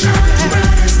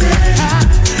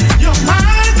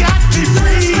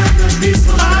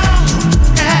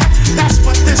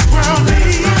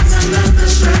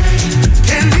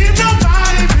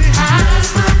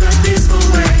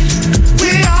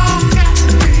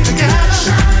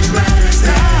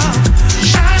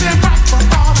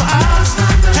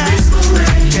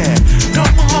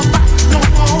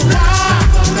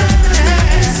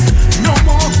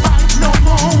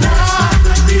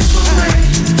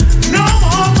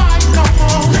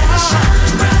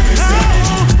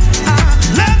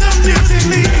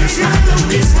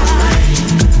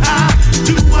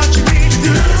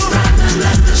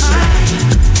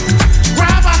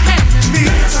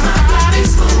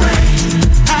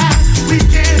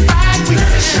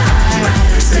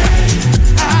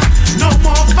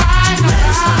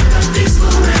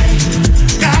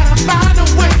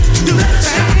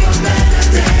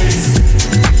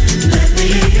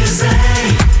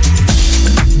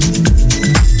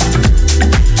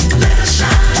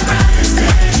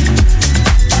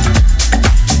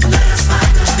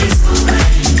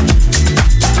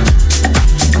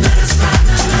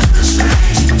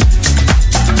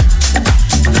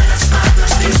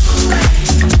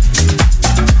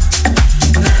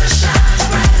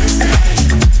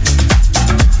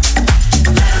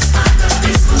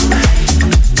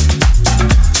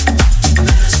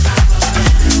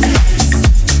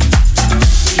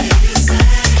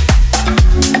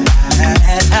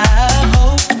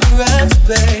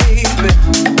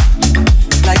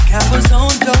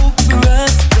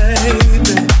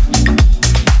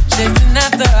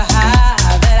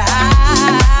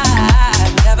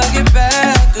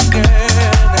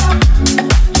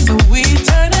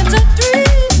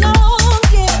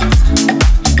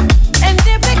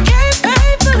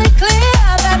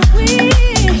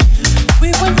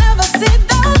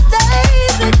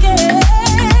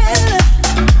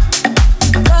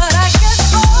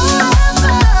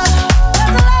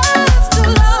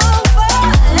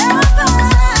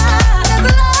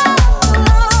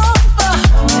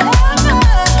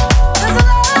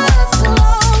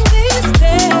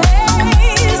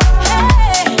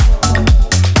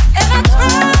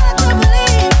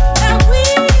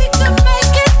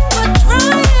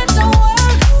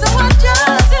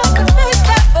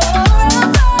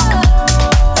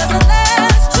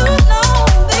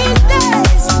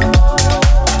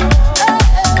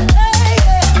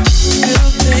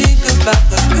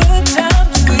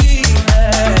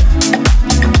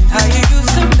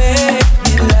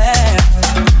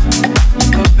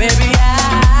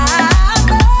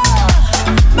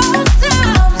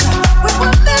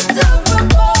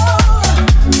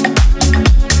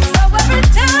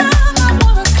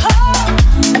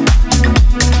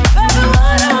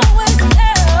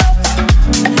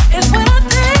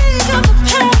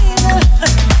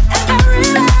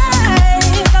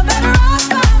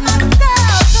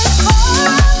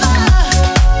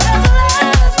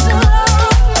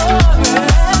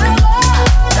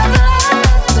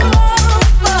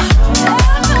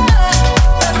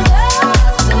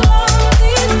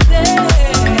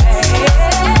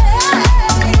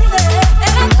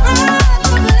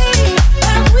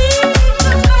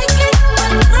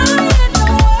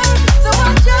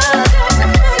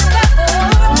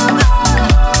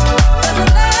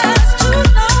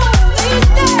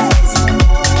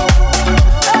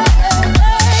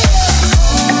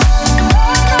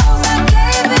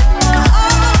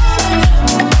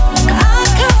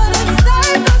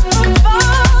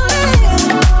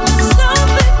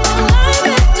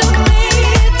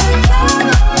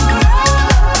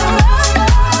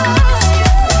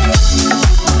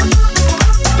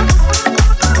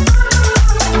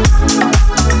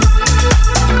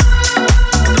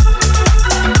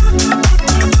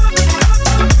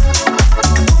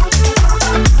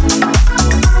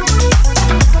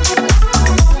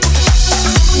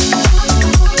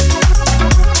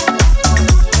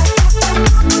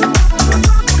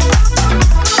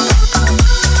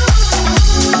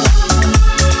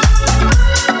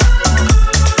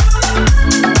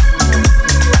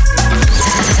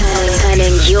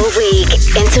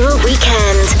 into a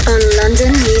weekend on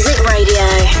London Music Radio.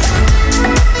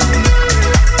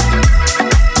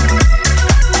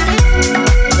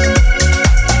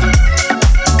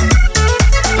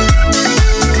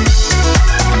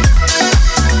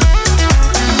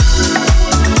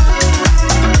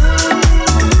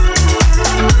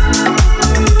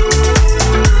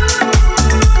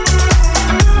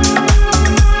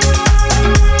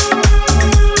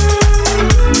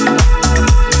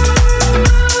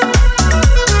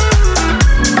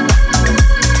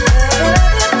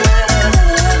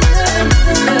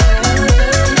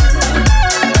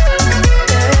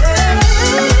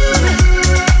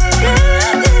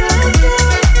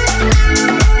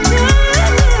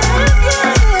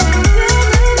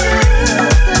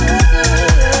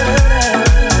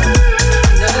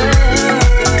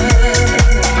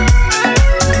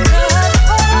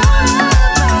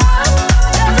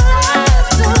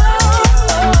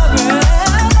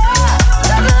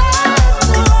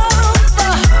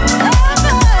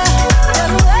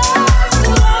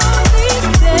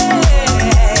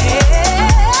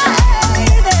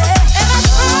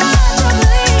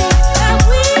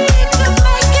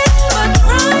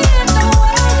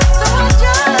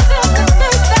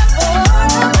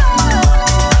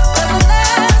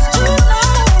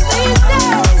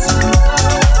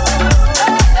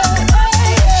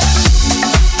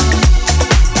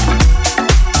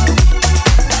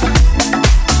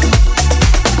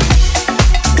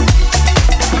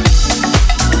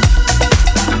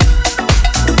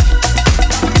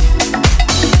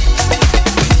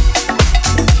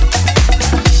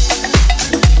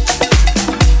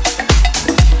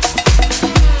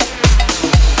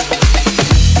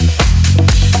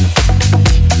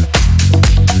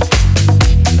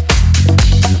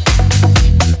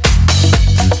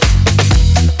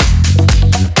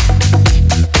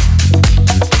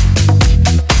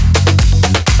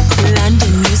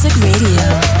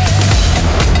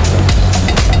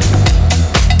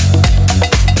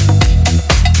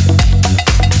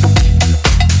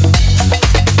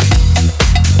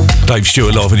 Dave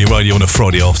Stewart live on your radio on a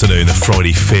Friday afternoon, the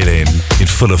Friday Feelin in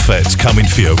full effect, coming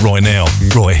for you right now,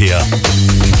 right here.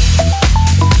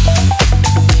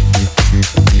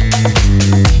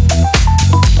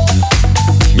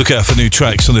 Look out for new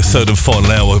tracks on the third and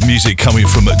final hour. Music coming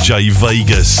from Jay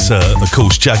Vegas, of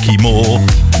course Jackie Moore,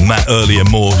 Matt Early and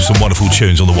more. Some wonderful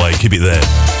tunes on the way. Keep it there.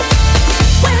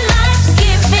 When life's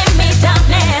giving me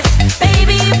darkness,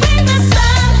 baby, bring the sun.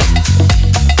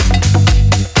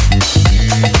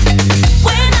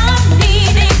 When I'm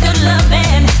needing good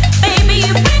loving, baby,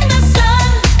 you bring the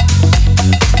sun.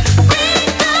 Bring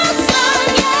the sun,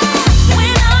 yeah.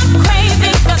 When I'm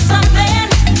craving for something,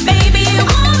 baby, you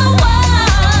are the one.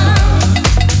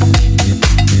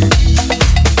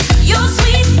 Your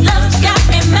sweet love's got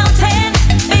me melting,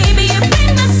 baby, you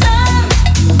bring the sun.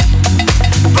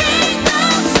 Bring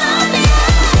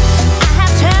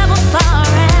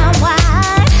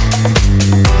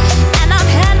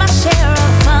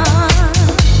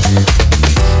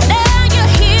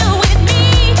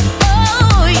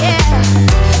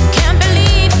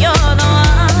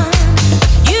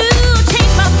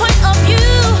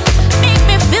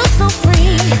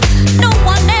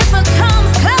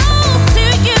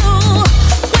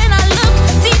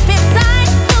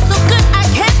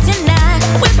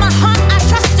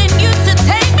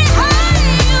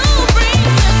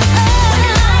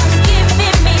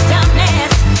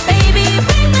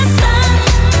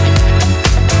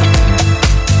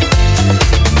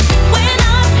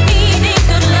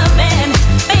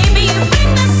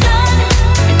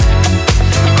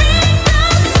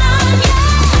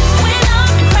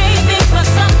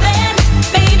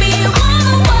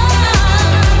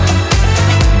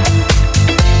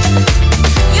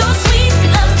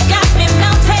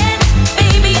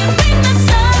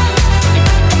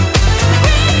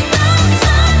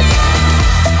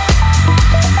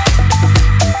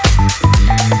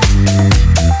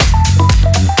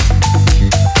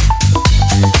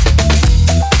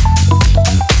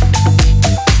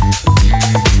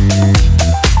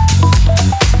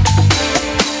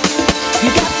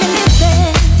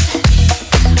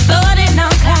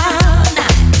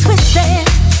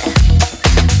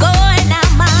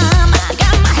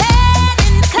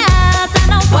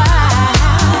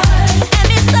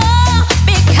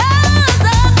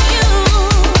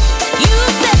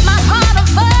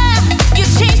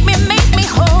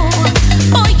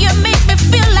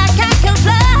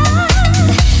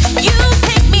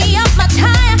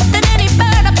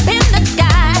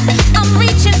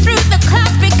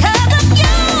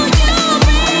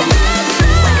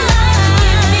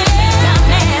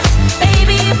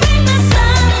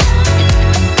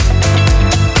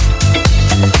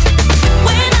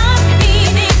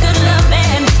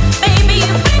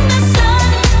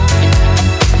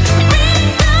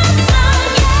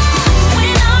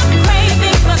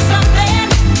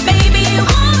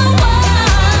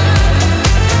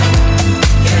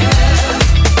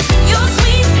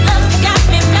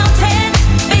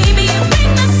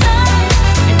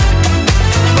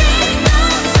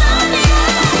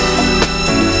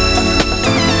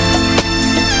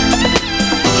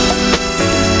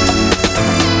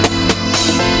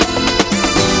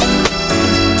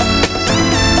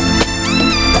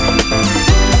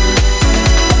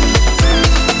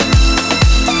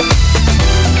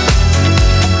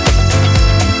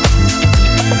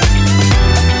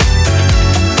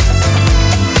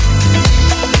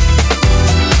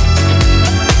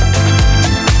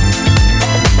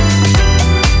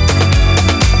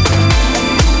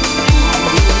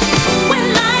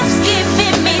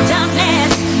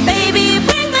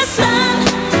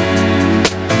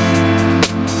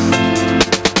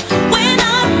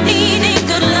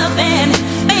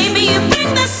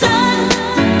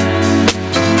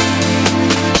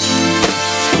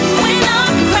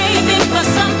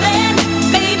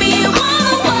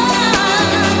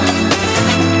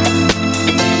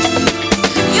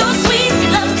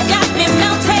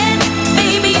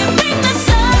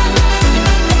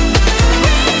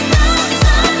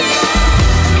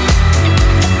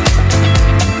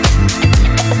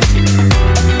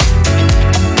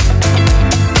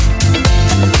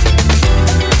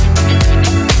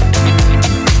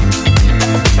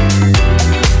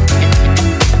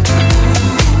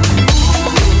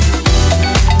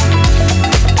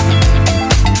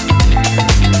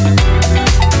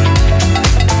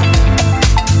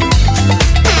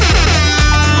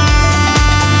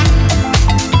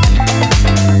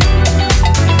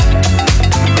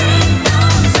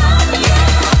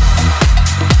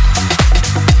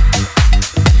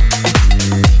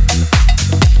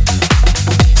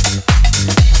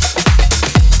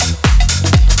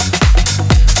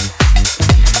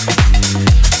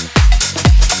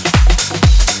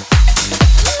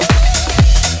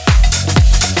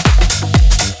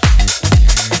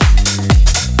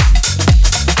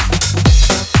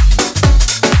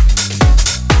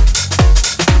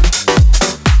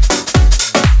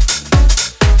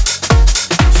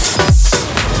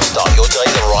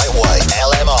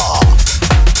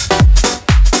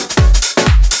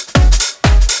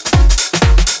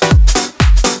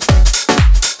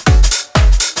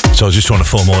trying to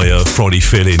find my Friday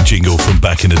Feelin jingle from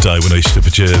back in the day when I used to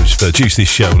produce this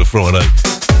show on a Friday.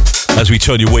 As we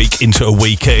turn your week into a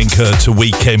weekend, to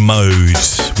weekend mode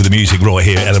with the music right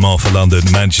here at LMR for London,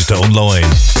 Manchester Online.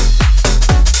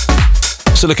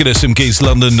 So looking at some gigs,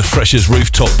 London Freshers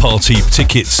Rooftop Party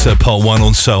tickets, part 1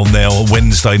 on sale now,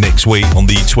 Wednesday next week on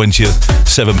the 20th,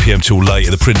 7pm till late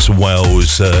at the Prince of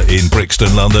Wales in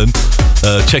Brixton, London.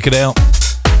 Check it out.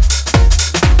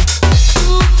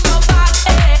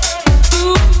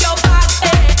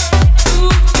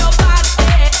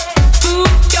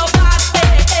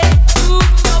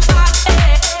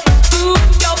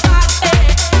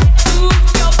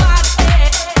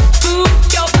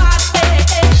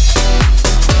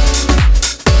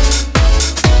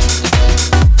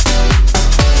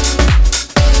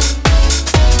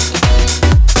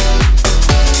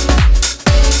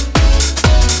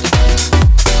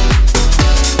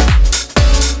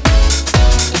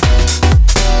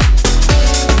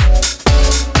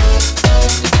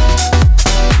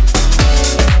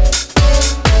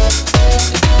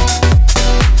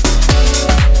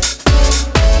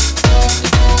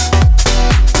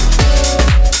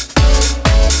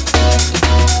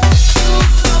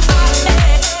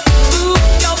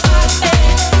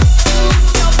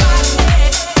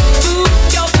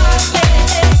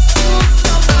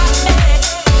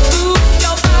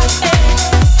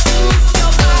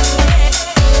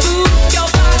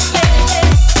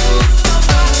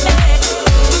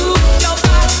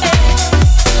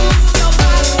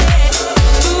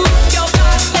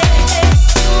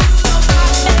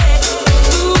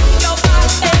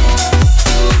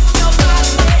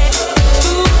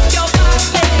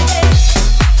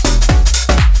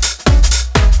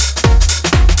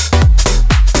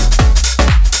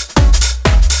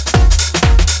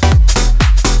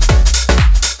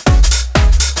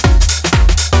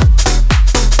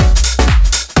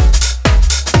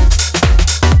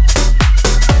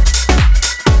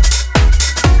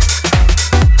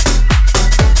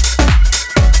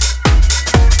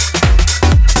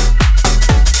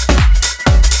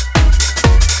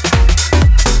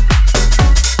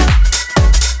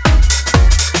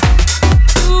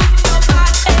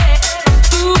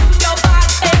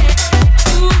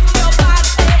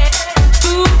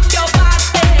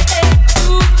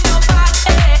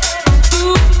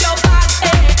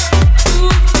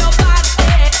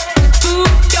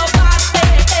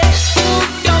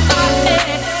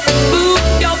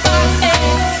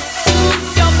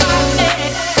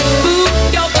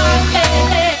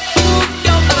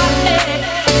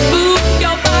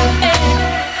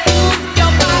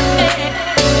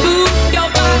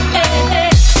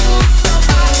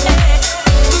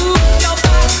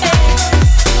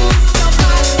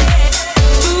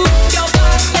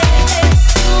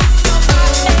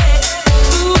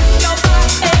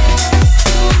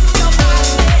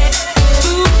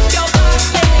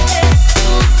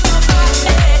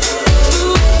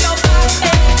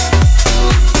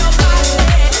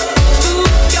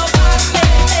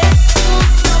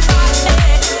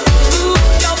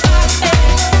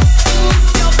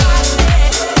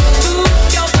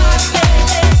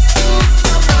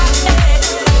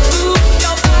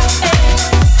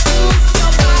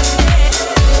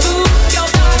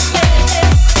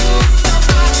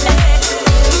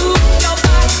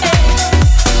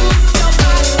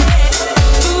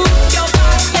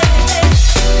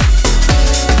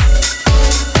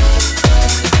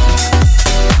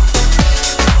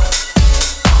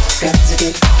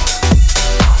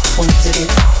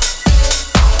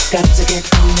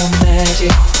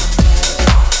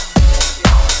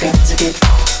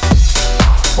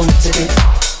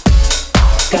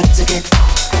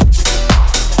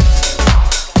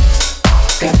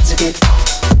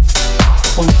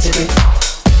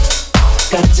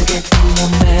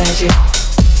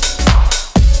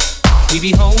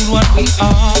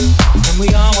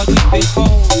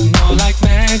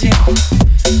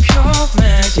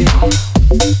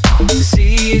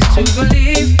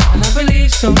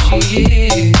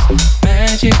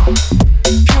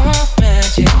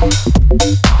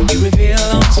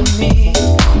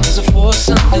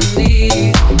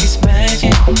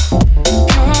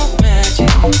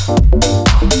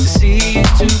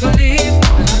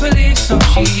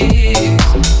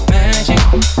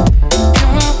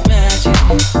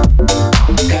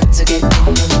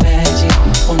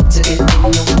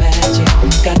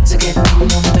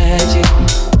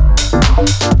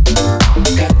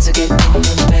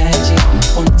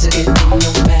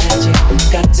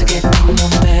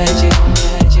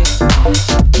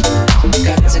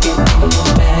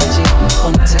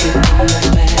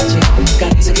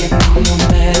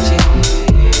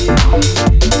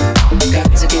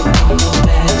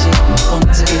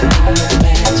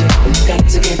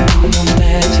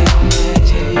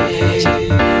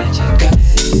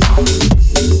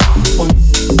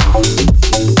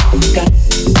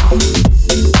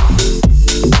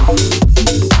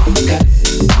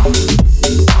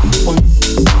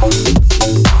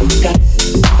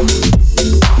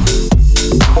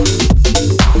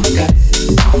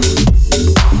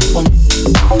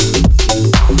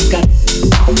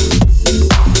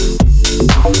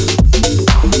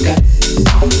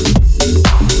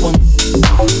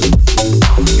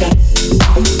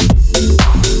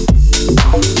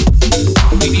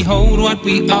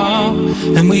 we are,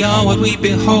 and we are what we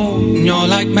behold. And you're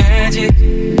like magic,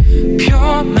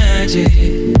 pure magic.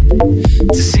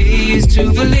 To see is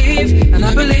to believe, and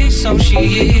I believe so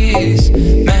she is.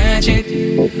 Magic,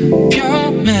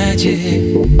 pure magic.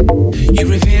 You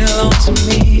reveal onto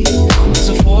me, there's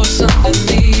a force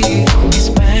underneath. It's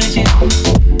magic,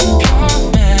 pure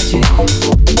magic.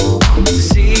 To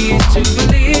see is to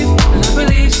believe, and I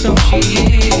believe so she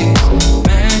is.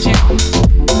 Magic,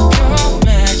 pure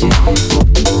magic.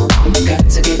 Got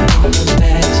to get in your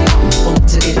magic, want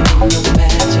to get in your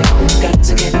magic. Got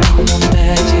to get in your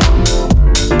magic.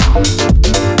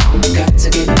 Got to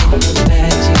get in your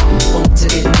magic, want to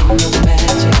get in your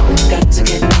magic. Got to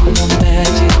get in your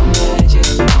magic, magic.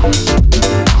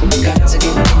 Got to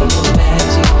get in your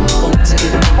magic, want to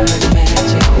get in your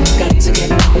magic. Got to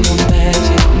get in your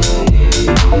magic.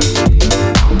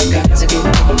 Got to get in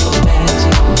your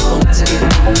magic, want to get in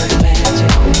your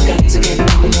magic. Got to get in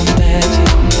your magic,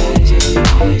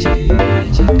 magic,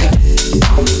 magic. Got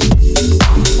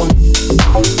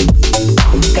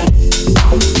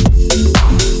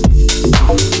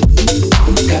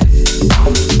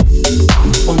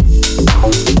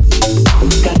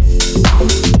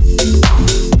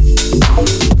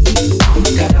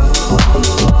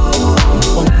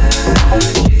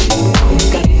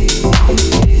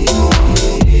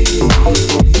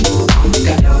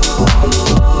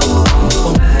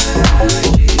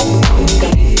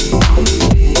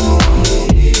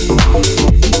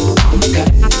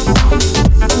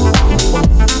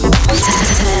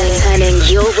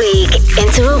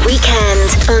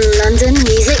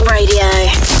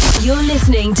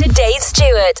listening to Dave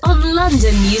Stewart on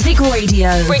London Music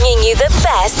Radio, bringing you the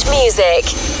best music.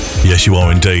 Yes, you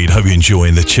are indeed. Hope you're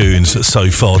enjoying the tunes so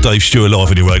far. Dave Stewart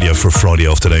live on your radio for a Friday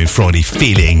afternoon. Friday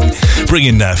feeling.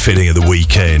 Bringing that feeling of the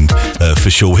weekend for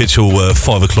sure. Hit till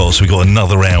 5 o'clock, so we've got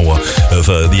another hour of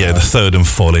the third and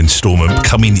final instalment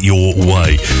coming your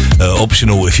way.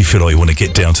 Optional if you feel like you want to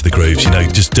get down to the grooves. You know,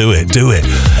 just do it.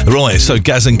 Right, so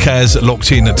Gaz and Kaz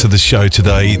locked in to the show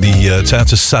today. Out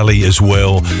to Sally as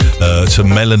well. To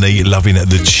Melanie loving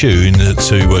the tune.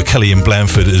 To Kelly and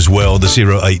Blanford as well. The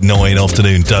 089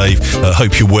 afternoon, Dave.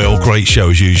 Hope you're well. Great show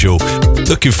as usual.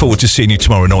 Looking forward to seeing you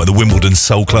tomorrow night at the Wimbledon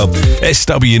Soul Club.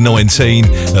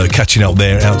 SW19 catching up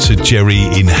there. Out to Jerry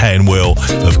in Hanwell,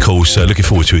 of course. Looking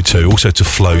forward to it too. Also to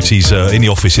Float. He's in the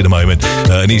office at the moment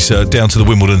and he's down to the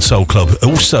Wimbledon Soul Club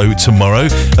also tomorrow.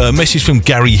 Message from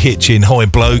Gary Hitchin. Hi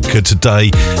bloke,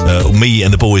 today me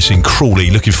and the boys in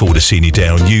Crawley. Looking forward to seeing you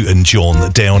down. You and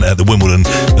John down at the Wimbledon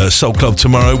Soul Club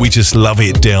tomorrow. We just love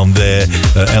it down there.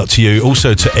 Out to you.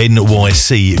 Also to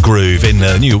NYC Groove in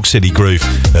New York City Groove.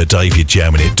 Dave, you're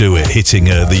jamming it. Do it. Hitting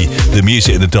the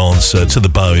music and the dance to the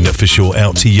bone for sure.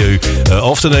 Out to you.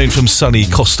 Afternoon from sunny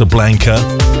Costa Blanca.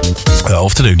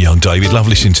 Afternoon, young David. Love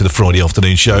listening to the Friday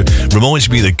afternoon show. Reminds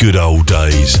me of the good old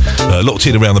days. Locked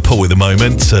in around the pool at the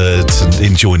moment.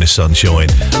 Enjoying the sunshine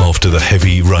after the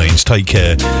heavy rains. Take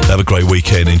care. Have a great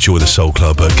weekend. Enjoy the Soul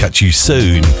Club. Catch you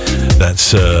soon.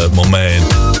 That's my man,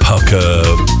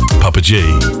 Papa G.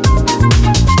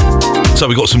 So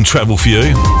we got some travel for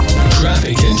you.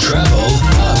 Traffic and travel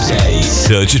updates.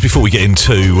 Just before we get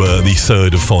into the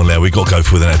third and final hour, we've got to go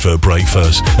for an advert break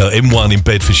first. M1 in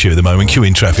Bedfordshire at the moment,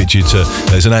 queuing traffic due to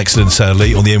there's an accident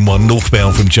sadly on the M1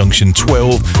 northbound from junction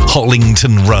 12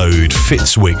 Hollington Road,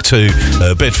 Fitzwick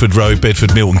to Bedford Road,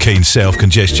 Bedford Milton Keynes South,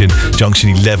 congestion, junction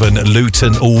 11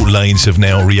 Luton, all lanes have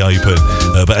now reopened.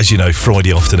 But as you know,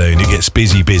 Friday afternoon it gets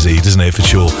busy, doesn't it, for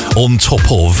sure, on top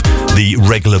of the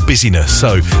regular busyness.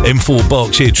 So M4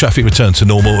 Berkshire traffic returned to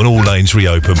normal and all lanes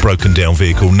reopened. Broken down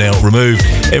vehicle now removed.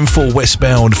 M4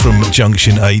 westbound from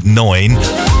junction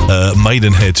 8-9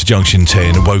 Maidenhead to junction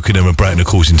 10 Wokingham and Bratton are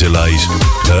causing delays.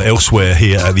 Elsewhere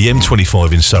here at the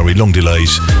M25 in Surrey, long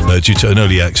delays due to an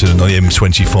early accident on the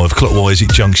M25 clockwise at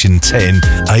junction 10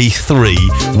 A3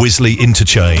 Wisley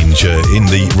interchange in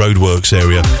the roadworks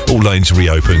area. All lanes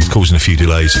reopened, causing a few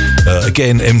delays.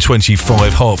 Again,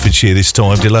 M25 Hertfordshire this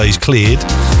time, delays cleared.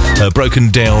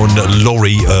 Broken down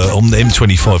lorry on the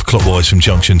M25 clockwise from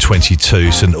junction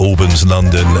 22 St Albans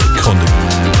London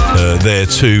there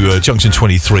to junction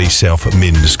 23 South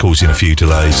Minns, causing a few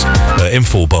delays.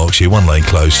 M4 Berkshire, one lane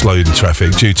closed, slowed in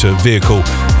traffic due to vehicle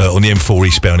on the M4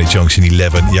 eastbound at junction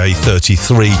 11, the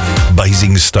A33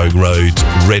 Basingstoke Road,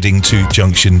 Reading to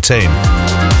junction 10.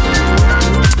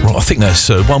 Right, I think that's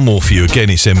one more for you. Again,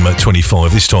 it's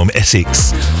M25, this time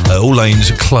Essex. All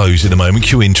lanes closed at the moment,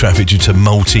 queuing traffic due to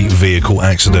multi-vehicle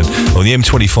accident on the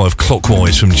M25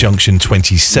 clockwise from junction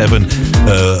 27,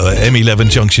 M11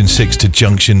 junction 6 to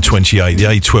junction 28, the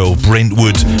A12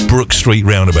 Brentwood Brook Street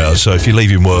roundabout. So if you're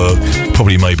leaving work,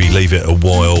 probably maybe leave it a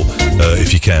while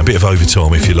if you can. Bit of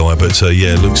overtime if you like, but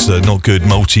yeah, looks not good.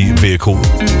 Multi-vehicle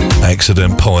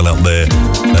accident pile up there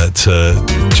at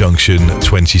junction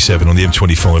 27 on the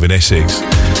M25 in Essex.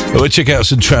 We'll check out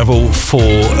some travel for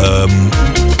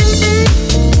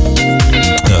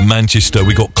Manchester.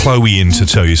 We got Chloe in to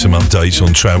tell you some updates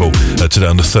on travel today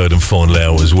on the third and final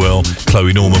hour as well.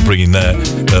 Chloe Norman bringing that.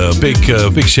 Big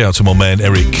shout to my man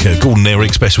Eric, Gordon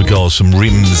Eric's best regards from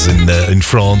Rims in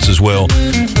France as well.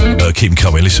 Keep them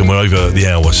coming. Listen, we're over the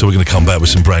hour, so we're going to come back with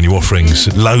some brand new offerings.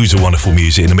 Loads of wonderful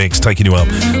music in the mix, taking you up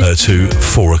to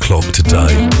 4 o'clock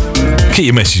today. Keep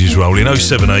your messages rolling.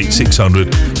 078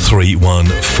 600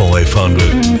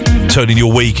 31500. Turning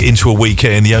your week into a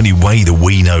weekend the only way that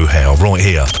we know how, right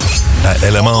here at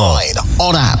LMR. Online,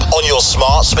 on app, on your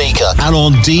smart speaker, and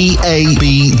on DAB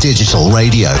Digital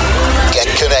Radio. Get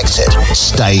connected.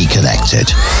 Stay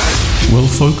connected. Well,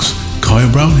 folks,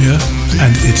 Kaya Brown here,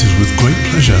 and it is with great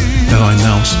pleasure that I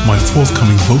announce my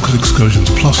forthcoming Vocal Excursions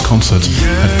Plus concert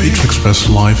at Pitch Express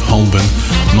Live Holborn,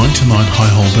 99 High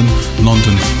Holborn,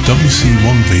 London,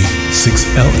 WC1V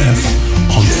 6LF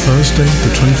on Thursday,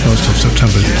 the 21st of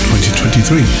September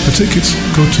 2023. For tickets,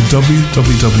 go to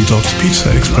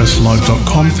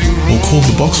www.pizzaexpresslive.com or call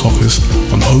the box office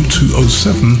on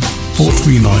 0207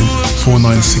 439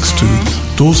 4962.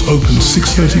 Doors open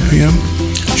 6:30pm.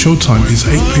 Showtime is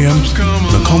 8pm.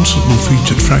 The concert will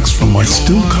feature tracks from my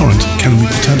still current Can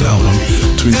We Pretend album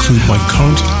to include my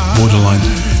current Borderline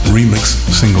remix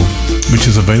single, which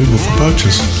is available for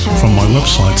purchase from my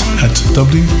website at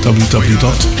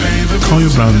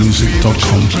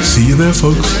www.kayabrownmusic.com. See you there,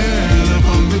 folks.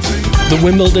 The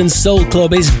Wimbledon Soul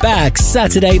Club is back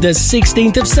Saturday the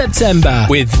 16th of September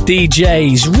with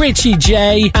DJs Richie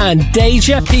J and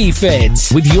Deja P. Fitz,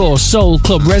 with your Soul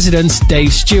Club residents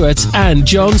Dave Stewart and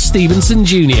John Stevenson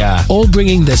Jr., all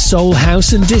bringing the soul,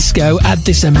 house and disco at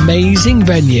this amazing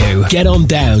venue. Get on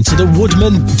down to the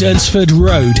Woodman Dunsford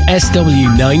Road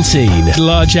SW19.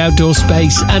 Large outdoor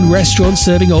space and restaurant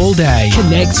serving all day.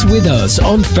 Connect with us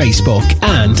on Facebook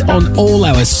and on all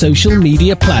our social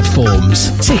media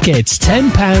platforms. Tickets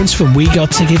 £10 from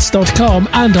WeGotTickets.com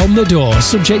and on the door,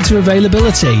 subject to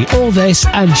availability. All this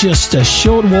and just a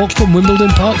short walk from Wimbledon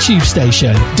Park Tube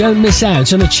Station. Don't miss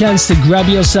out on a chance to grab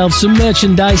yourself some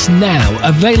merchandise now,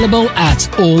 available at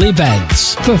all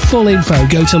events. For full info,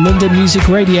 go to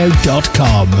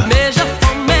londonmusicradio.com. Measure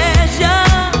for measure,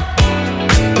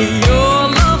 your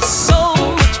love so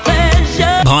much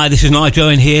pleasure. Hi, this is Nigel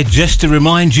in here, just to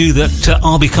remind you that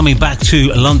I'll be coming back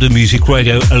to London Music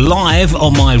Radio live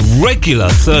on my regular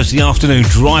Thursday afternoon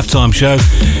drive time show.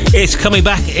 It's coming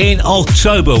back in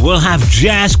October. We'll have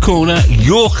Jazz Corner,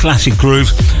 your classic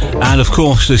groove, and of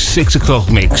course the 6 o'clock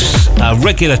mix.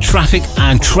 Regular traffic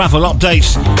and travel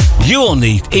updates. You'll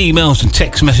need emails and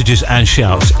text messages and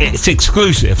shouts. It's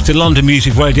exclusive to London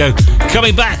Music Radio,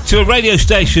 coming back to a radio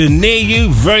station near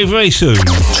you very, very soon.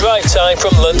 Drive time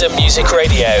from London Music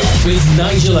Radio with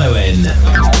Nigel Owen.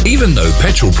 Even though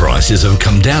petrol prices have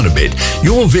come down a bit,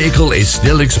 your vehicle is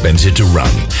still expensive to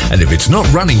run. And if it's not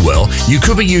running well, you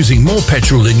could be using more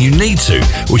petrol than you need to,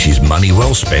 which is money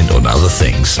well spent on other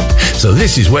things. So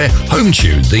this is where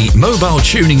HomeTune, the mobile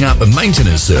tuning up and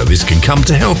maintenance service, can come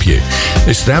to help you.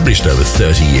 Established over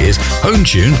 30 years,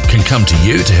 HomeTune can come to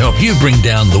you to help you bring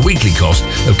down the weekly cost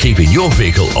of keeping your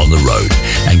vehicle on the road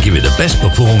and give it the best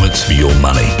performance for your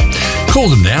money. Call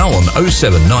them now on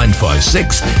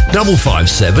 07956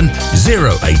 557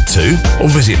 082 or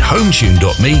visit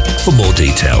hometune.me for more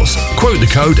details. Quote the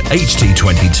code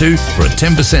HT22 for a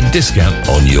 10% discount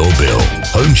on your bill.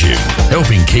 HomeTune,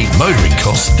 helping keep motoring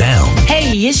costs down.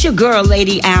 Hey, it's your girl,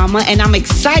 Lady Alma, and I'm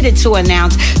excited to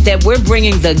announce that we're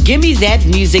bringing the Gimme That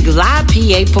Music live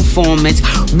PA performance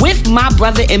with my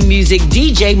brother in music,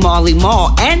 DJ Marley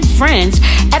Marl, and friends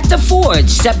at The Forge,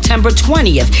 September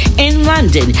 20th in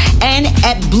London, and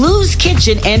at Blues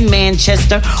Kitchen in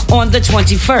Manchester on the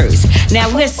 21st. Now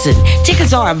listen,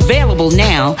 tickets are available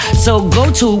now, so go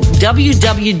to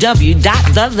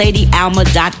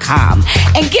www.theladyalma.com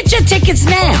and get your tickets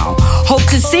now. Hope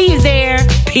to see you there.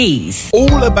 Peace.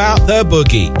 All about the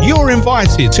boogie. You're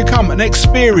invited to come and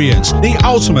experience the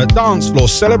ultimate dance floor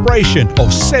celebration of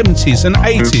 70s and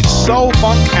 80s soul,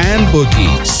 funk and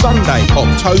boogie. Sunday,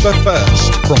 October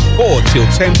 1st from 4 till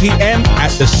 10 p.m.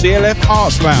 at the CLF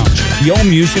Arts Lounge. Your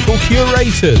musical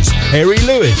curators, Harry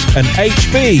Lewis and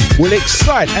HB, will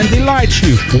excite and delight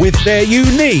you with their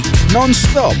unique,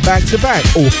 non-stop, back-to-back,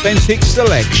 authentic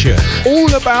selection.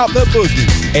 All about the boogie.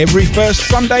 Every first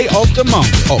Sunday of the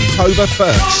month, October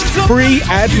 1st. Free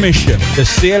admission. The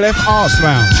CLF Arts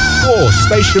Lounge, 4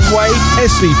 Station Way,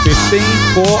 SE15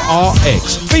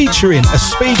 4RX. Featuring a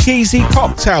speakeasy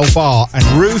cocktail bar and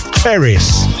roof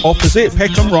terrace opposite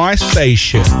Peckham Rice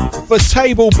Station. For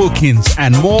table bookings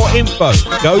and more info,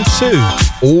 go to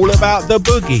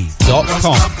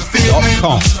allabouttheboogie.com.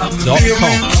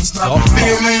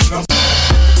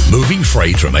 Moving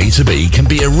freight from A to B can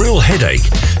be a real headache,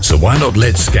 so why not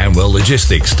let Scanwell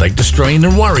Logistics take the strain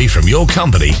and worry from your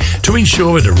company to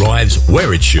ensure it arrives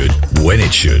where it should, when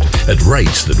it should, at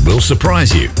rates that will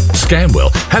surprise you.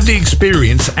 Scanwell have the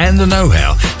experience and the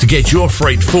know-how to get your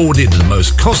freight forwarded in the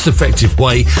most cost-effective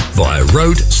way via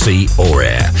road, sea or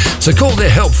air. So call their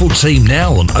helpful team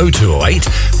now on 0208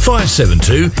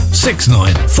 572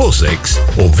 6946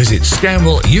 or visit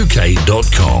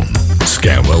scanwelluk.com.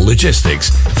 Scanwell Logistics,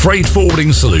 freight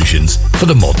forwarding solutions for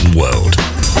the modern world.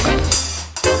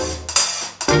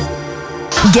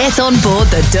 Get on board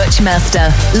the Dutch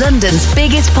Master, London's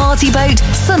biggest party boat,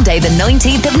 Sunday the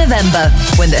 19th of November,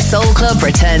 when the Soul Club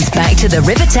returns back to the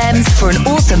River Thames for an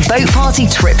awesome boat party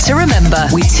trip to remember.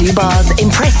 With 2 bars,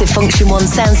 impressive Function 1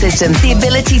 sound system, the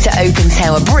ability to open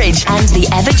Tower Bridge, and the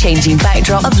ever-changing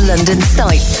backdrop of London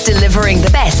sights, delivering the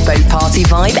best boat party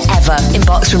vibe ever.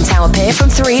 Embarks from Tower Pier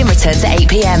from 3 and returns at 8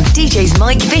 p.m. DJs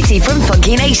Mike Vitti from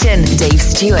Funky Nation, Dave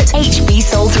Stewart, HB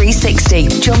Soul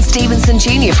 360, John Stevenson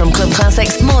Jr. from Club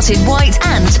Classics, Martin White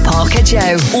and Parker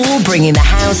Joe, all bringing the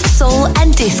house, soul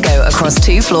and disco across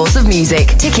 2 floors of music.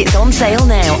 Tickets on sale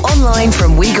now online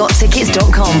from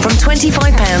wegottickets.com from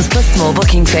 £25 plus small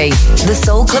booking fee. The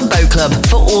Soul Club Boat Club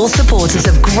for all supporters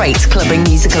of great clubbing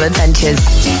musical adventures.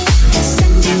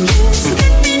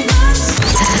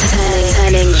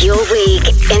 Turning your week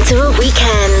into a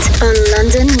weekend on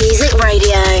London Music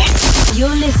Radio.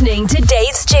 You're listening to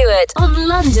Dave Stewart on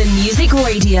London Music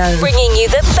Radio, bringing you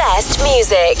the best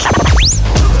music.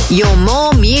 Your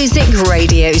more music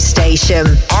radio station.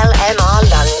 LMR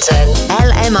London,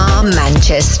 LMR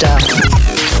Manchester.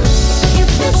 If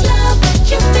it's love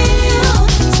that you feel,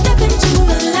 step into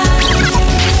the light.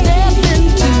 Step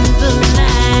into the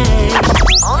light.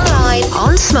 Online,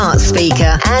 on smart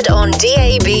speaker, and on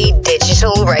DAB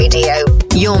digital radio.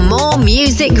 Your more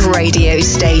music radio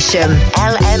station.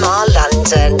 LMR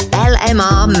London,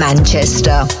 LMR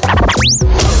Manchester.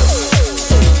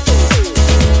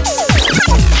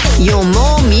 Your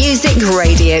more music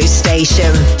radio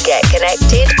station. Get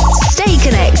connected, stay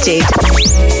connected.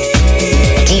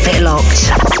 Keep it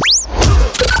locked.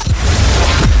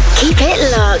 Keep it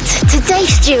locked to Dave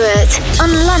Stewart on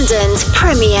London's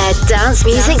premier dance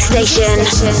music station,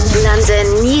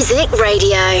 London Music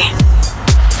Radio.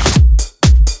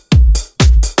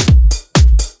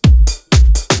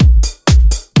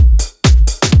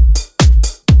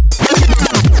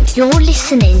 You're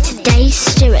listening to Dave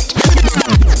Stewart.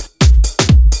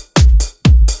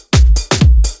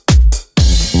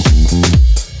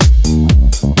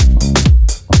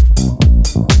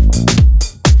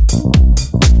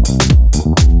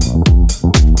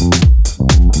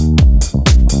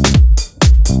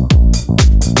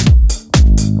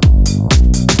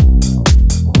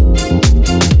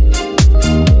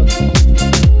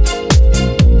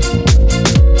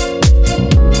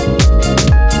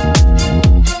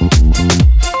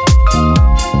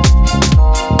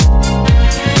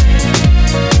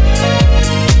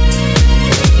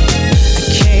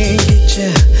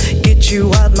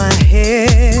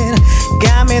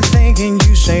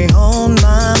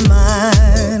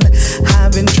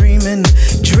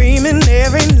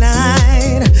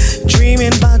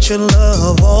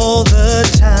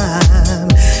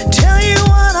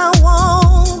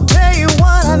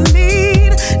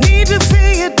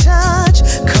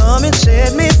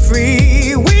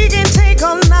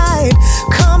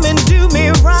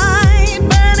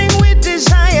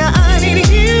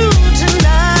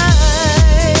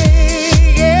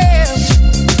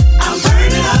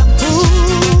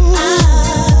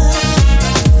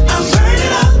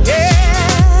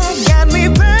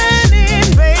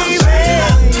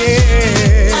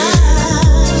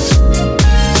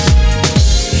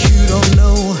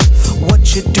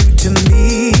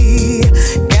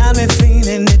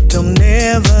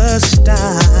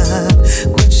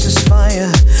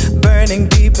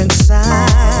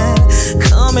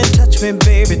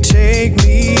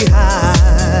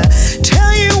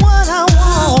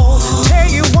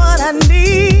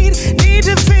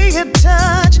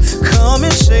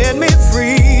 Set me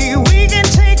free. We can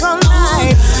take on life.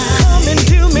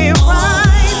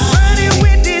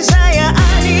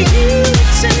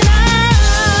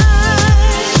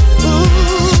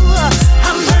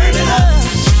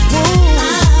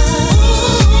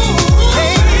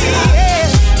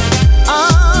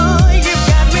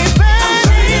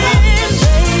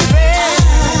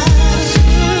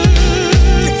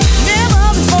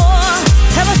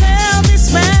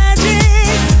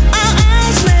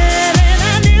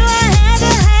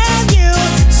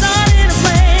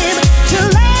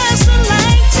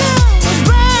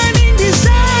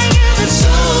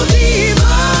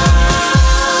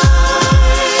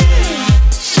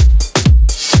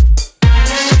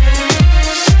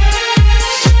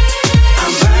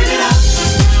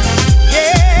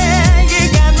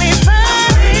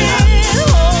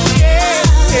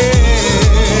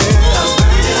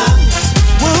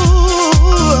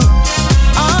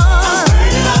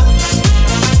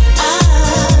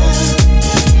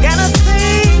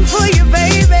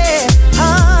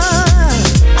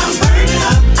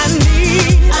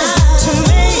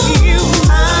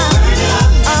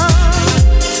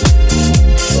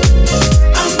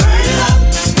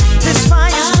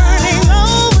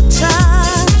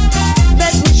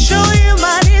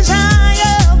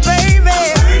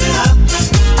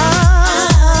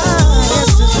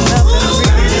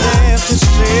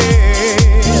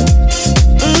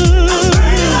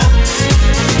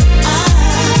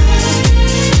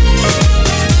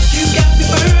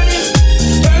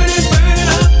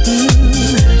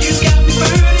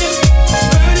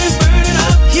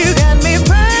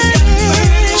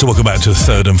 the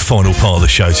third and final part of the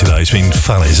show today. It's been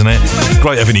fun, isn't it?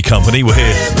 Great having your company. We're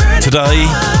here today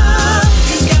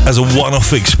as a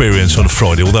one-off experience on a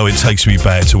Friday, although it takes me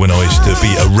back to when I used to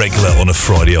be a regular on a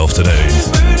Friday afternoon.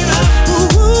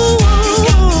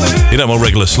 You know my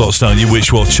regular slots, don't you?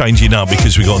 Which we're changing up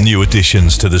because we got new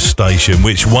additions to the station,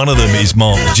 which one of them is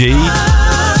Mark G.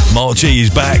 Mark G is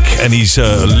back and he's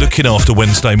looking after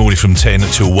Wednesday morning from 10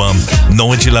 until 1.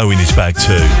 Nigel Owen is back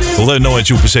too. Although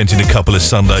Nigel presenting a couple of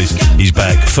Sundays, he's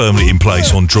back firmly in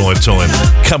place on Drive Time.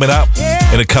 Coming up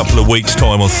in a couple of weeks'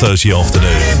 time on Thursday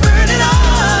afternoon.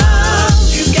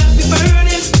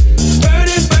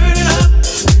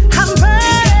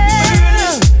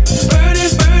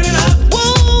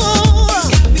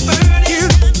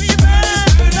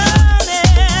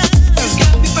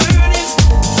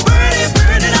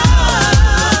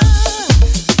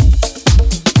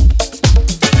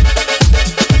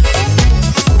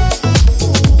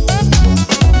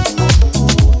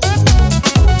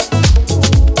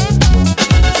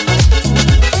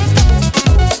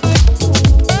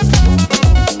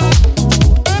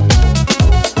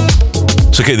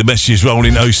 So keep the messages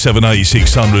rolling, 078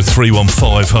 600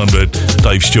 31500.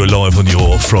 Dave Stewart live on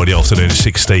your Friday afternoon at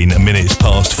 16 minutes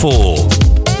past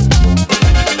 4.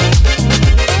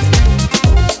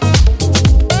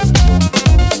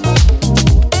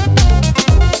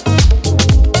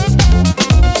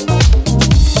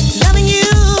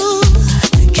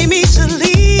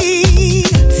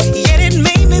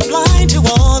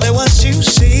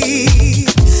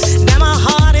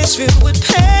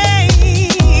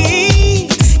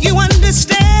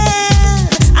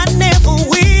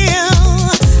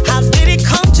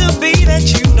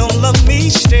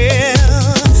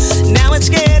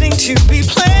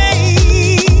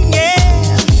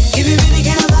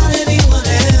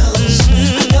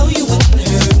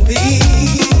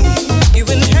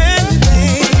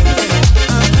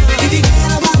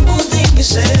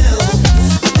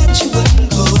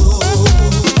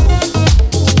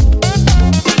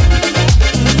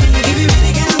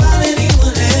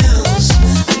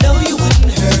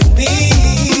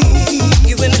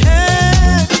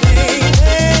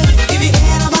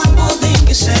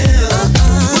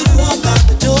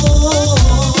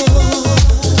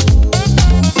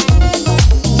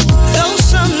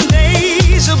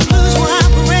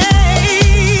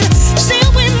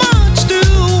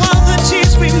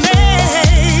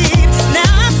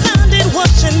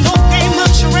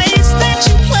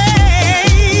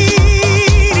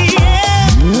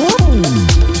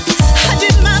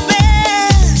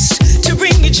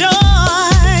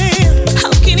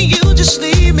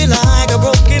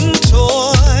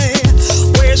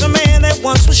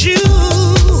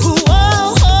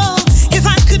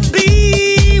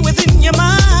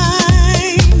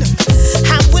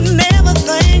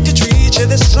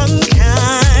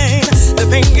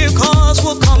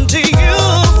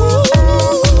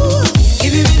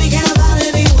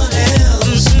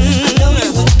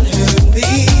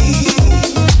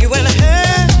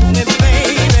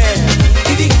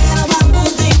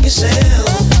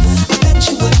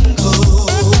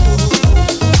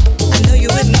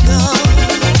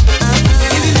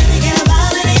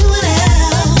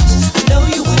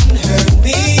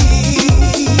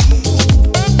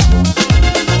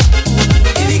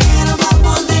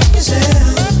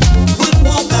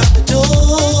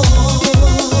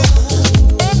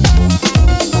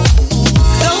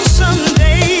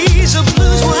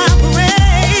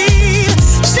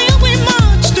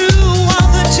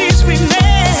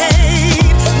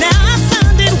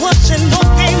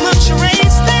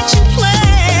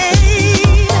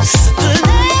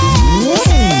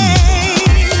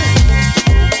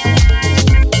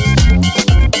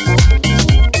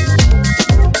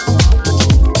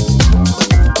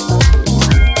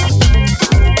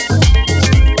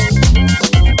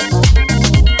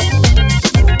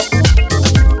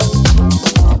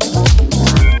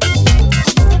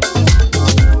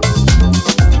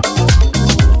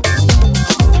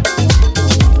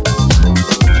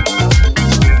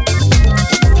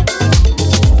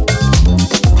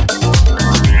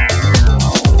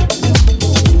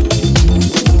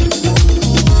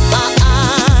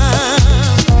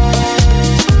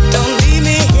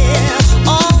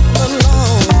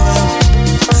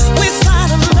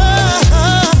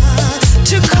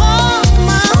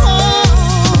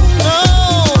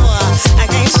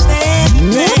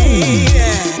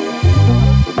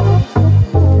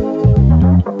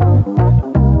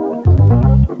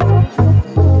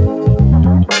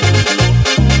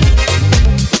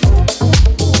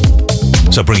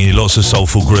 So bringing you lots of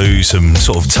soulful grooves, some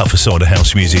sort of tougher side of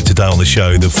house music today on the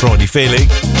show, the Friday Feeling.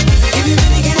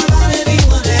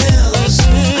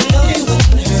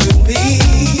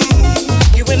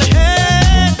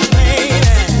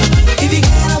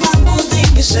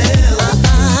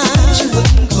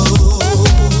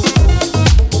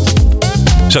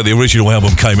 So the original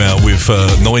album came out with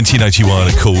 1981,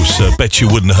 of course. Bet You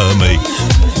Wouldn't Hurt Me.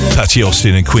 Patty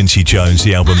Austin and Quincy Jones.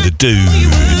 The album The Dude.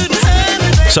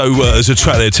 So as a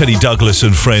track there, Teddy Douglas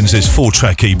and Friends. There's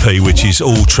 4-track EP, which is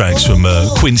all tracks from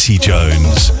Quincy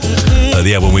Jones.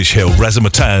 The album which held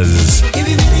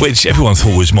Razzmatazz, which everyone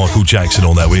thought was Michael Jackson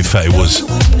on that, when in fact it was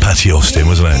Patty Austin,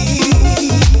 wasn't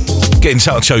it? Get in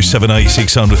touch, 078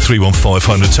 600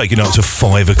 31500, taking up to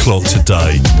 5 o'clock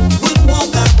today.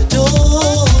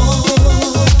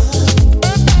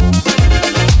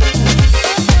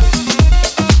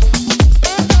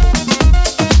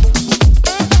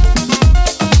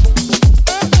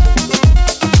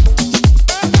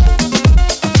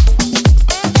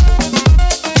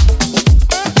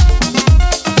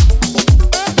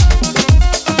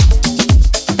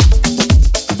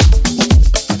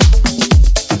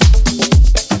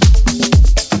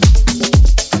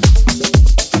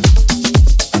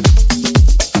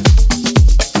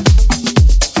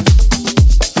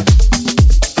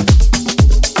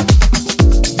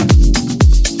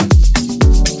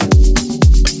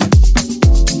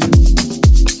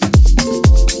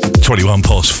 21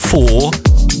 past 4.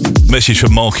 Message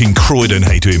from Mark in Croydon.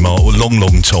 How you doing, Mark?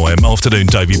 Long time. Afternoon,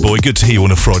 Davey boy. Good to hear you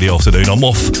on a Friday afternoon. I'm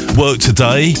off work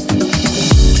today.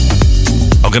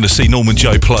 I'm going to see Norman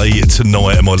Joe play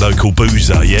tonight at my local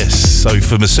boozer, yes. So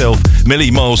for myself, Millie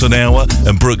Miles an Hour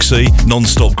and Brooksy,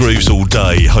 non-stop grooves all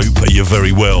day. Hope you're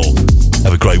very well.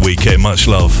 Have a great weekend. Much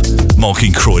love. Mark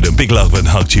in Croydon. Big love and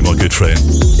hug to you, my good friend.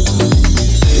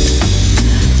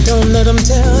 Don't let them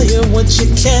tell you what you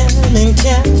can and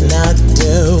cannot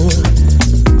do.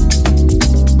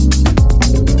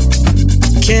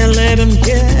 Can't let them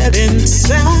get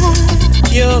inside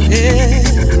your head.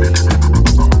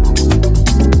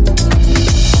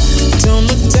 Don't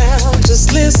look down,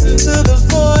 just listen to the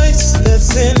voice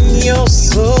that's in your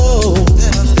soul.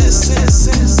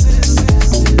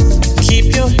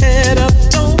 Keep your head up,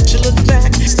 don't you look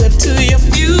back. Step to your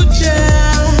future.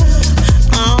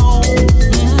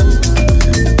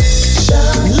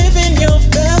 Living your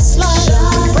best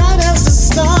life, bright as the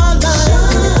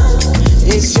starlight.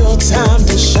 It's your time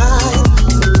to shine.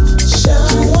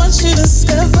 Once you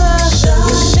discover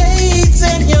the shade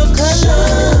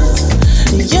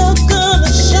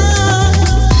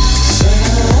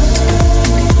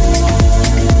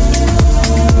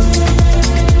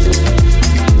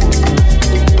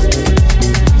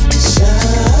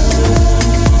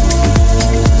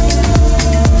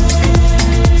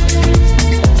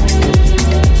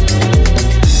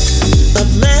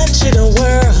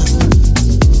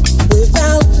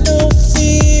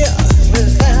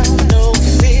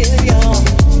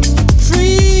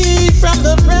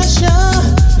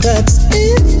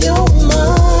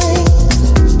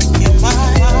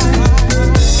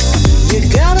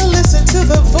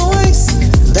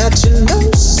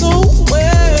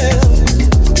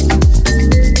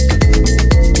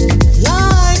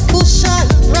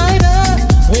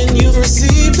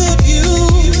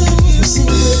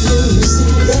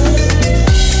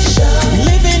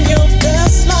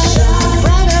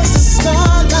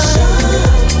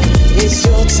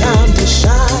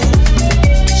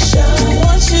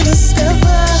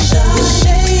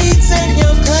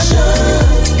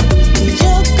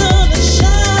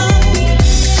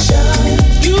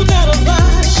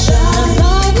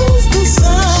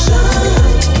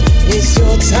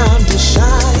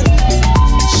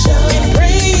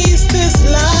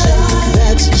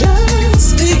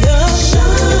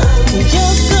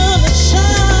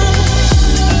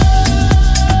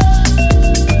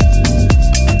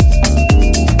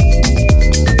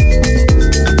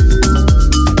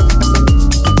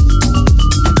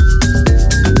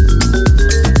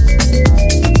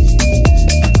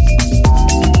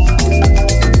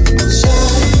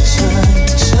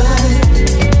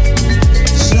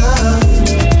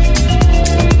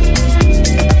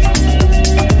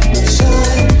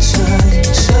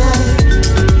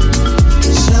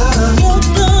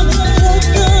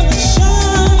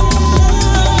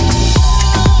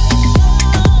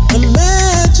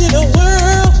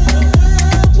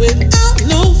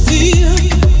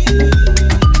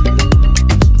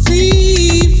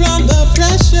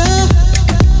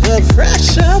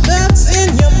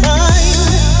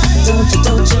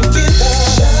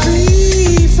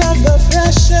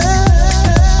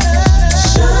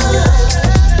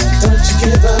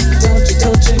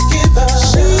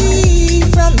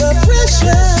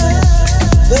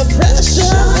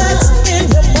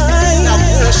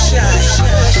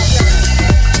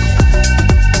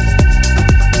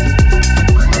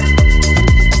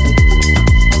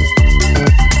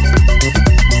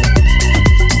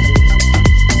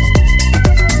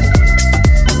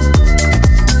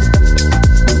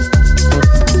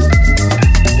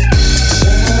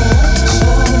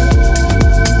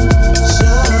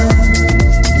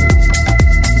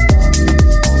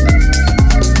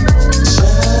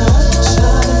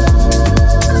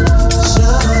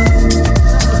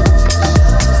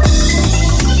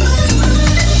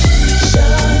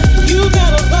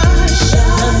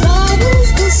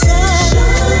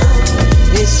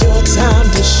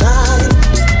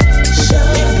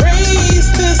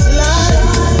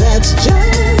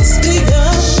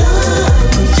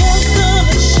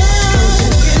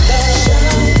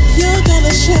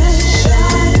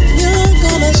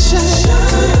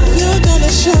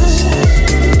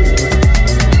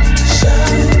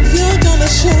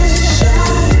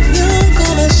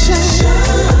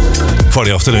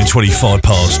afternoon, 25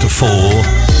 past 4.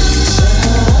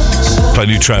 Play a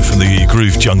new track from the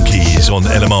Groove Junkies on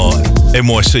LMR.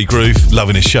 NYC Groove,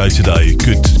 loving his show today.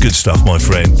 Good stuff, my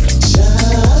friend.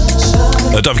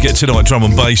 Don't forget tonight, drum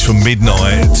and bass from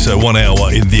midnight, 1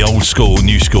 hour in the old school,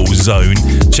 new school zone.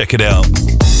 Check it out.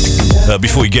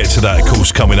 Before you get to that, of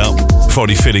course, coming up,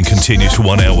 Friday Feelin continues for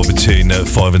 1 hour between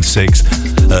 5 and 6.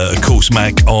 Of course,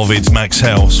 Arvid's Max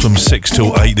House from 6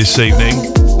 till 8 this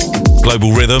evening.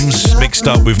 Global Rhythms, mixed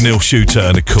up with Neil Shooter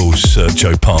and, of course,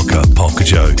 Joe Parker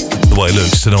Joe. The way it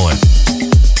looks tonight.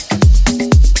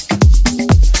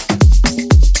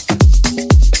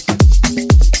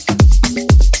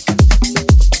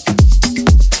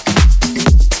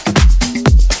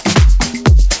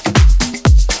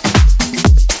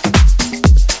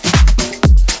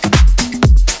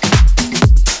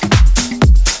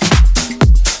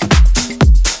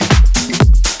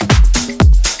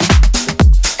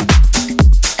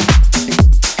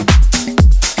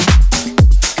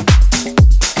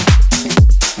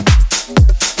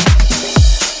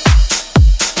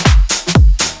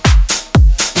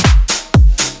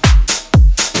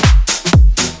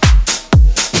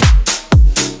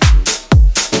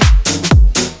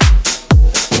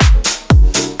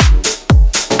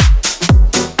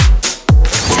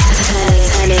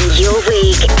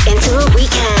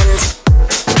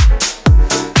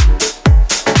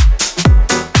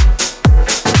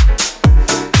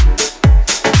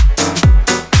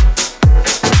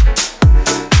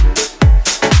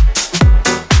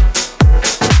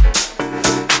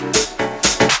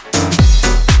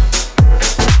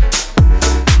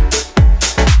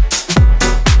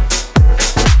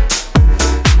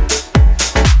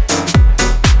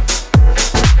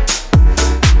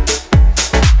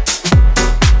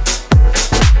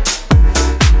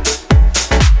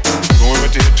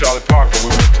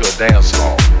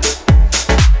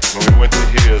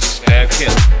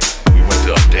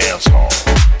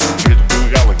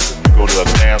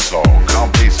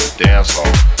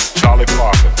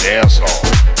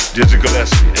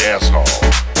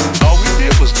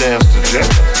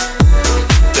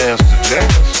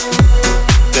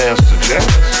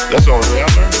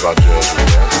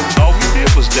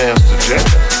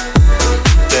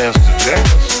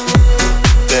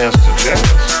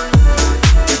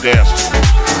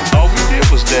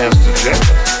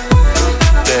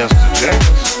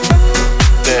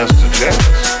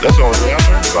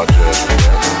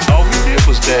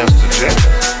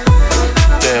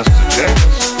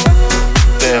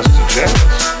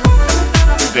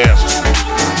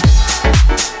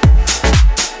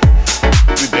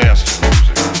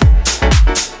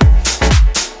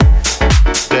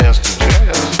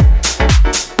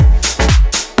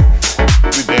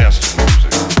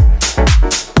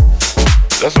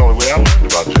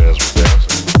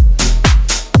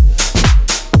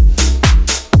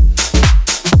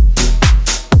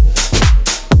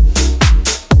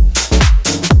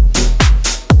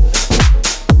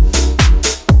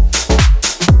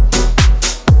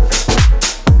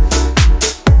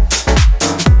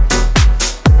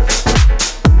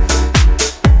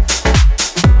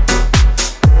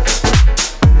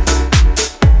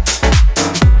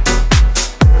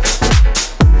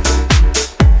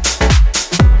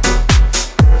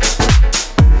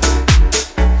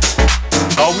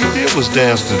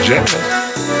 Dance to jazz,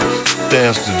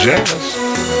 dance to jazz,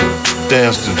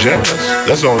 dance to jazz.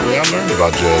 That's the only way I learned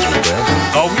about jazz was dance.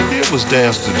 All we did was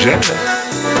dance to jazz,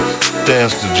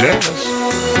 dance to jazz,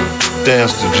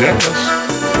 dance to jazz.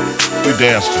 We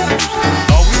danced to music.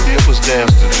 All we did was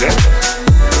dance to jazz,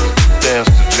 dance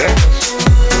to jazz,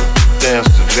 dance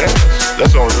to jazz.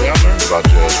 That's the only way I learned about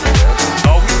jazz was dance.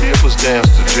 All we did was dance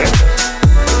to jazz,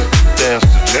 dance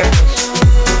to jazz,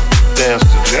 dance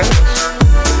to jazz.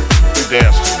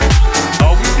 Dance to music.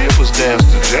 All we did was dance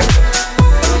to jazz,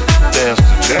 dance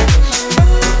to jazz,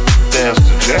 dance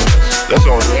to jazz. That's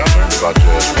the only way I learned about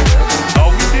jazz was dance.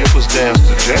 All we did was dance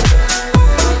to jazz,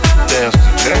 dance to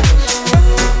jazz,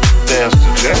 dance to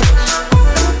jazz.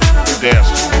 We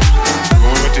danced to music.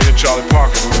 When we went to hear Charlie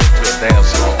Parker, we went to a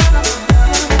dance hall.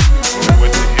 When we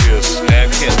went to hear Stan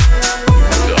Kent, we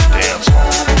went to a dance hall.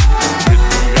 We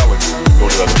go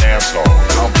to a dance hall.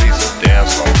 Complex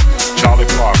dance hall. Charlie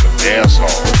Parker, dance hall.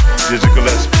 Dizzy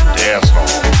Gillespie, dance hall.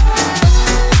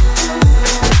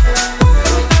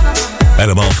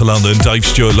 LMR for London, Dave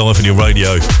Stewart live on your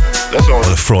radio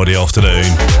on a Friday afternoon.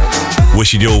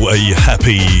 Wishing you all a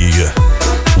happy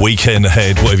weekend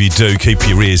ahead. Whatever you do, keep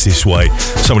your ears this way.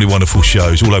 So many wonderful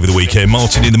shows all over the weekend.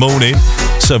 Martin in the morning,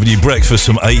 serving you breakfast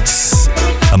from 8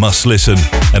 a must listen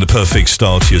and a perfect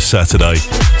start to your Saturday.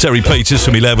 Terry Peters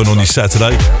from 11 on your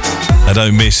Saturday. And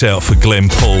don't miss out for Glenn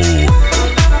Paul,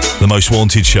 the Most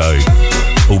Wanted show,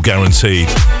 all guaranteed.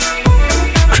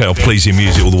 Crowd pleasing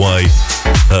music all the way.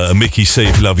 Mickey C,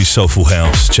 if you love your soulful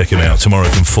house, check him out tomorrow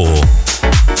from 4.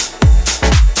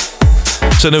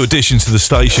 So new additions to the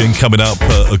station coming up.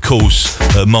 Of course,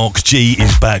 Mark G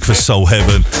is back for Soul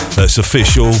Heaven. It's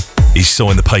official. He's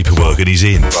signed the paperwork and he's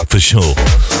in for sure.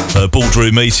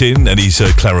 Boardroom meeting and he's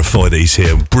clarified that he's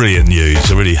here. Brilliant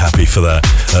news. I'm really happy for that.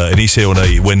 And he's here on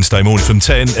a Wednesday morning from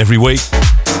 10 every week.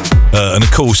 And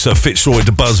of course, Fitzroy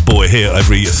the Buzzboy here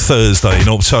every Thursday in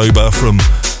October from,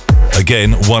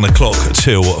 again, 1 o'clock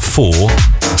till 4.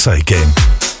 I say again,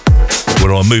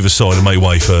 where I move aside and make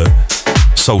way for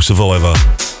Soul Survivor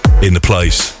in the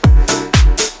place.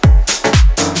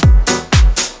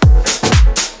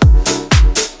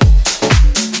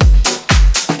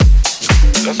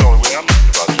 That's the only way I learned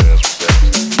about jazz was that.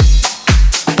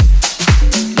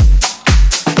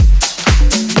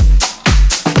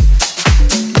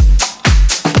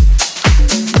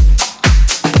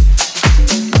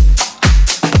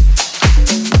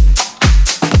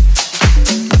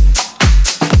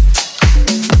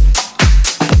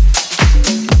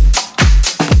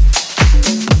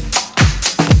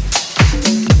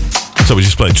 So we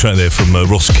just played a track there from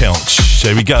Ross Couch.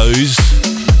 There he goes.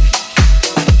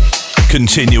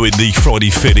 Continuing the Friday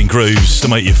Feelin grooves to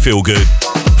make you feel good.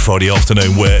 Friday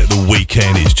afternoon where the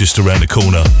weekend is just around the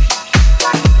corner.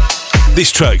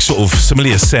 This track sort of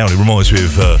familiar sound. It reminds me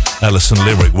of Alison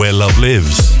lyric, Where Love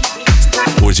Lives.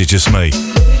 Or is it just me?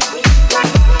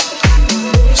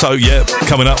 So yeah,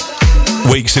 coming up,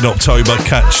 weeks in October,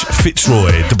 catch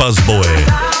Fitzroy, the Buzzboy.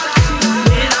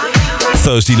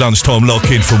 Thursday lunchtime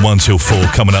lock-in from 1 till 4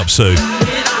 coming up soon.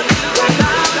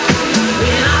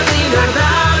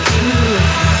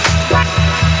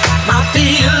 My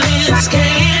feelings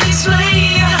can't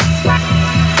explain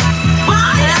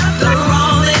why after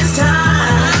all this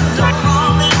time,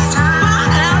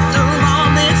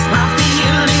 my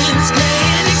feelings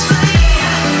can't explain.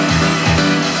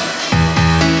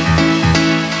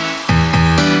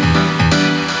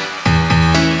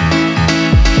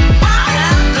 Why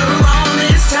after all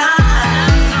this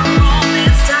time,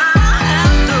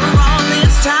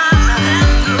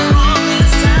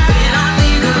 when I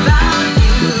think about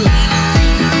you,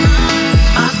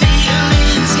 my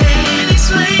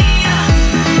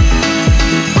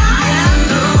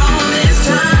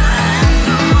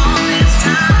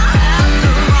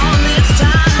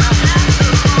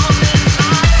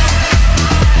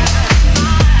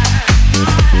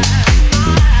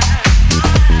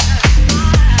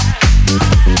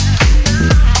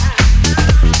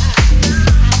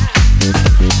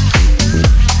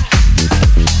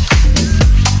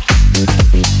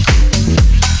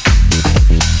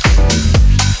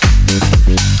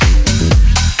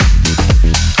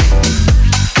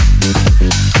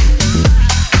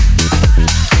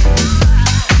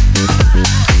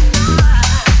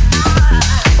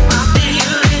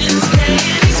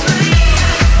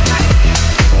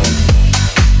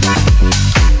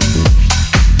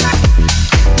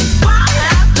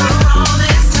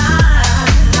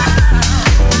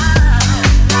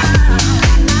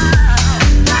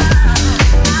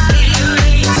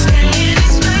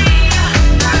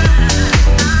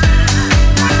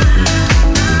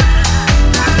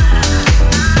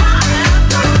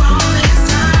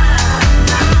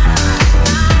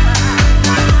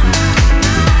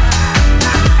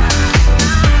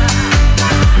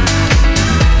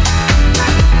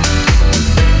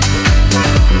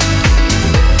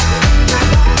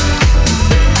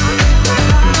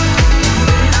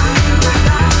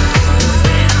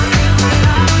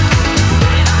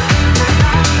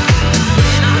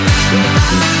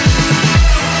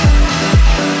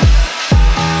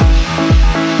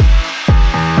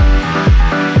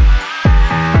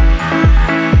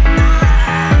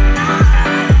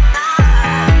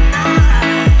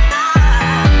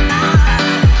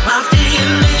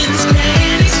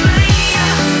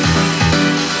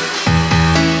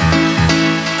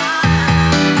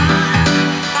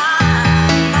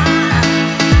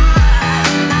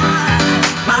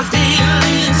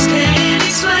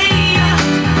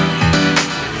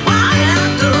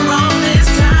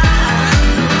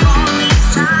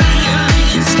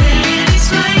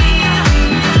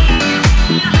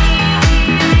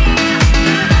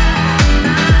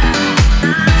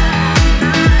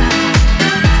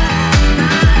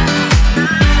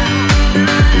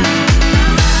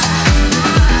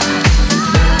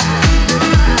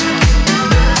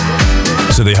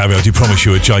So there you have it. I do promise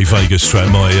you a Jay Vegas track.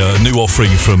 My new offering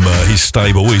from his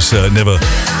stable is never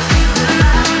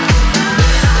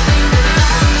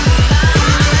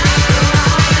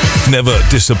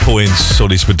disappoints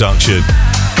on his production.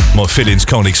 My feelings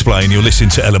can't explain. You're listening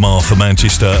to LMR for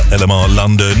Manchester, LMR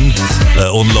London,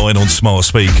 online on smart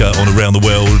speaker, on around the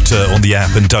world, on the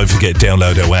app, and don't forget,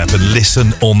 download our app and listen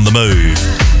on the move.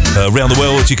 Around the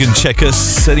world, you can check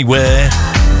us anywhere.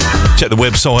 Check the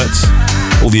website.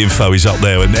 All the info is up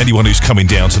there, and anyone who's coming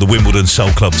down to the Wimbledon Soul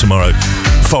Club tomorrow,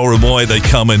 far and wide, they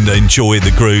come and enjoy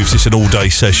the grooves. It's an all-day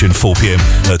session, 4 p.m.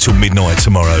 Till midnight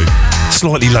tomorrow.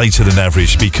 Slightly later than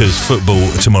average because football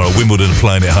tomorrow, Wimbledon are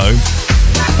playing at home.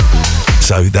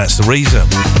 So that's the reason.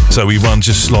 So we run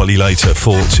just slightly later,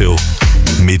 4 till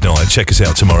midnight. Check us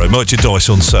out tomorrow. Merchandise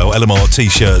on sale, LMR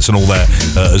t-shirts and all that,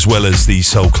 as well as the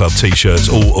Soul Club t-shirts,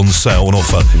 all on sale, on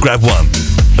offer. Grab one.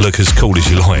 Look as cool as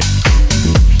you like.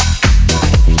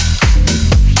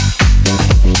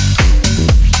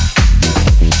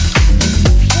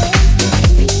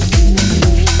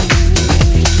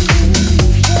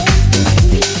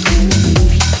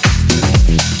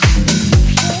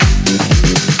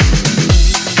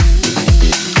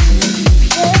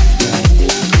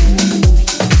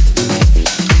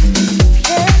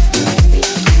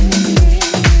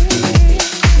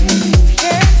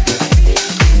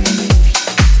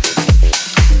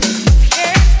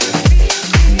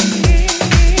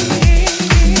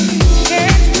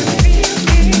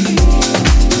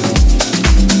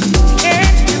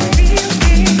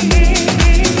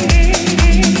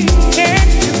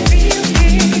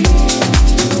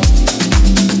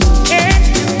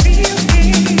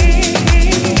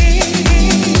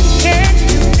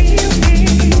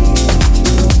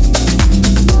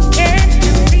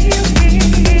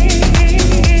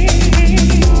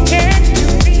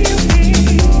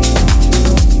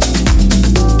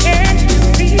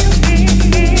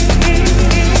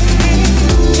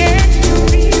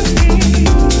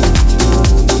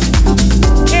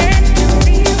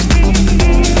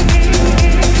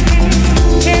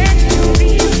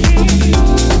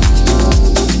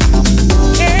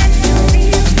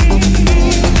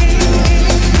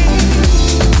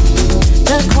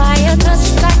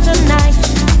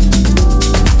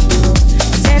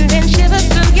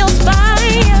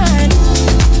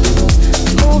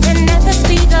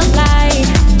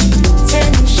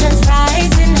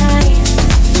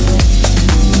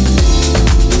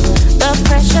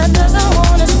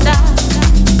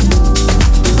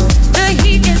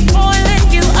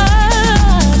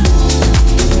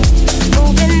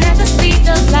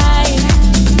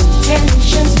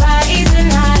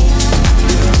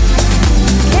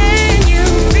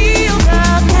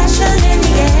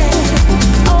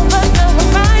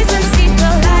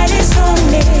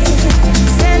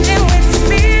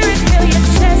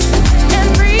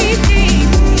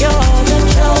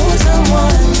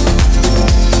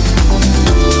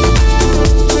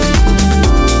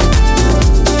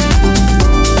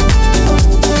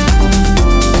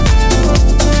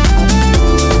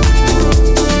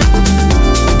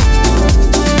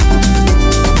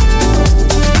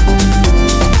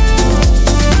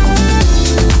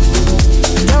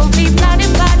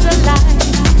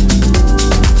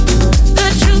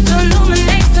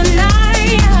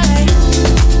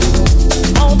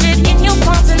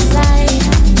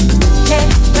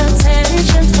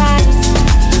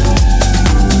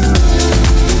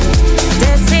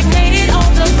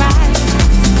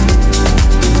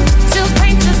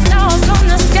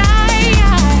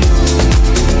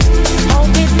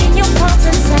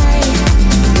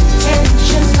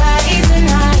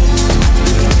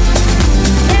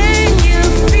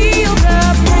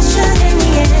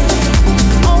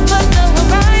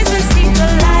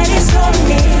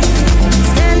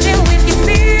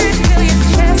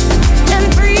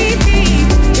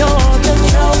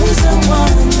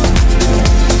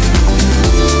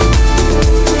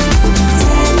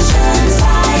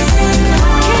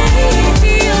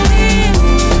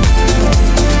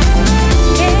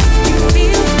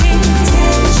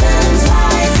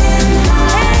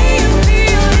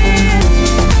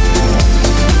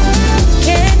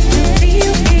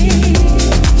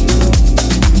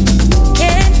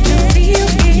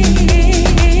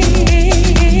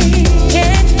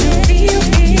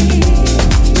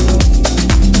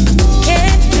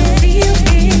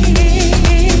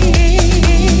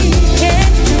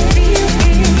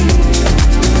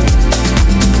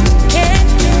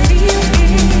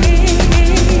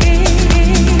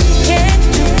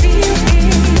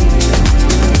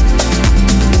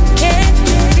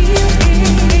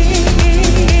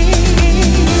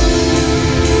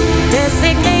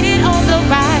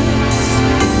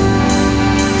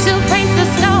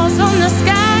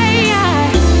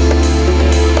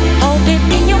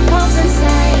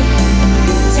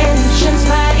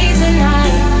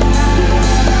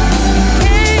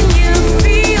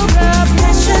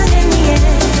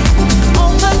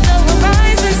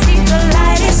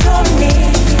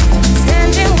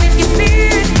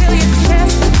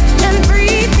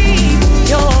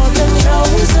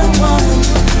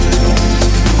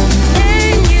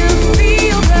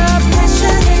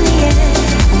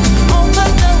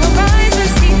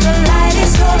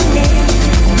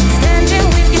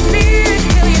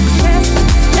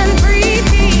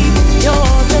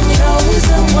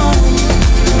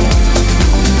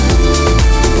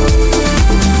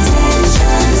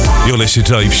 listening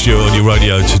to Dave Stewart on your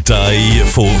radio today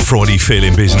for Friday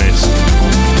Feelin Business.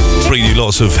 Bringing you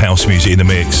lots of house music in the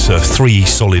mix, 3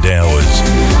 solid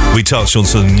hours. We touched on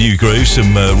some new grooves,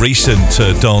 some recent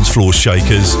dance floor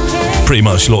shakers. Pretty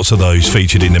much lots of those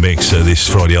featured in the mix this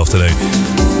Friday afternoon.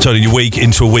 Turning your week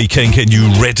into a weekend, getting you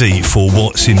ready for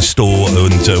what's in store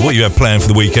and what you have planned for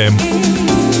the weekend.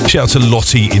 Shout out to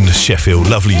Lottie in Sheffield.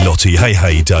 Lovely Lottie.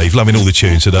 Hey Dave, loving all the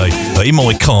tunes today. In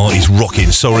my car is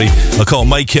rocking. Sorry, I can't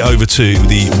make it over to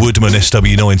the Woodman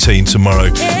SW19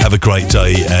 tomorrow. Have a great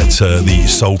day at the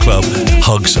Soul Club.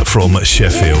 Hugs from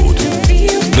Sheffield.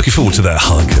 Looking forward to that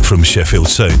hug from Sheffield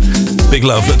soon. Big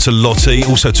love to Lottie,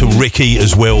 also to Ricky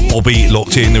as well. Bobby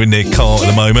locked in, they're in their car at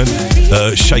the moment,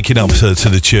 shaking up to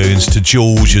the tunes. To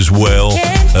George as well,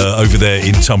 over there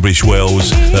in Tunbridge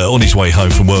Wells, on his way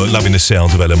home from work, loving the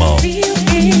sounds of LMR.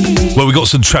 Well, we got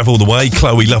some travel the way.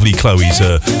 Chloe, lovely Chloe's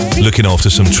looking after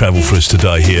some travel for us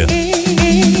today here.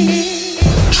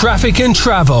 Traffic and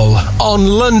Travel on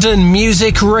London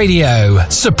Music Radio,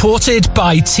 supported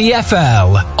by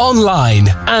TfL, online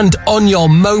and on your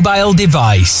mobile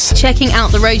device. Checking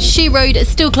out the road, Sheer Road is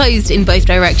still closed in both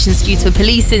directions due to a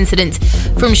police incident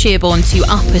from Sheerbourne to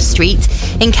Upper Street.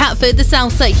 In Catford, the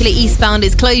South Circular eastbound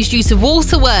is closed due to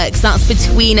waterworks. That's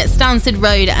between Stansted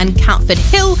Road and Catford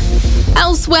Hill.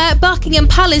 Elsewhere, Buckingham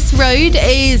Palace Road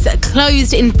is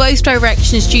closed in both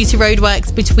directions due to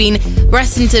roadworks between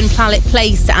Bressenden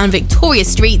Place and Victoria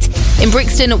Street. In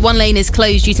Brixton, one lane is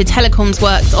closed due to telecoms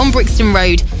works on Brixton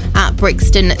Road at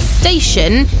Brixton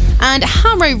Station. And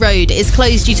Harrow Road is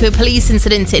closed due to a police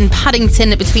incident in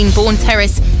Paddington between Bourne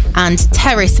Terrace and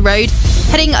Terrace Road.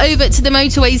 Heading over to the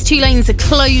motorways, 2 lanes are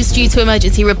closed due to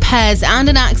emergency repairs and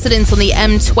an accident on the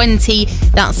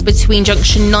M20. That's between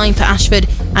Junction 9 for Ashford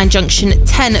and Junction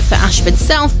 10 for Ashford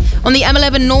South. On the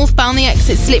M11 northbound, the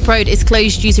exit Slip Road is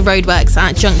closed due to roadworks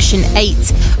at Junction 8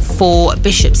 for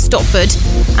Bishop Stopford.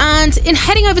 And in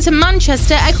heading over to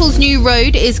Manchester, Eccles New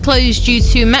Road is closed due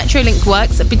to Metrolink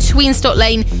works between Stott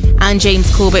Lane and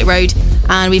James Corbett Road.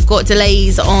 And we've got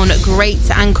delays on Great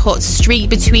Ancott Street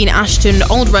between Ashton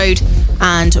Old Road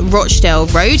and Rochdale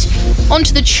Road.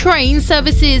 Onto the train,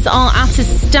 services are at a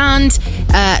stand.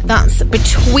 That's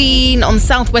between on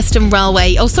South Western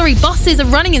Railway. Buses are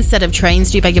running instead of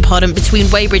trains, do beg your pardon,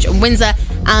 between Weybridge and Windsor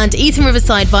and Eton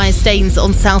Riverside via Staines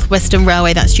on South Western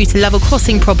Railway. That's due to level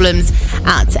crossing problems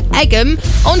at Egham.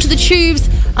 Onto the tubes,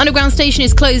 Underground Station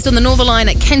is closed on the Northern Line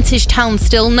at Kentish Town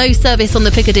still. No service on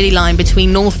the Piccadilly Line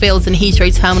between Northfields and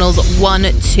Heathrow Terminals 1,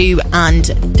 2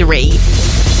 and 3.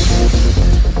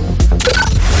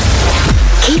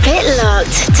 Keep it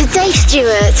locked to Dave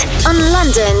Stewart on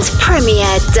London's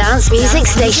premier dance music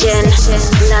station,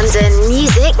 London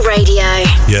Music Radio.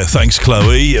 Yeah, thanks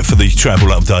Chloe for the travel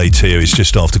update here. It's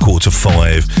just after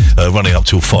 5:15, running up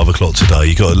till 5 o'clock today.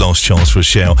 You got a last chance for a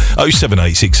shout.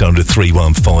 078 600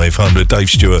 31500. Dave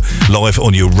Stewart live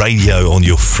on your radio on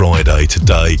your Friday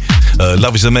today.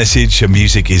 Love is the message,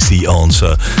 music is the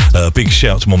answer. Big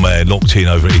shout to my man locked in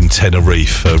over in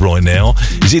Tenerife right now.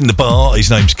 He's in the bar. His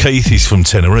name's Keith. He's from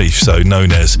Tenerife, so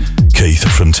known as Keith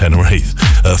from Tenerife.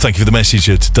 Thank you for the message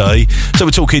today. So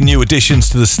we're talking new additions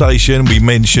to the station. We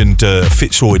mentioned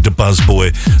Fitzroy the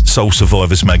Buzzboy Soul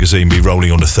Survivors magazine be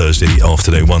rolling on a Thursday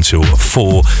afternoon 1 till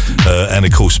 4, and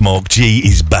of course Mark G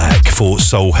is back for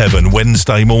Soul Heaven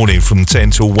Wednesday morning from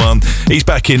 10 till 1. He's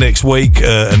back here next week,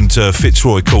 and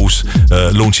Fitzroy of course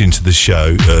launching to the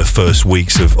show first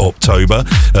weeks of October.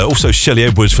 Also Shelley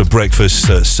Edwards for breakfast,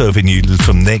 serving you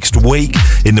from next week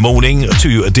in the morning.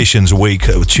 2 editions a week,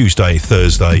 Tuesday,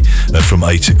 Thursday, from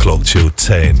 8 o'clock till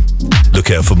 10.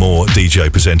 Look out for more DJ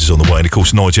presenters on the way. And of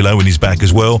course, Nigel Owen is back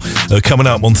as well. Coming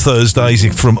up on Thursdays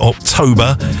from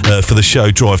October for the show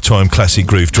Drive Time, Classic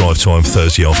Groove Drive Time,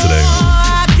 Thursday afternoon.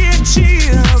 I get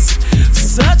chills,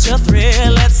 such a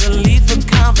thrill. It's a lethal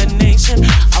combination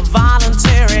of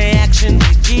voluntary action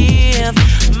to give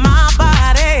my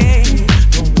body.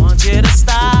 Don't want you to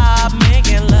stop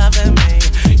making love to me.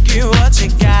 Give what you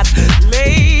got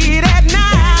late at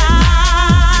night.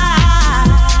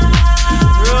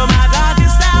 Through my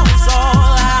darkest hours,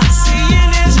 all I'm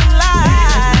seeing is your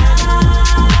light.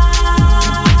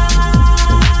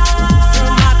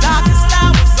 Through my darkest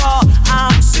hours, all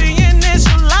I'm seeing is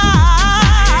your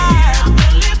light.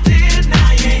 Uplifted,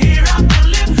 now you're here,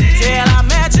 uplifted. Till I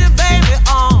met you, baby,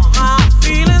 all my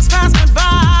feelings pass me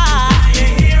by.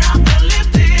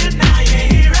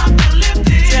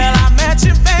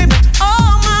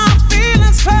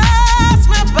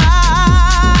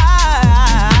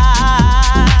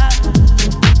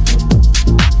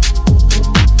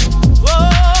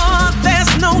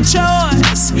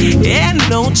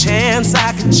 Yes,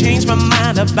 I can change my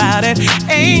mind about it.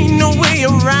 Ain't no way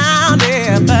around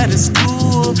it, but it's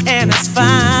cool and it's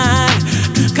fine.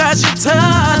 Cause your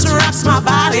touch wraps my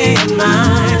body in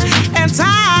mine. And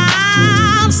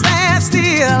time stands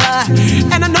still.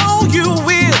 And I know you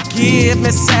will give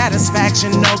me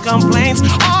satisfaction. No complaints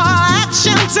or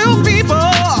action. Two people,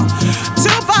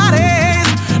 two bodies,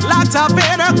 locked up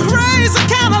in a crazy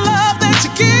kind of love that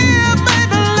you give,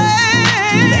 baby,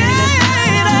 late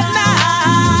at night.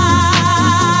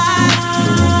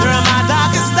 Through my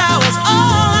darkest hours,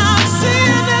 all I'm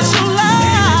seeing is your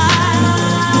light.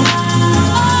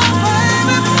 Oh,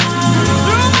 baby,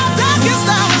 through my darkest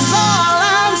hours, all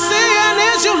I'm seeing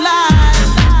is your light.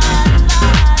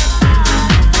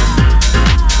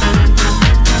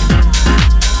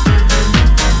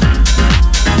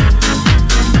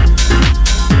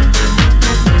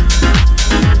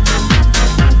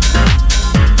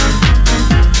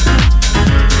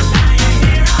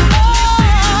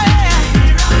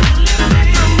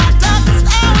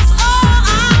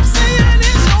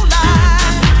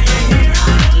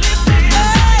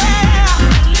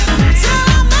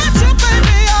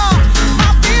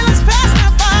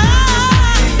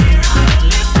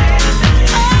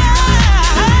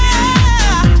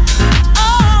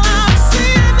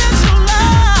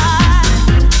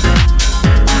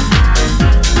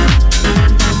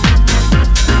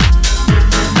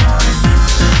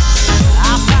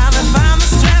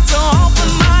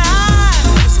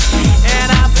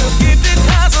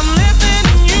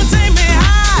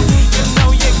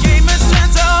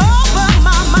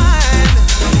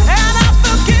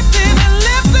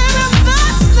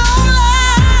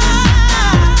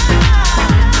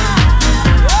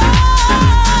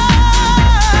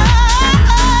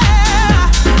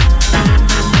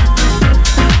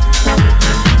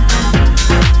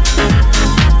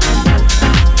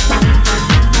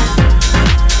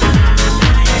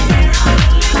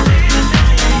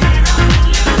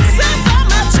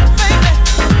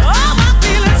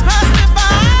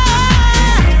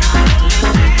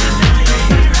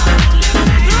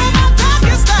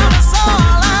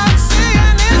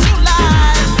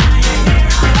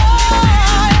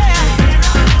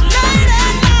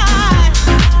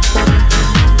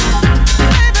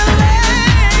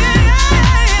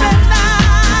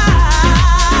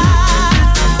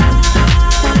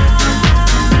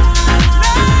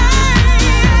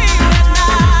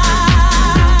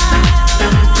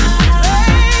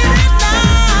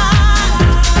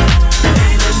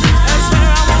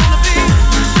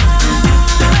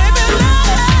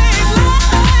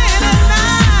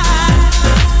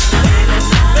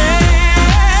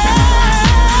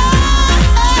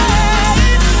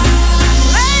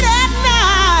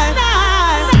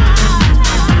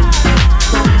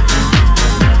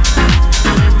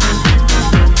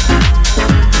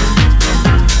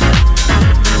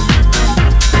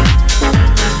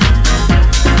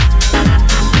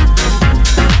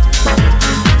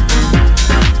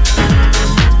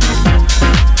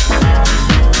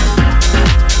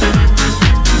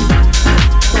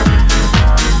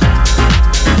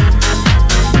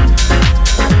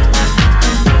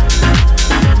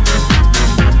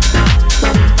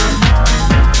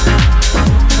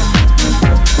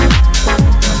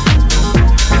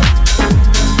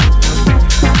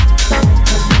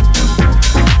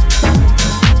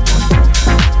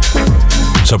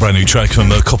 So a brand new track from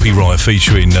Copyright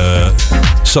featuring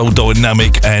Soul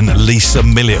Dynamic and Lisa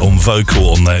Millett on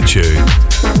vocal on that tune.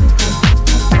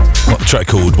 What a track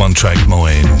called One Track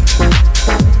Mind.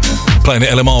 Playing at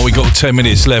LMR, we got 10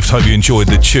 minutes left. Hope you enjoyed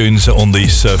the tunes on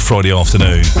this Friday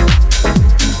afternoon.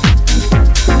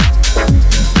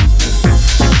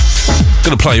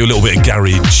 Going to play you a little bit of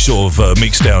garage sort of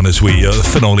mixed down as we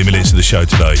finale minutes of the show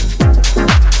today.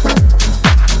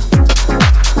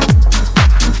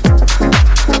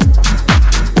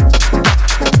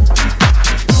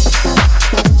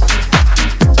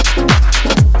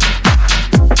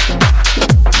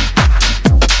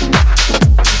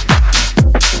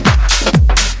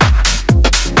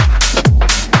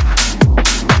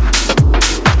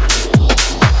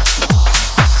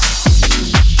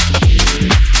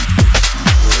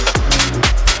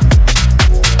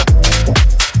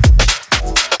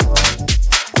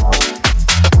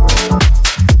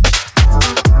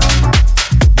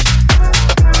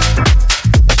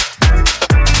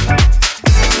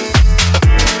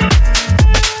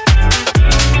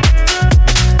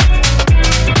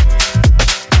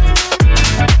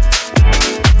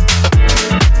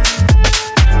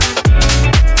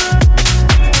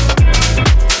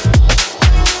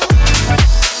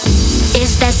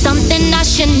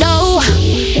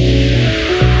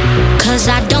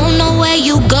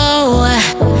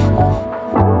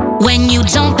 when you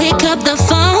don't pick up the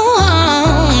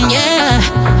phone, yeah.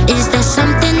 Is there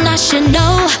something I should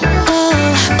know?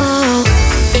 Oh,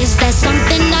 is there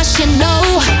something I should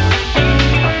know?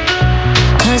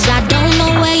 'Cause I don't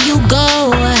know where you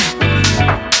go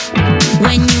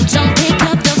when you don't pick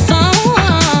up the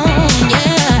phone,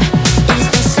 yeah. Is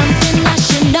there something I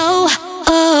should know?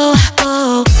 Oh.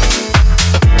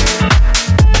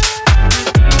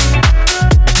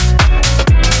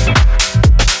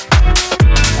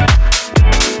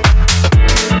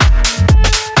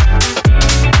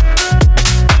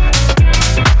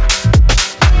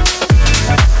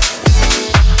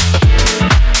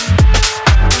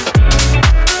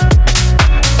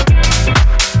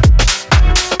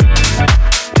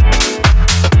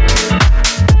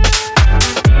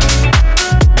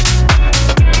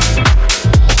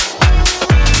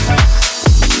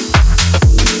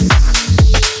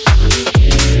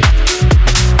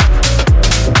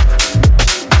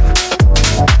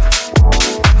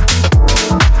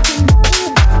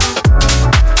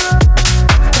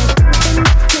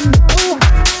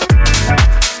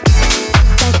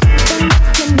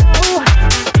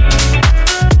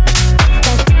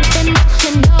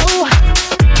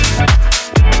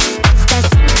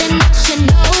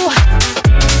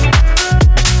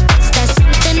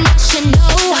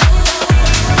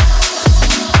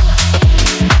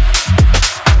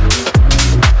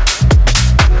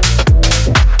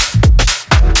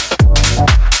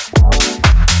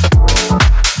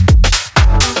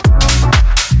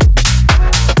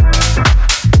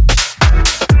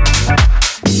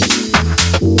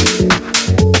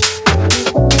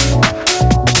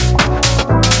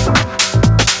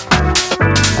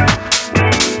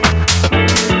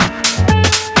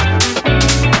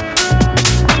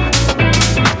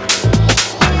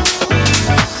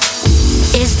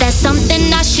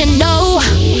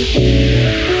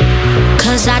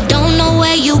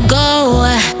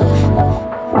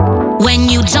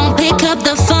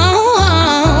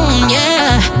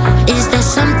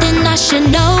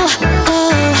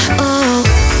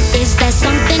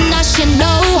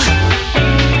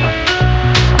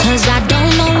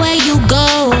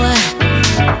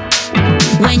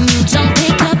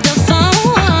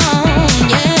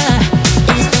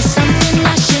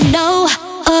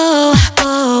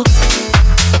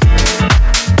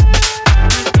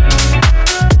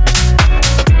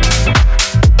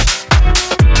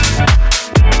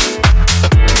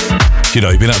 You know,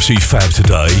 you've been absolutely fab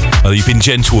today. You've been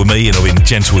gentle with me and I've been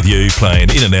gentle with you, playing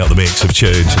in and out the mix of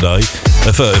tune today.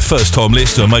 For a first time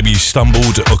listener, maybe you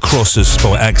stumbled across us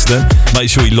by accident, make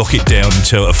sure you lock it down and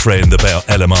tell a friend about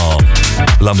LMR,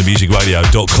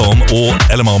 londonmusicradio.com or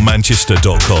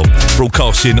lmrmanchester.com.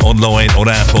 Broadcasting online, on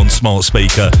app, on smart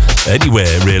speaker,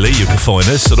 anywhere really you can find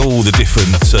us at all the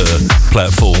different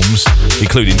platforms,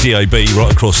 including DAB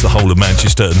right across the whole of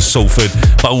Manchester and Salford,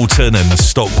 Bolton and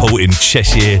Stockport in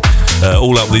Cheshire.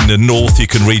 All up in the north, you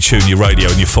can retune your radio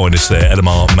and you'll find us there,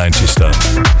 LMR Manchester.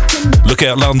 Look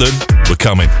out London, we're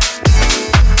coming.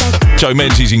 Joe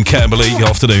Menzies in Camberley,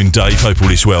 afternoon Dave, hope all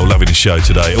is well, loving the show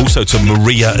today. Also to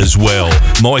Maria as well,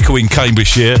 Michael in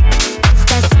Cambridgeshire,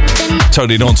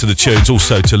 toning on to the tunes,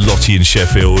 also to Lottie in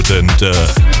Sheffield, and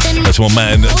that's my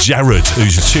man Jared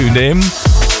who's tuned in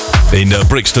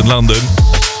Brixton, London.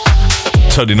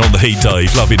 Turning on the heat,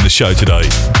 Dave. Loving the show today.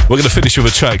 We're going to finish with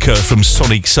a track from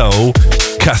Sonic Soul,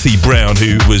 Kathy Brown,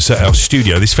 who was at our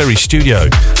studio, this very studio,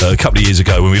 a couple of years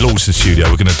ago when we launched the studio.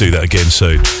 We're going to do that again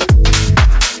soon.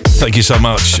 Thank you so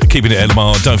much. Keeping it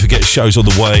LMR. Don't forget, shows on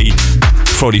the way.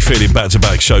 Friday Feelin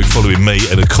back-to-back show following me,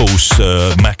 and of course,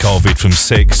 Mac Arvid from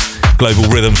 6. Global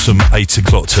Rhythms from 8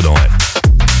 o'clock tonight.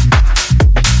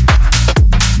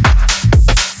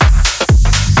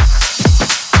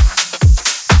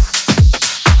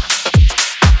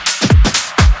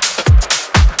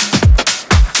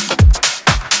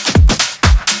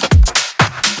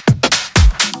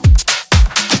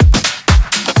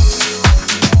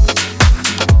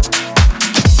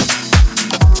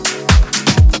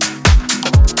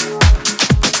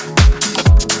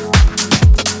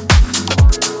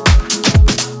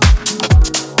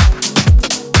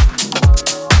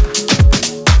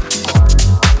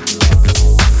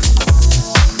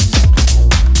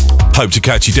 Hope to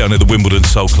catch you down at the Wimbledon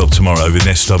Soul Club tomorrow with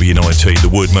SW19, the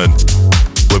Woodman.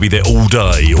 We'll be there all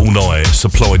day, all night,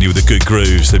 supplying you with the good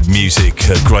grooves, the music.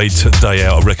 A great day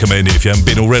out. I recommend it if you haven't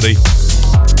been already.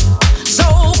 So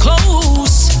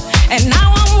close, and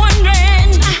now I'm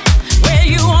wondering where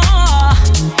you are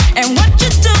and what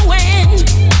you're doing.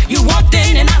 You walked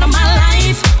in and out of my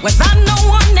life without no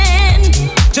warning.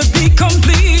 To be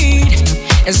complete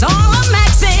is all I'm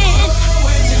asking.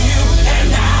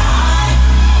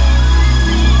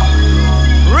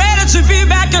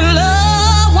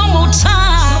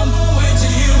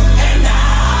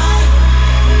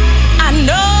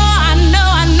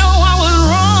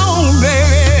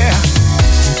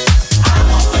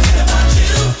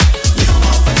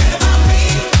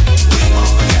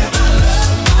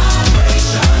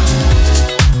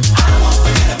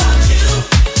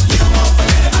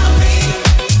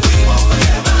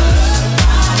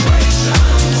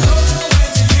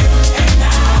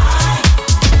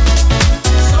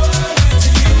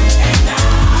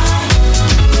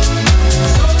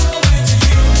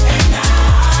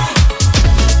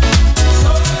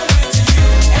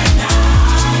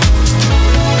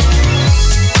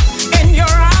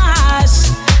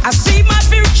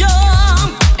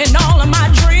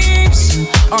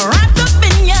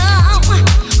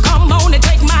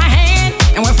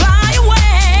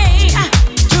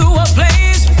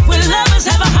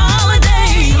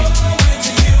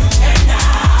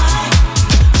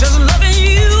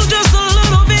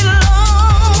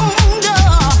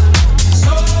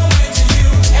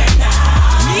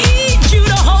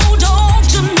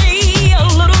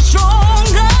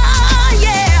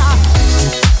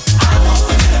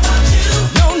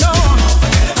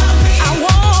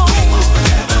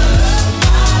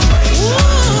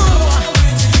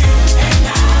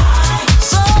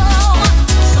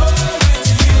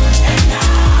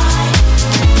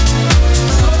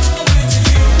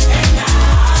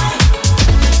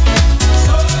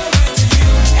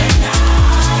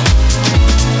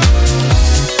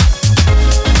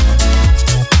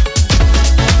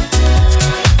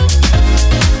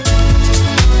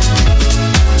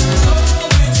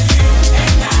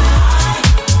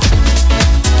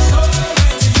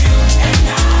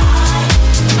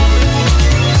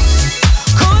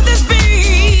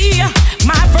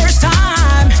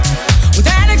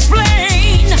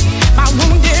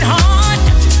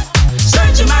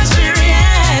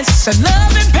 It's a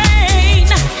love and pain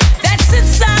that's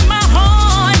inside my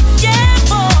heart. Yeah,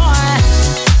 boy.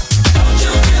 Don't you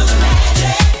feel the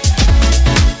magic?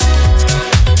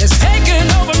 It's taking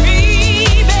over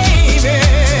me, baby.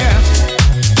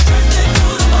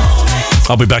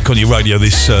 I'll be back on your radio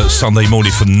this Sunday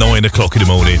morning from 9 o'clock in the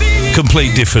morning.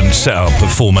 Complete different setup and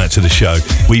format to the show.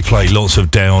 We play lots of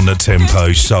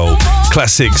down-the-tempo soul,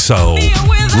 classic soul,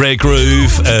 rare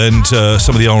groove, and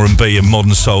some of the R&B and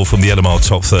modern soul from the LMR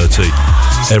Top 30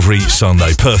 every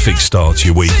Sunday. Perfect start to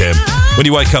your weekend. When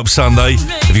you wake up Sunday,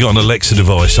 if you've got an Alexa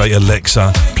device, say,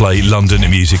 Alexa, play London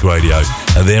Music Radio.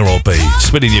 And there I'll be,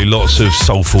 spinning you lots of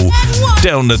soulful,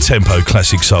 down-the-tempo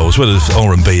classic soul, as well as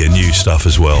R&B and new stuff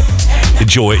as well.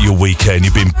 Enjoy it, your weekend.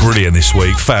 You've been brilliant this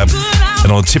week. Fab.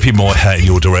 And I'm tipping my hat in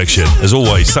your direction. As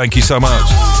always, thank you so much.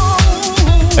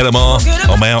 LMR,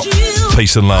 I'm out.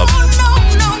 Peace and love.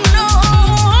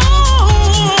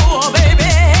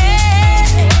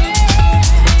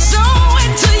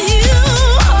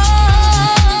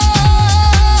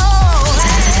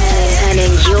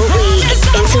 Turning your week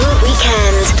into a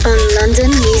weekend on London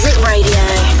Music Radio.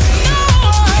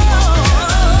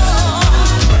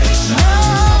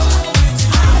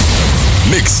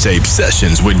 Mixtape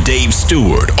sessions with Dave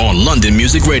Stewart on London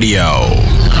Music Radio.